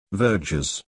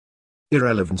 verges,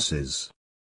 irrelevances,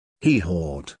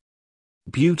 he-hoard,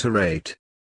 butyrate,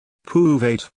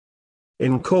 puvate,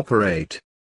 incorporate,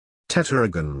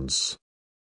 tetragons,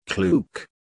 cluke,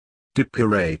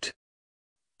 depurate,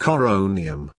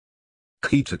 coronium,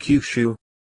 ketocushu,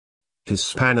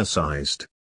 hispanicized,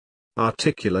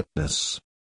 articulateness,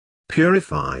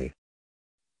 purify,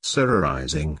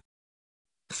 cererizing,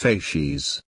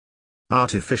 facies,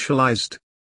 artificialized,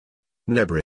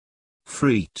 nebri,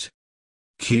 freet,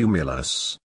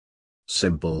 cumulus,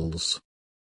 symbols,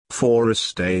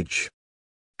 forestage,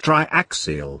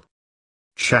 triaxial,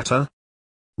 chatter,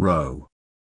 row,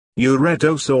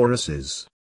 uredosauruses,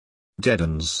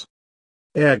 deadens,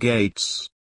 air gates,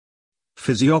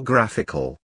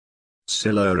 physiographical,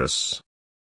 silurus,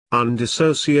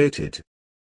 undissociated,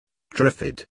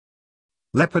 triffid,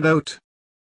 lepidote,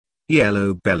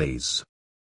 yellow bellies,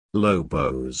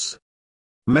 lobos,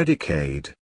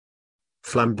 medicaid,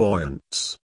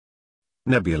 flamboyants,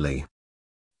 nebulae,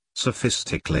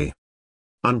 sophistically,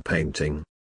 unpainting,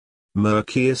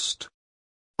 murkiest,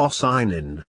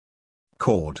 ossinin,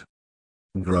 cord,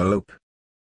 grope,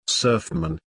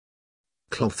 surfman,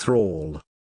 clothrall,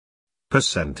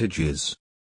 percentages,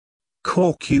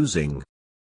 cork-using,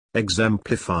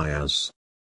 exemplifiers,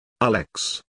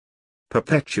 alex,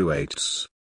 perpetuates,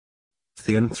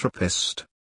 theanthropist,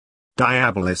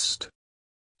 diabolist,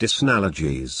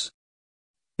 dysnalogies,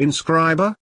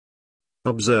 inscriber,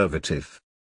 observative,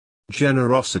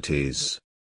 generosities,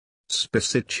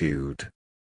 spicitude,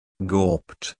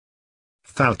 gawped,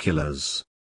 falculars,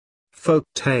 folk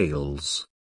tales,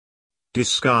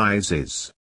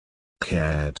 disguises,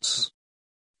 cairds,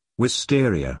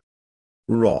 wisteria,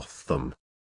 wrotham,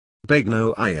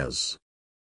 begnoias,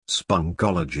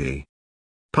 spongology,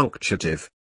 punctative,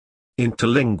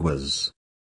 interlinguas,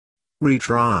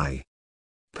 retry,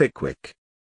 pickwick,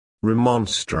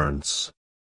 remonstrance,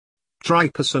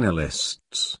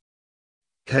 tripersonalists,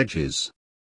 hedges,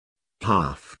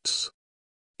 hafts,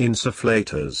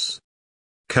 insufflators,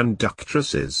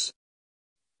 conductresses,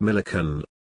 millican,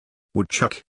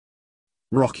 woodchuck,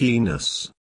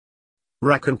 rockiness,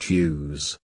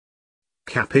 raconteuse,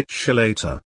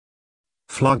 capitulator,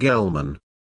 flagellman,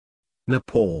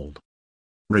 Nepal,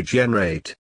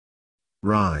 regenerate,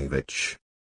 rivage,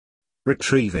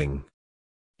 retrieving,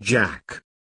 jack,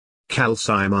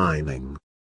 calcimining,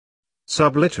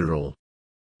 subliteral,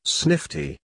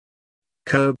 snifty,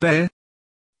 Kobe,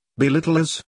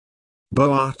 belittlers,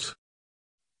 boat,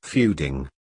 feuding,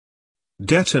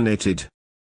 detonated,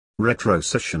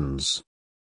 retrocessions,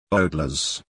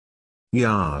 odlers,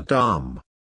 yardam,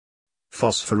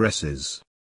 phosphoresces,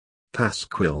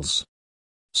 pasquils,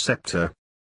 scepter,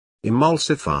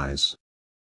 emulsifies,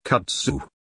 kudzu,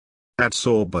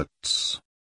 adsorbents,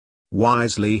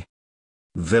 wisely,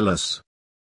 villus,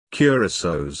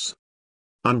 curaçaos,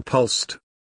 unpulsed,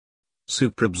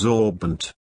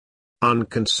 superabsorbent,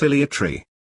 unconciliatory,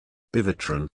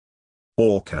 bivitron,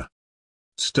 orca,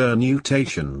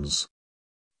 sternutations,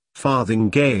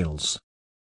 farthingales,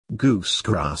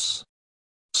 goosegrass,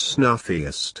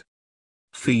 snuffiest,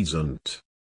 pheasant,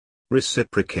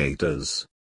 reciprocators,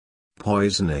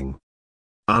 poisoning,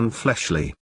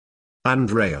 unfleshly,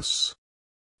 Andreas,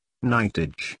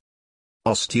 nightage,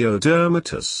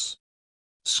 osteodermatus,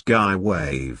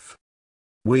 skywave,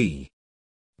 we,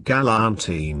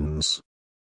 gallantines,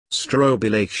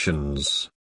 strobilations,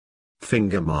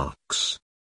 finger marks,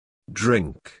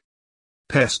 drink,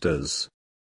 pesters,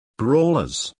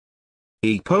 brawlers,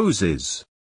 e-poses,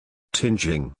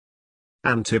 tinging,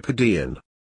 antipodean,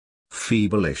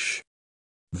 feebleish,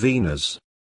 Venus,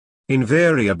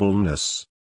 invariableness,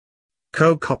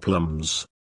 cocoplums,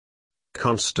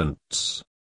 constants,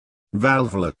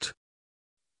 valvulet,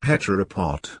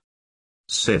 heteropod,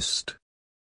 cyst,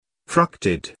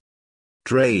 fructed,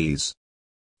 trays,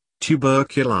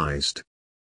 tuberculized,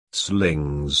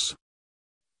 slings,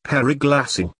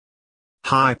 periglassing,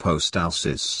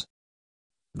 hypostasis,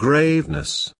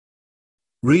 graveness,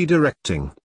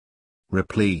 redirecting,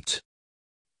 replete,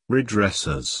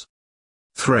 redressers,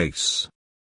 Thrace.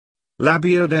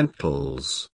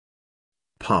 Labiodentals.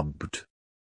 Pubbed.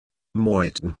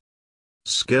 Moitin.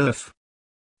 Scurf.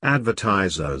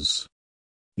 Advertisers.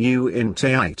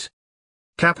 Uintiate.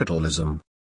 Capitalism.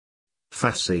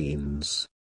 Fascines.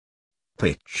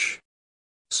 Pitch.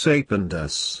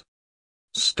 Sapendus.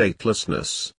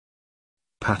 Statelessness.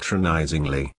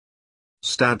 Patronizingly.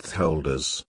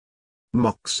 Stadtholders.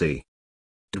 Moxie.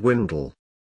 Dwindle.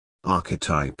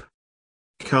 Archetype.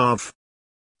 Carve.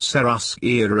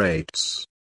 Serascirates.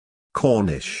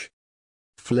 Cornish.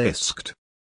 Flisked.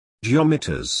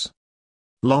 Geometers.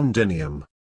 Londinium.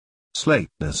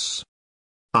 Slateness.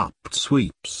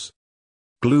 Upsweeps.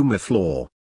 Gloomiflaw.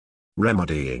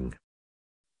 Remedying.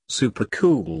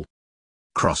 Supercool.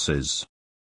 Crosses.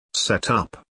 Set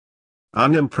up.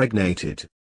 Unimpregnated.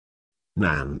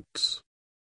 Nance.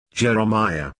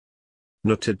 Jeremiah.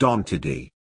 Nutodontidae.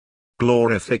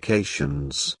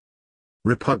 Glorifications.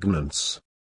 Repugnance.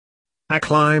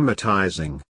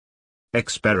 Acclimatizing.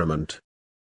 Experiment.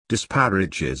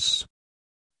 Disparages.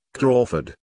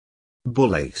 Crawford.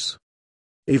 Bullace.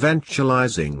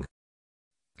 Eventualizing.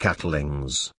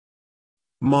 Cattlings.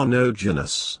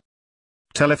 Monogenous.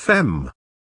 Telefem.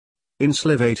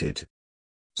 Inslivated.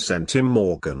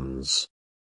 Centimorgans.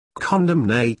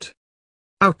 Condemnate.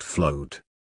 Outflowed.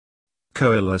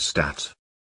 Coelostat.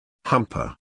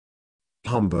 Humper.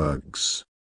 Homburgs.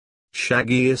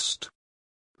 Shaggiest.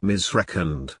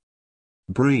 Misreckoned.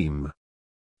 Bream.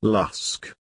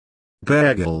 Lusk.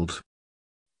 Beguiled.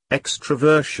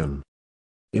 Extraversion.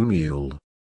 Immule.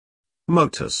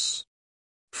 Motus.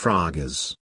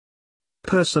 Fragas.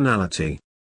 Personality.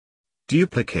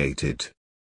 Duplicated.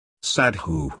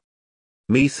 Sadhu.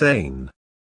 Methane.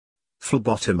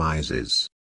 Phlebotomizes.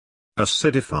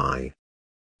 Acidify.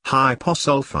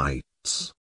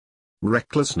 Hyposulfites.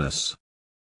 Recklessness.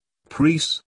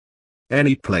 Preece.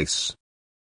 Any place.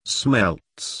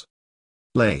 Smelts.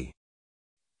 Lay.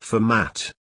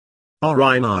 Format.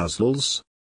 Orinazals.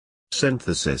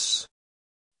 Synthesis.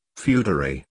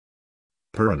 Feudary.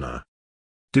 Piranha.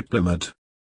 Diplomate.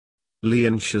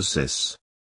 Leontiasis.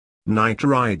 Night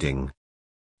riding.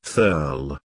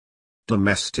 Thurl.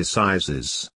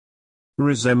 Domesticizes.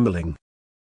 Resembling.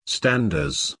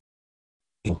 Standers.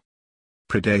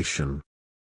 Predation.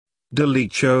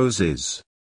 Delichoses.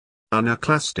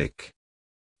 Anaclastic.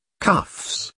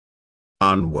 Cuffs.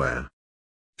 Unwear.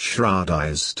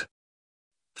 Shroudized.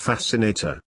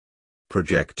 Fascinator.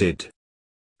 Projected.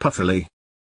 Puffily.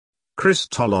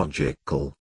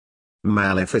 Christological.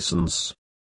 Maleficence.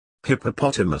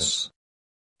 Hippopotamus.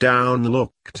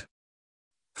 Downlooked.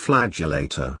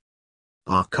 Flagellator.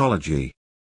 Arcology.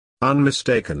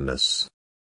 Unmistakenness.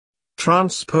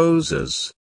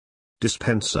 Transposers.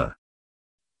 Dispenser.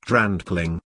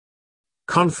 Drandpling.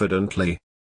 Confidently.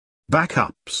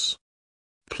 Backups.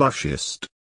 Plushiest.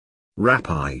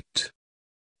 Rapite.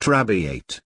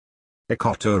 Trabiate.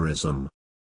 Ecotourism.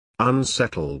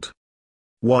 Unsettled.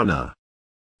 Wanna.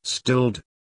 Stilled.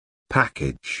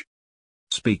 Package.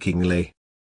 Speakingly.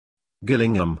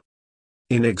 Gillingham.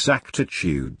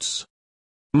 Inexactitudes.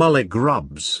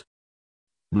 Mulligrubs.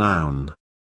 Noun.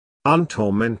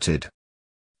 Untormented.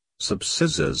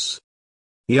 Subsisters.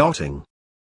 Yachting.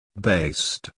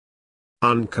 Based.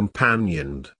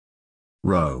 Uncompanioned.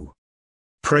 Row.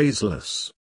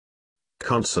 Praiseless.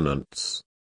 Consonants.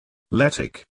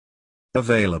 Letic.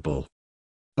 Available.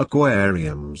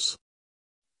 Aquariums.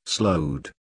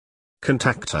 Slowed.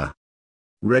 Contactor.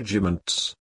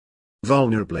 Regiments.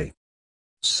 Vulnerably.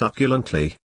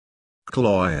 Succulently.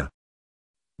 Cloyer.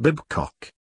 Bibcock.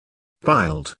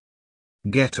 Filed.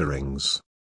 Getterings.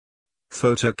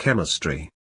 Photochemistry.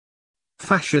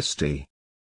 Fascisty.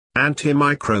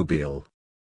 Antimicrobial.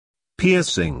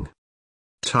 Piercing.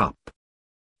 Tup.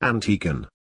 Antigon.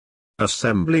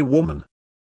 Assemblywoman.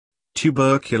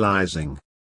 Tuberculizing.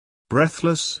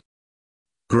 Breathless.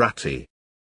 Gratty.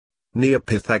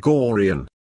 Neopythagorean.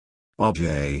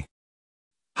 Objet.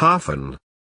 Halfen.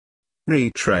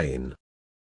 Retrain.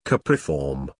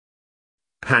 Capriform.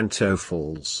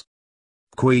 Pantoffles.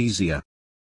 Queasia.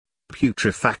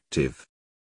 Putrefactive.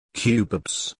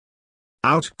 Cubebs.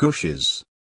 Outgushes.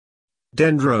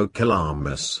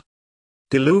 Dendrocalamus.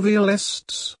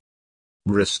 Diluvialists.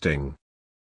 Risting.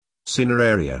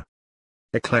 Cineraria.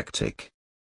 Eclectic.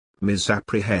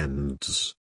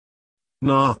 Misapprehends.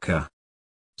 Narca.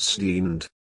 Steened.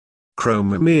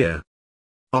 Chromomere.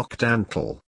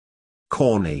 Octantal.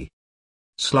 Corny.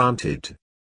 Slanted.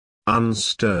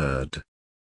 Unstirred.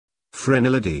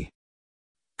 Frenility.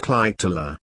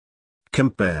 Clytula.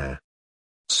 Compare.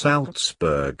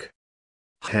 Salzburg.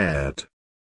 Haired.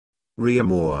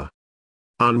 Reamour.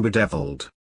 Unbedeviled.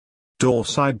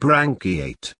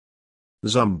 dorsibranchiate.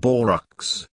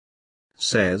 Zumborux.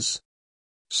 Says.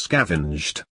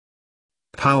 Scavenged.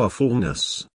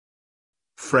 Powerfulness.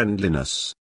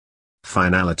 Friendliness.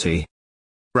 Finality.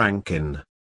 Rankin.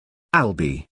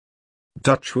 Albi.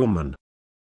 Dutchwoman.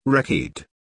 Rekid.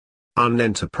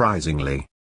 Unenterprisingly.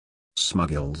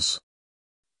 Smuggles.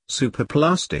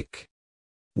 Superplastic.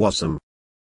 Wasm.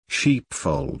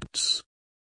 Sheepfolds.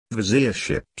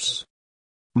 Vizierships.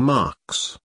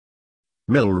 Marks.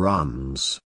 Mill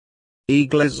runs.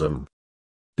 Eaglism.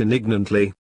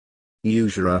 Benignantly.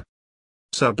 Usura.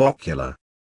 Subocular.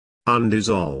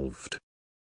 Undissolved.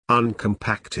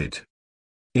 Uncompacted.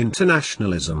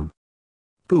 Internationalism.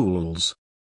 Pools.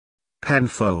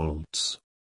 Penfolds.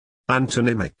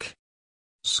 Antonymic.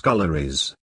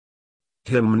 Sculleries.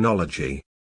 Hymnology.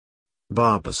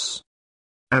 Barbus.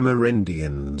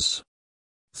 Amerindians.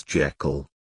 Jekyll.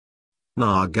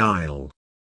 Nargile.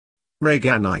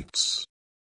 Reaganites.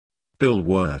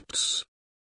 Billworts.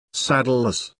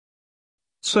 Saddlers.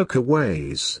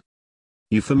 Soakaways.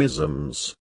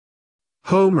 Euphemisms.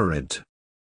 Homerid.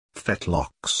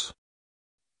 Fetlocks.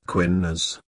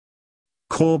 Quinners.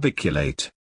 Corbiculate.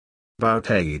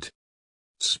 Boutade.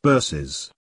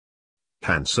 Spurses.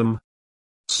 Handsome.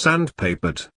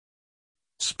 Sandpapered.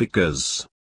 Speakers.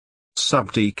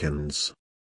 Subdeacons.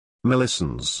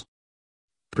 Millicents.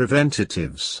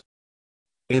 Preventatives.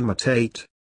 Imitate.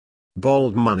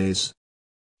 Bald moneys.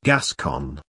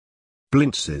 Gascon.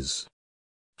 Blintzes.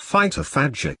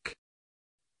 Phytophagic.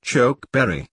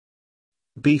 Chokeberry.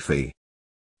 Beefy.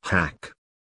 Hack.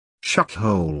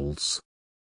 Shuckholes.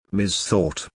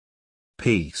 Misthought.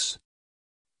 Peace.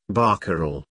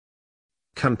 Barcarolle.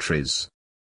 Countries.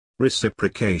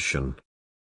 Reciprocation.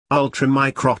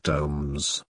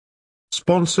 Ultramicrotomes.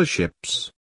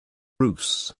 Sponsorships.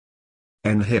 Rus.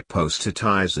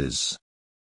 Enhypostatizes.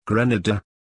 Grenada.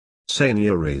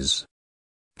 Seigneuries.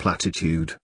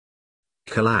 Platitude.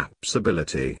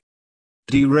 Collapsibility.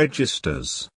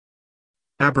 Deregisters.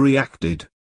 Abreacted.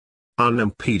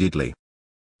 Unimpededly.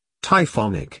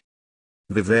 Typhonic.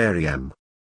 Vivarium.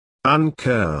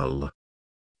 Uncurl.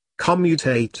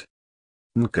 Commutate.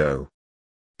 Nco.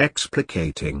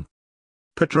 Explicating.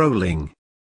 Patrolling.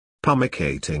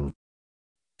 Pumicating.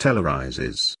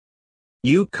 Tellerizes.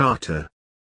 Eucarter.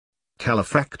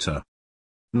 Calefactor.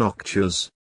 Noctures.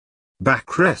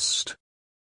 Backrest.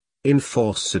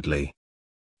 Enforcedly.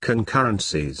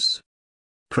 Concurrencies.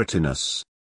 Prettiness.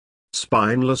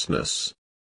 Spinelessness.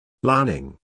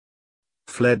 Lanning.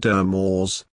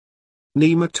 Fledermaws.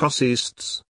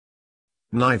 Nematocysts.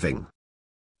 Kniving.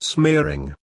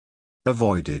 Smearing.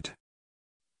 Avoided.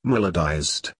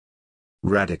 Melodized.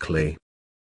 Radically.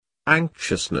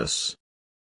 Anxiousness.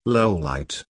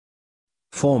 Lowlight.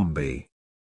 Formby.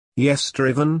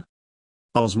 Yes-driven.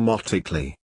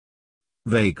 Osmotically.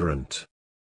 Vagrant.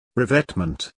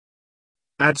 Revetment.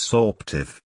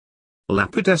 Adsorptive.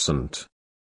 Lapidescent.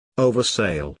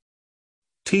 Oversail.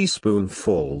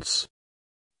 Teaspoonfuls.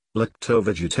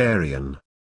 Lacto-vegetarian.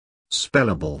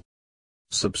 Spellable.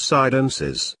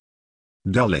 Subsidences.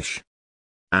 Dullish.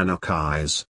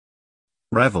 Anarchize.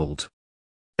 Revelled.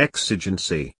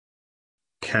 Exigency.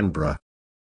 Canberra.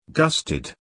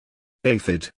 Gusted.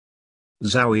 Aphid.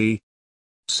 Zowie.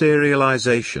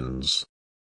 Serializations.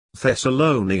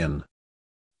 Thessalonian.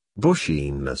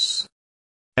 Bushiness.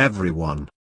 Everyone.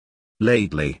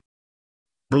 Laidly.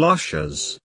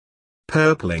 Blushes.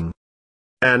 Purpling.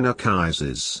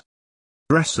 Anarchizes.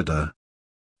 Resida.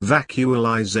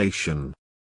 Vacuolization.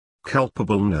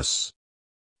 Culpableness.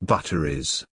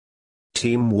 Butteries.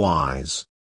 Team-wise.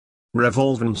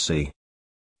 Revolvency.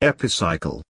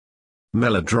 Epicycle.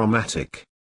 Melodramatic.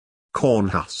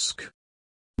 Cornhusk.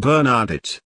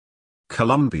 Bernadette.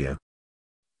 Columbia.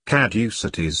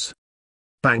 Caducities.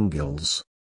 Bangles.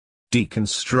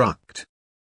 Deconstruct.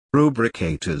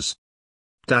 Rubricators.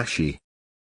 Dashi.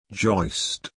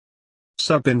 Joist.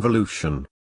 Subinvolution.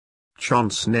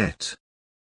 Chance net.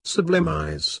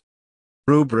 Sublimize.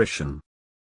 Rubrition.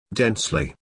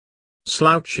 Densely.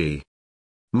 Slouchy.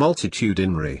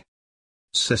 Multitudinary.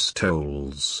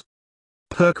 Systoles.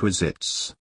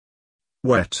 Perquisites.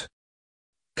 Wet.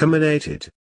 Comminated.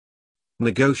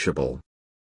 Negotiable.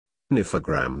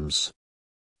 Nifograms.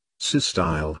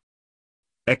 Systile.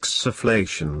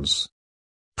 Exsufflations.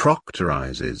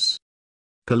 Proctorizes.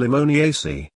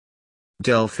 Polimoniaceae.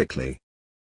 Delphically.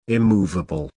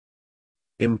 Immovable.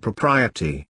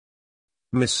 Impropriety.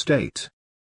 Misstate.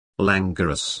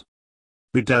 Languorous.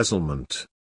 Bedazzlement.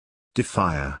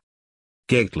 Defier.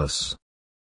 Gateless.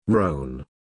 Roan.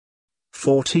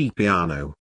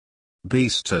 Fortepiano.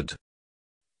 Beasted.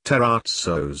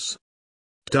 Terrazzos.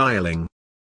 Dialing.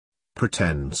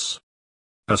 Pretense.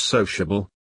 associable,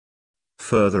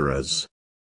 furtherers,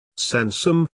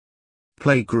 sensum,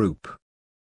 playgroup,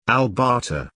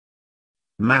 albata,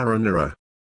 marinera,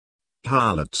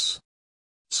 harlots,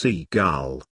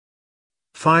 seagull,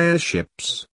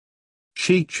 fireships,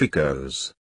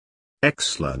 chichikos,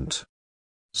 excellent,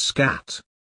 scat,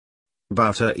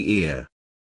 butter ear,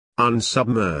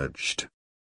 unsubmerged,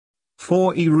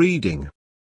 4e reading,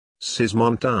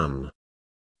 sismontan,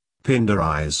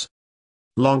 pindarize,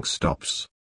 longstops,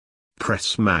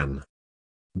 pressman,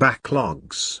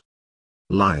 backlogs,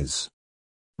 lies,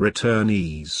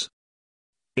 returnees,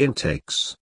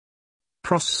 intakes,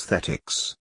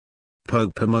 prosthetics,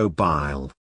 popomobile,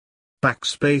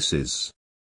 backspaces,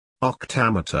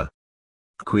 octameter,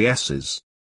 quiesces,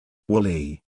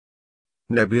 woolly,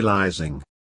 nebulizing,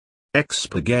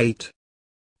 expurgate,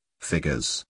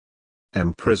 figures,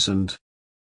 imprisoned,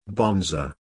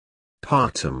 bonza,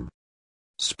 partum,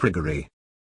 spriggery,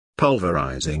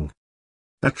 pulverizing,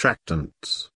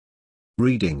 attractants,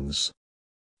 readings,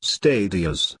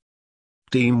 stadias,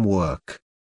 teamwork,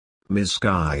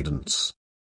 misguidance,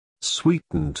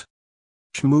 sweetened,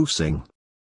 schmoosing,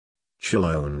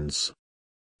 chalones,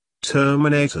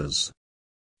 terminators,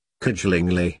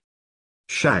 cajolingly,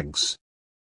 shags,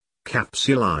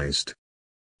 capsulized,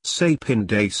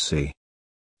 sapindaceae,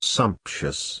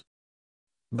 sumptuous,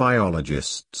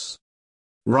 biologists,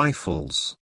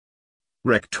 rifles,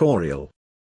 rectorial,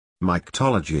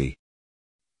 mycology,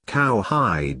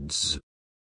 cowhides,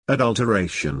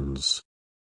 adulterations,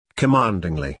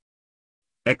 commandingly,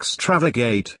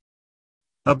 extravagate,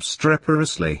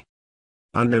 obstreperously,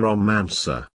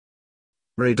 aniromancer,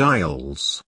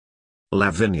 radials,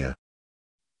 Lavinia,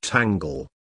 Tangle,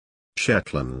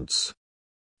 Shetlands,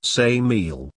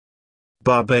 Sameal,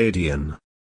 Barbadian,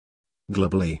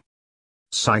 globally,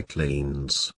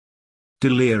 sightlines,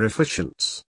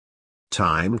 delirificants,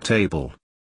 timetable,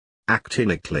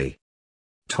 actinically,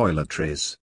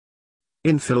 toiletries,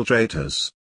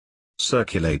 infiltrators,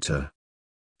 circulator,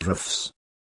 roofs,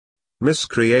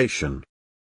 miscreation,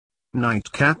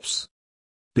 nightcaps,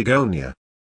 begonia,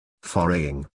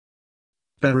 foraying,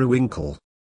 periwinkle,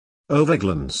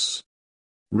 overglance,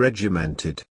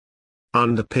 regimented,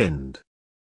 underpinned,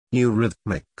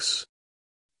 eurythmics,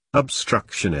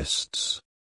 obstructionists,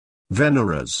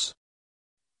 venerers,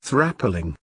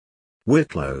 thrappling,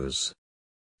 whitlows,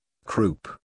 croup,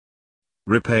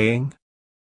 repaying,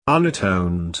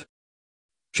 unatoned,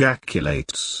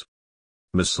 jaculates,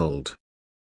 missiled,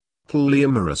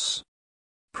 polyamorous,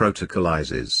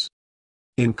 protocolizes,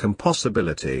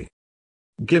 incompossibility,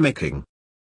 gimmicking,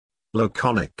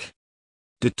 laconic,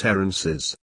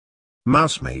 deterrences,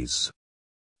 mousemaze,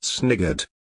 sniggered,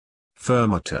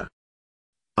 fermata,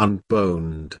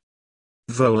 unboned,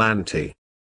 volanti,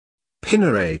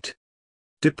 pinerate,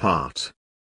 depart,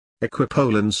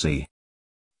 equipolency,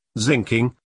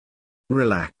 zinking,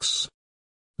 relax,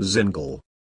 zingle,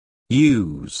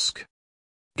 usk,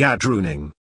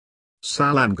 gadrooning,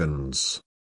 salangans,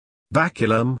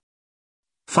 baculum,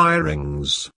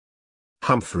 firings,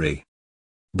 Humphrey,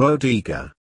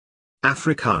 bodega,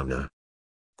 Africana,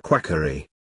 quackery,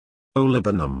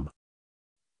 olibanum,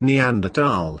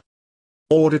 Neanderthal,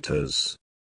 auditors,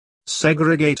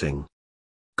 segregating,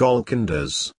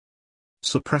 Golkinders,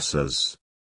 suppressors,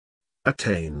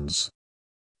 attains,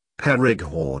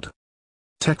 perighord,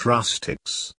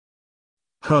 tetrastics,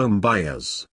 home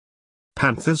buyers,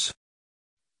 panthers,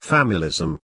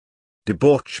 familism,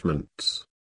 debauchments,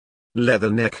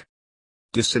 leatherneck,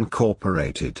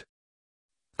 disincorporated,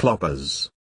 cloppers,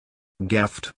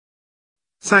 gaffed,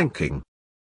 thanking,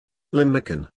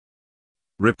 limerican,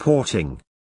 reporting,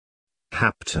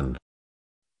 Hapton,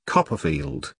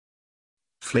 Copperfield,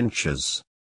 flinches,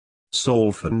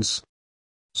 solfans,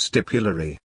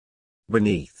 stipulary,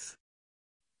 beneath,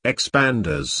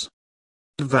 expanders,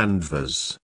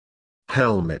 vandvas,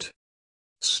 helmet,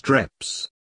 streps,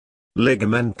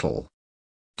 ligamental,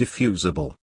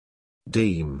 diffusible,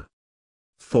 deem,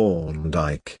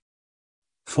 Thorndike,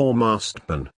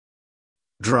 foremastman,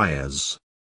 dryers,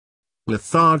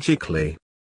 lethargically,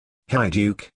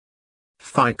 Hyduke,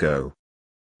 Fico,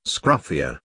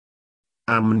 Scruffia,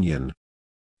 Amnion,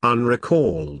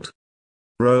 unrecalled,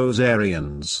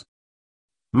 Rosarians,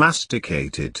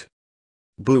 masticated,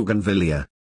 Bougainvillea,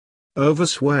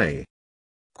 oversway,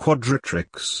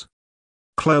 quadratrix,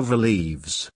 clover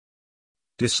leaves,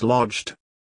 dislodged,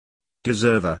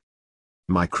 deserver,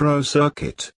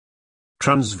 microcircuit,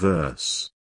 transverse,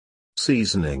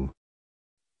 seasoning,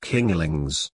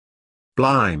 kinglings,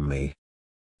 blimey,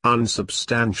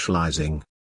 unsubstantializing,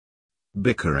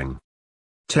 bickering,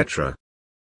 tetra,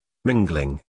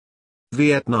 mingling,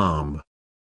 Vietnam,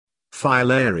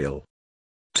 filarial,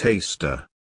 taster,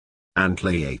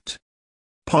 antliate,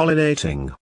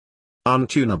 pollinating,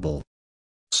 untunable,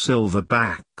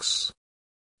 silverbacks,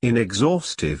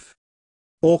 inexhaustive,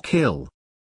 or kill,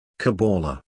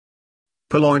 Kabbalah,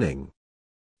 purloining,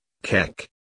 keck,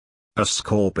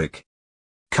 ascorbic,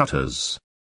 cutters,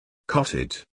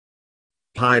 cotted,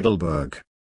 Heidelberg,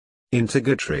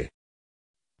 integratory,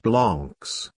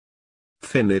 blancs,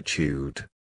 finitude,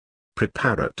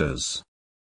 preparators,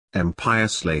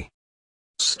 impiously,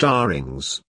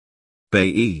 starrings,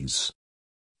 bays,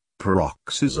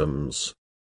 paroxysms,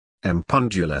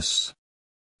 empundulus,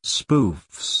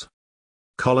 spoofs,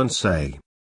 colonsay,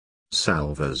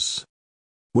 salvers,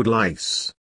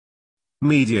 woodlice,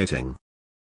 mediating,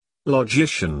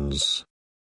 logicians,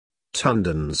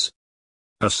 tundans,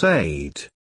 assayed,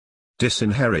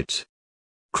 disinherit,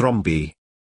 crombie,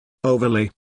 overly,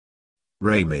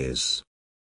 ramies,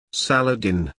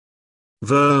 saladin,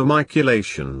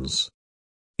 vermiculations,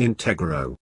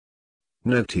 integro,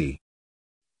 noti,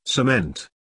 cement,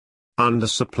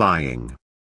 undersupplying,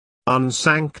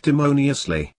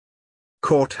 unsanctimoniously,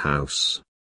 courthouse,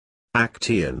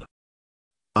 acteon,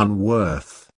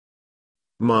 unworth,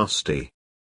 masty,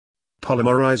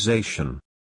 polymerization,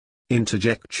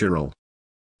 interjectural,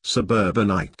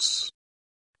 suburbanites,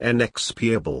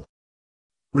 inexpiable,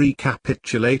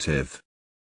 recapitulative,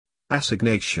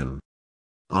 assignation,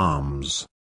 arms,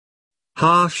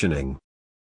 harshening,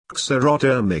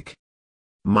 xerodermic,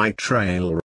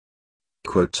 mitral,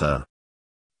 quota,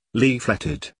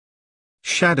 leafleted,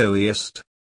 shadowiest,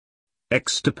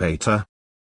 extirpator,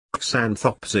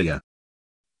 xanthopsia,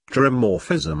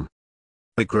 trimorphism,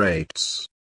 agrates,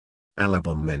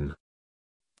 albumin,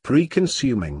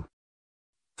 preconsuming,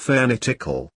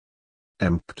 phenetical,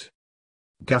 empt,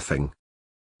 guffing,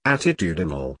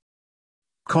 attitudinal,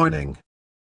 coining,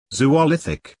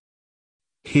 zoolithic,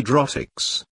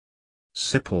 hydrotics,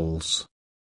 sipples,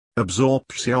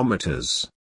 absorptiometers,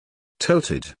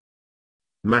 toted,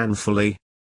 manfully,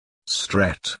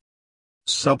 stret,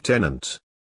 subtenant,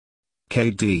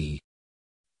 KD,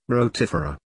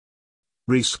 rotifera,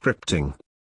 rescripting,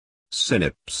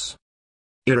 synapse,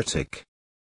 erratic,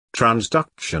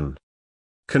 transduction,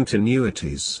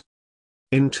 continuities,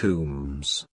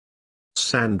 entombs,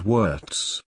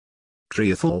 sandworts,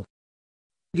 triethal,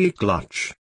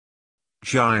 gigluch,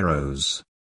 gyros,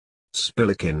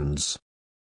 spillikins,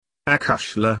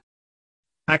 akushla,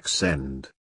 accend,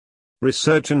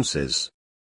 resurgences,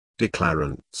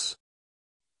 declarants,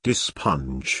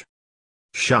 dispunge,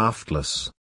 shaftless,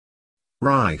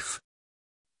 rife,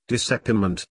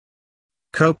 disepiment,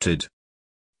 coated,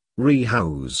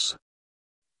 rehouse,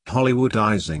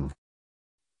 Hollywoodizing,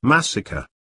 massacre,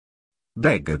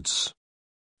 beggards,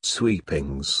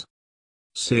 sweepings,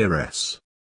 seres,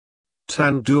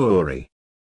 tandoori,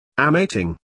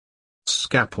 amating,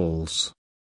 scapels,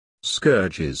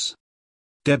 scourges,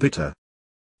 debitor,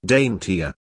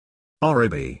 daintier,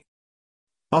 oribi,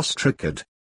 ostricid,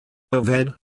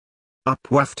 oved,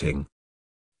 upwafting,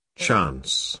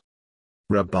 chance,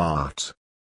 rabat,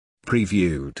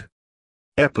 previewed,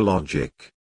 epilogic,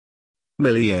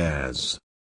 milliares,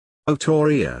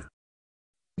 otoria,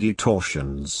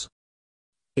 detortions,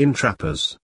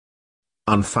 intrappers,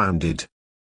 unfounded,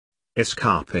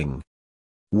 escarping,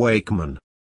 wakeman,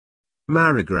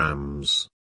 marigrams,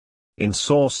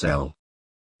 insorcell,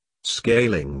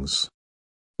 scalings,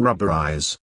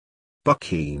 rubberize,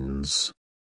 buckines,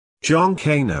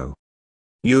 joncano,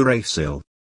 uracil,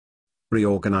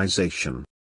 reorganization,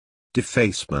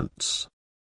 defacements,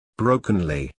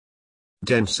 brokenly,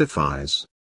 densifies,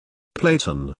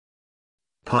 Platon,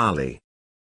 Pali,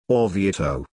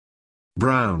 Orvieto,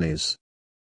 brownies,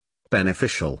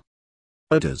 beneficial,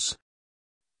 odors,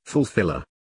 fulfiller,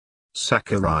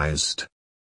 saccharized,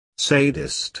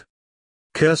 sadist,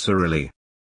 cursorily,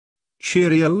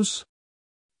 Cheerios,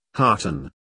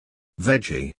 hearten,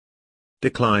 veggie,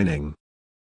 declining,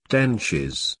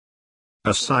 denches,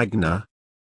 asigna,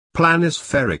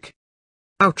 planispheric,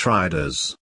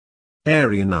 outriders,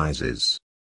 Aryanizes,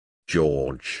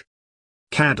 George,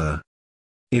 Cadder,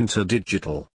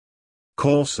 interdigital,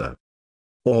 Corsa,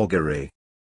 augury,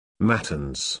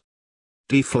 matins,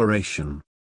 defloration,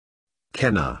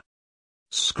 Kenna,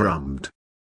 scrummed,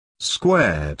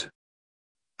 squared,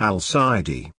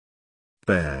 Alcide,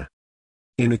 bear,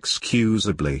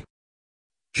 inexcusably,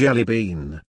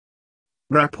 jellybean,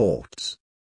 rapports,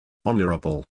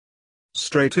 honorable,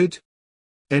 straighted,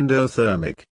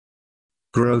 endothermic,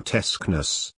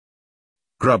 grotesqueness,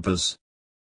 grubbers,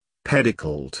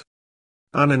 pedicled,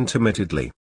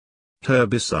 unintermittedly,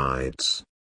 herbicides,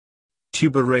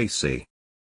 tuberaceae,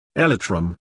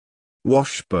 elytrum,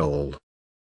 washbowl,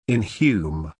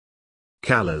 inhume,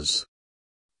 Callas.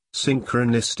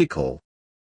 Synchronistical.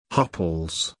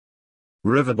 Hopples.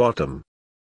 River bottom.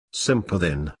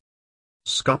 Sympathin.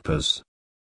 Scoppers.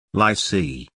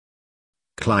 Lycee.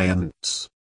 Clients.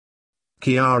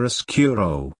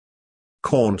 Chiaroscuro.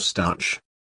 Cornstarch.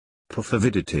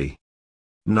 Perfividity.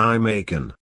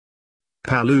 Nijmegen.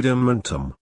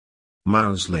 Paludimentum.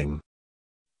 Mousling.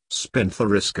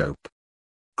 Spinthariscope.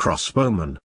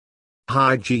 Crossbowman.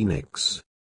 Hygienics.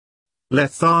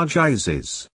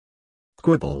 Lethargizes.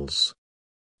 Quibbles.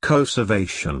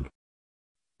 Conservation.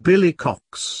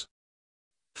 Billycocks.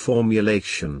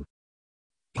 Formulation.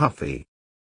 Puffy.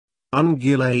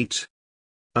 Ungulate.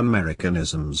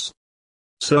 Americanisms.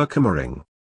 Circumering.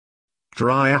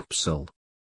 Dryapsil.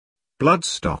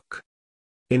 Bloodstock.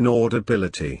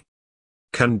 Inaudibility.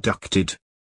 Conducted.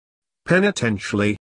 Penitentially.